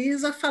e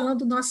Heloísa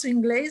falando nosso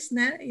inglês,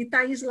 né? E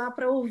Thaís lá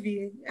para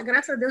ouvir.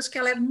 Graças a Deus que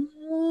ela é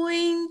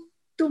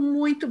muito,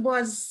 muito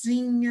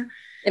boazinha.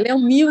 Ela é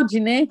humilde,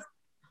 né?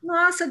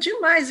 Nossa,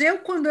 demais.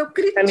 Quando eu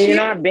critico... A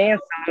menina é uma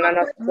benção na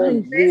nossa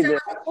vida.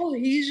 Ela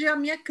corrige a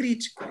minha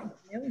crítica,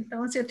 entendeu?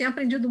 Então, assim, eu tenho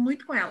aprendido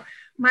muito com ela.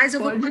 Mas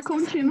eu pode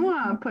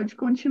continuar.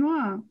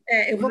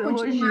 Eu vou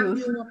continuar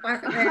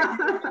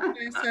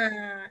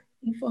essa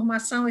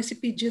informação, esse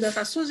pedido,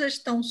 essa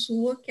sugestão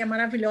sua, que é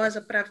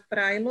maravilhosa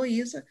para a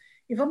Heloísa,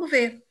 e vamos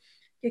ver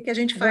o que a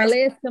gente faz.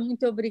 Valesca,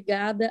 muito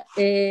obrigada.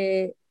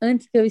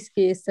 Antes que eu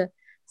esqueça,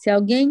 se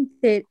alguém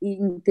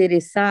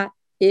interessar,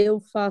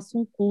 eu faço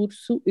um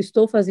curso,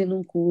 estou fazendo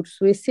um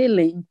curso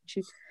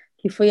excelente,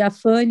 que foi a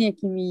Fânia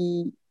que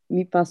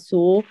me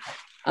passou.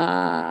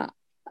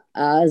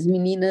 As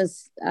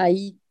meninas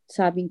aí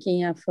sabem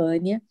quem é a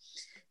Fânia,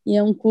 e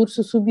é um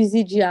curso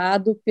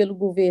subsidiado pelo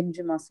governo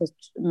de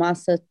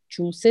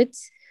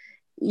Massachusetts,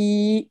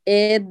 e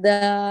é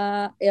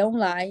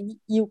online,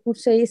 e o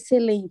curso é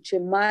excelente, é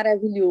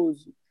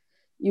maravilhoso.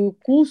 E o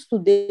custo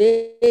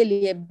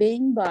dele é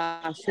bem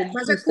baixo. Ele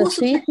Mas custa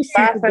custo 105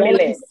 passa, dólares.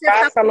 Milene.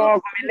 Passa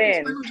logo,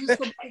 Milene.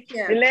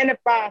 Milene,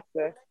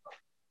 passa.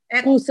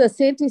 Custa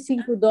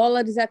 105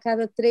 dólares a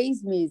cada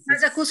 3 meses.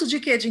 Mas é curso de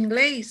quê? De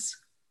inglês?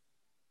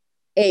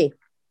 É.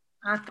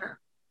 Ah, tá.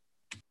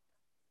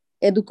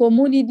 É do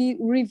Community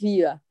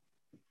Review.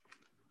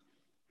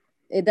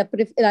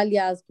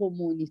 Aliás,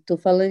 Comune, estou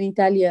falando em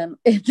italiano.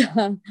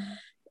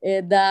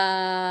 É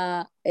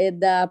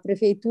da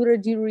Prefeitura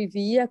de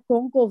Revere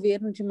com o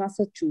governo de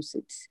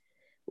Massachusetts.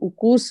 O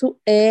curso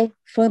é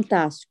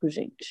fantástico,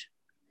 gente.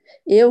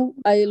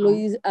 A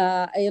Heloísa,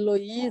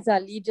 a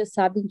Lídia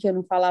sabem que eu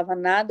não falava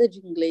nada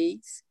de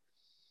inglês.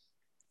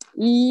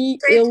 E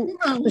eu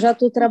já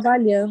estou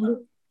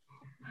trabalhando.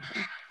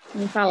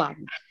 Não falava.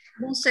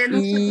 Não sei,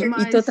 e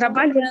estou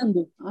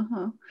trabalhando.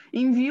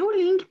 Envia o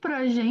link para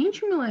a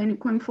gente, Milene,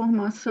 com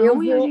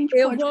informação, e a gente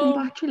pode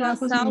compartilhar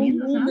com as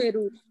meninas.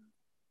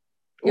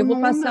 Eu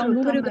vou passar o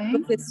número da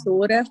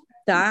professora,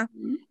 tá?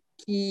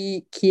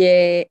 Que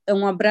é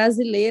uma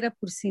brasileira,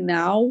 por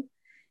sinal,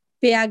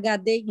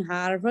 PhD em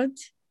Harvard,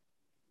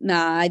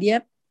 na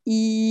área,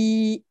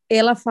 e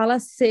ela fala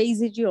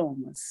 6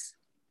 idiomas.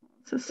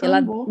 Ela,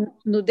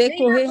 no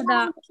decorrer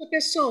da...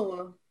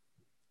 pessoa?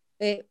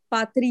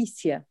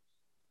 Patrícia.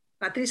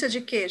 Patrícia de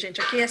quê, gente?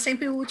 Aqui é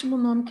sempre o último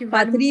nome que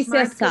vale Patrícia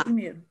mais do que Sá. o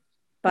primeiro.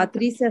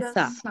 Patrícia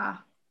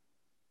Sá.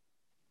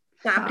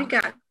 Tá,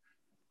 obrigada.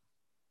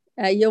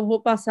 Aí eu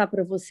vou passar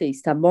para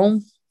vocês, tá bom?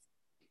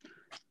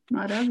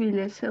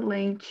 Maravilha,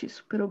 excelente,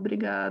 super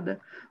obrigada.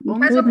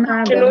 Vamos por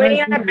nada. Continue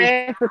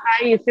aberto,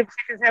 Thaís. Se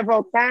você quiser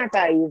voltar,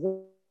 Thaís.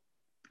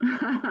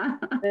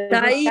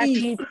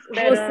 Thaís,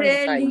 você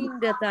é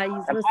linda,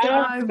 Thaís.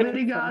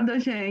 Obrigada,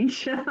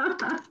 gente.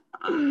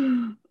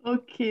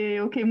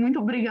 Ok. Muito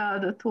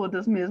obrigada a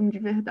todas mesmo, de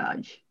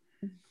verdade.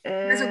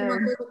 Mais alguma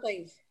coisa,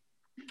 Thaís?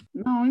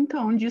 Não,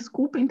 então,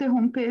 desculpa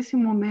interromper esse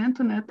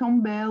momento, né, tão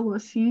belo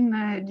assim,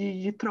 né,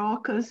 de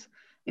trocas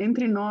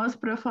entre nós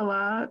para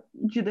falar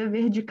de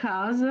dever de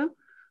casa,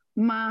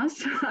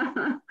 mas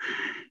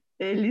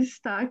ele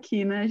está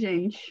aqui, né,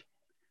 gente?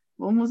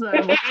 Vamos lá,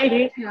 eu vou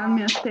compartilhar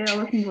minha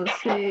tela com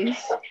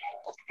vocês.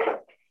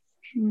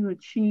 Um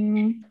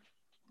minutinho.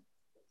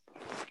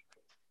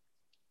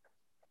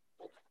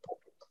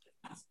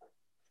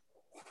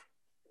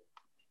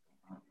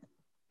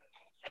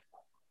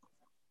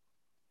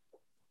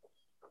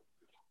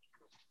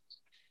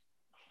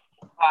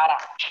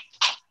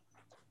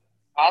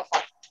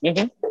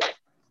 Uhum.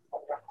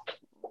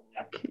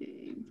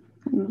 Ok,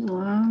 vamos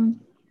lá.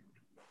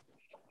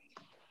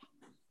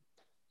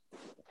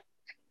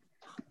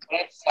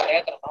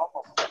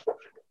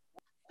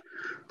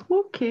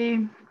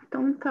 Ok,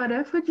 então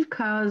tarefa de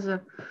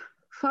casa.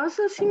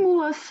 Faça a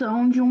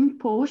simulação de um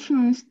post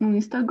no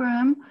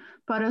Instagram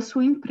para a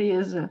sua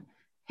empresa,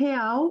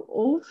 real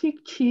ou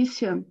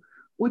fictícia.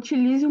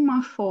 Utilize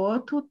uma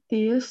foto,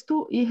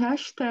 texto e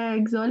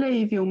hashtags. Olha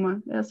aí,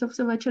 Vilma, essa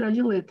você vai tirar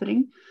de letra,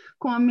 hein?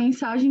 Com a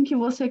mensagem que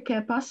você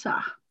quer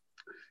passar.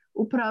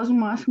 O prazo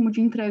máximo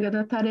de entrega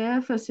da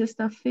tarefa é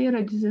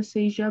sexta-feira,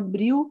 16 de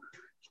abril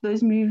de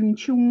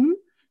 2021,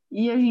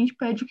 e a gente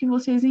pede que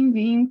vocês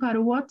enviem para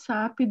o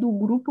WhatsApp do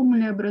Grupo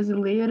Mulher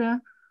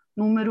Brasileira,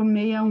 número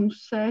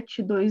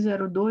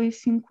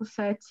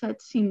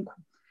 617-202-5775.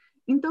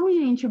 Então,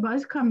 gente,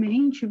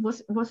 basicamente,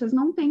 vocês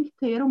não têm que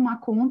ter uma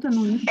conta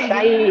no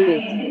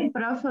Instagram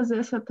para fazer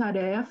essa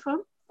tarefa,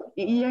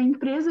 e a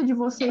empresa de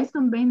vocês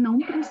também não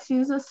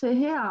precisa ser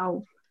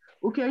real.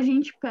 O que a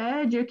gente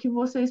pede é que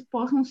vocês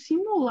possam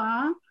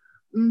simular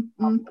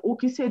o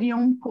que seria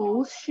um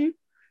post,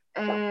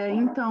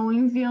 então,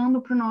 enviando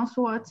para o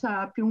nosso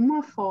WhatsApp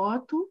uma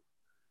foto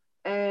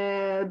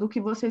do que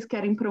vocês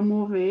querem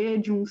promover,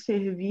 de um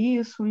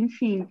serviço,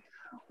 enfim,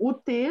 o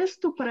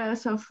texto para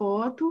essa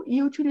foto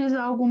e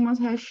utilizar algumas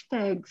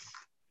hashtags.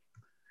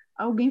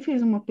 Alguém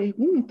fez uma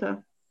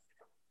pergunta?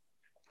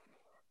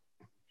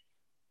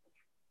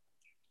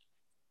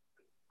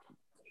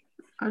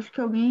 Acho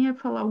que alguém ia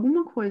falar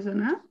alguma coisa,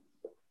 né?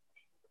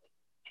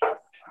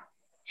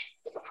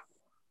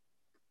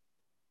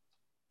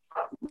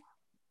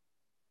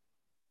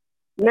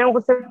 Não,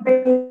 você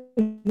vai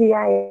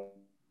enviar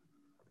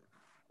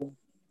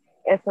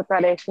essa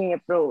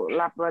tarefinha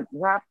lá para o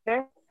WhatsApp,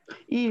 né?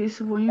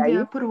 Isso, vou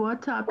enviar por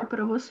WhatsApp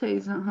para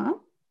vocês. Uhum.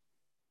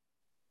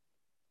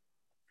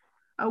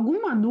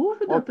 Alguma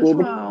dúvida, Okay,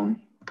 pessoal?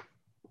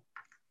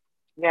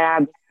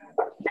 Obrigada.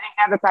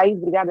 Obrigada, Thaís.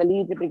 Obrigada,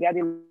 Lídia. Obrigada,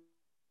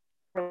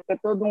 para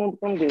todo mundo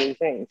com Deus,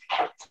 gente.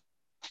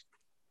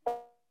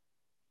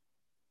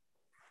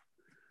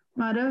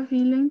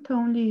 Maravilha,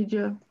 então,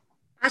 Lídia.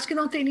 Acho que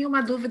não tem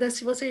nenhuma dúvida.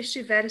 Se vocês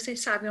tiverem,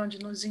 vocês sabem onde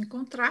nos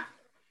encontrar.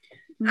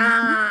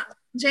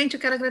 Gente, eu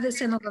quero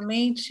agradecer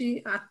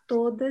novamente a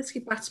todas que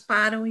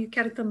participaram e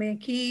quero também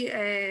aqui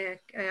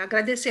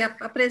agradecer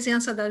a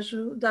presença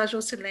da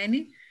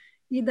Jocilene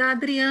e da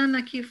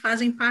Adriana, que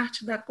fazem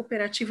parte da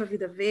Cooperativa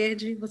Vida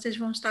Verde. Vocês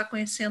vão estar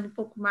conhecendo um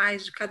pouco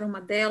mais de cada uma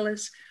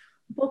delas,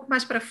 um pouco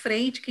mais para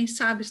frente, quem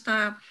sabe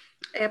está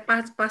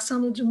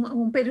passando de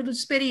um período de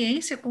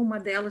experiência com uma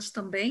delas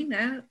também,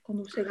 né?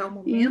 Quando chegar o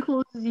momento.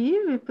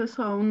 Inclusive,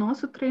 pessoal, o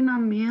nosso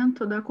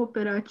treinamento da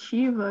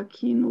cooperativa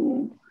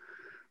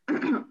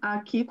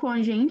aqui com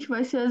a gente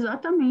vai ser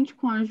exatamente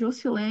com a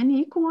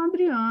Jocilene e com a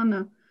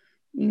Adriana.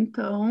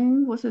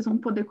 Então, vocês vão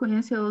poder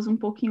conhecê-las um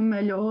pouquinho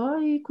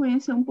melhor e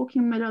conhecer um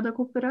pouquinho melhor da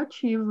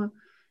cooperativa.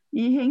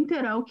 E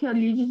reiterar o que a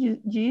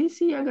Lídia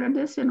disse e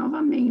agradecer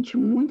novamente.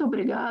 Muito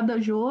obrigada,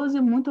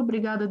 Josi, muito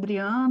obrigada,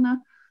 Adriana.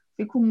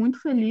 Fico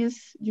muito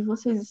feliz de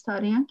vocês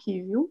estarem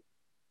aqui, viu?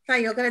 Tá,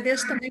 eu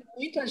agradeço também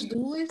muito as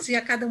duas e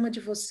a cada uma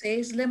de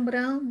vocês,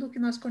 lembrando que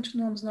nós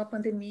continuamos na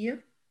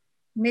pandemia,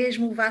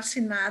 mesmo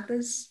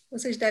vacinadas,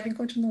 vocês devem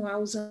continuar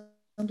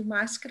usando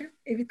máscara,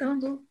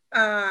 evitando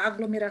a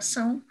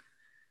aglomeração,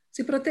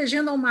 se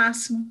protegendo ao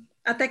máximo,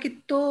 até que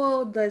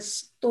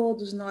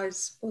todos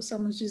nós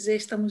possamos dizer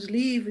estamos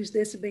livres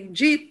desse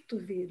bendito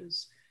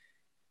vírus.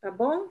 Tá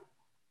bom?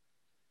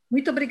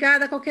 Muito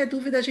obrigada. Qualquer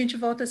dúvida a gente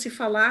volta a se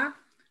falar.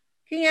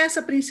 Quem é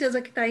essa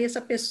princesa que está aí, essa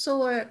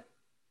pessoa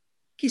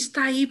que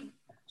está aí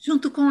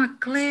junto com a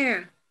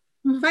Claire?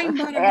 Não vai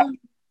embora, não.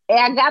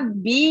 É a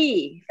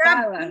Gabi.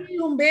 Fala. Gabi,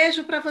 um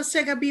beijo para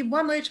você, Gabi.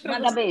 Boa noite para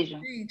você. Manda beijo.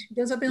 Gente.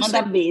 Deus abençoe.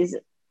 Manda beijo.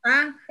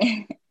 Tá?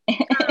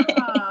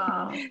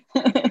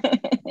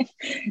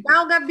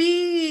 Tchau,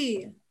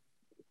 Gabi.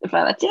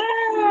 Fala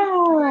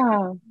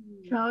tchau.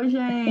 Tchau,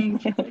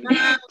 gente.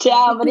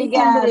 Tchau,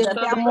 obrigada.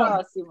 Até a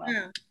próxima.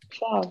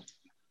 Tchau.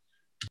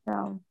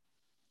 Tchau.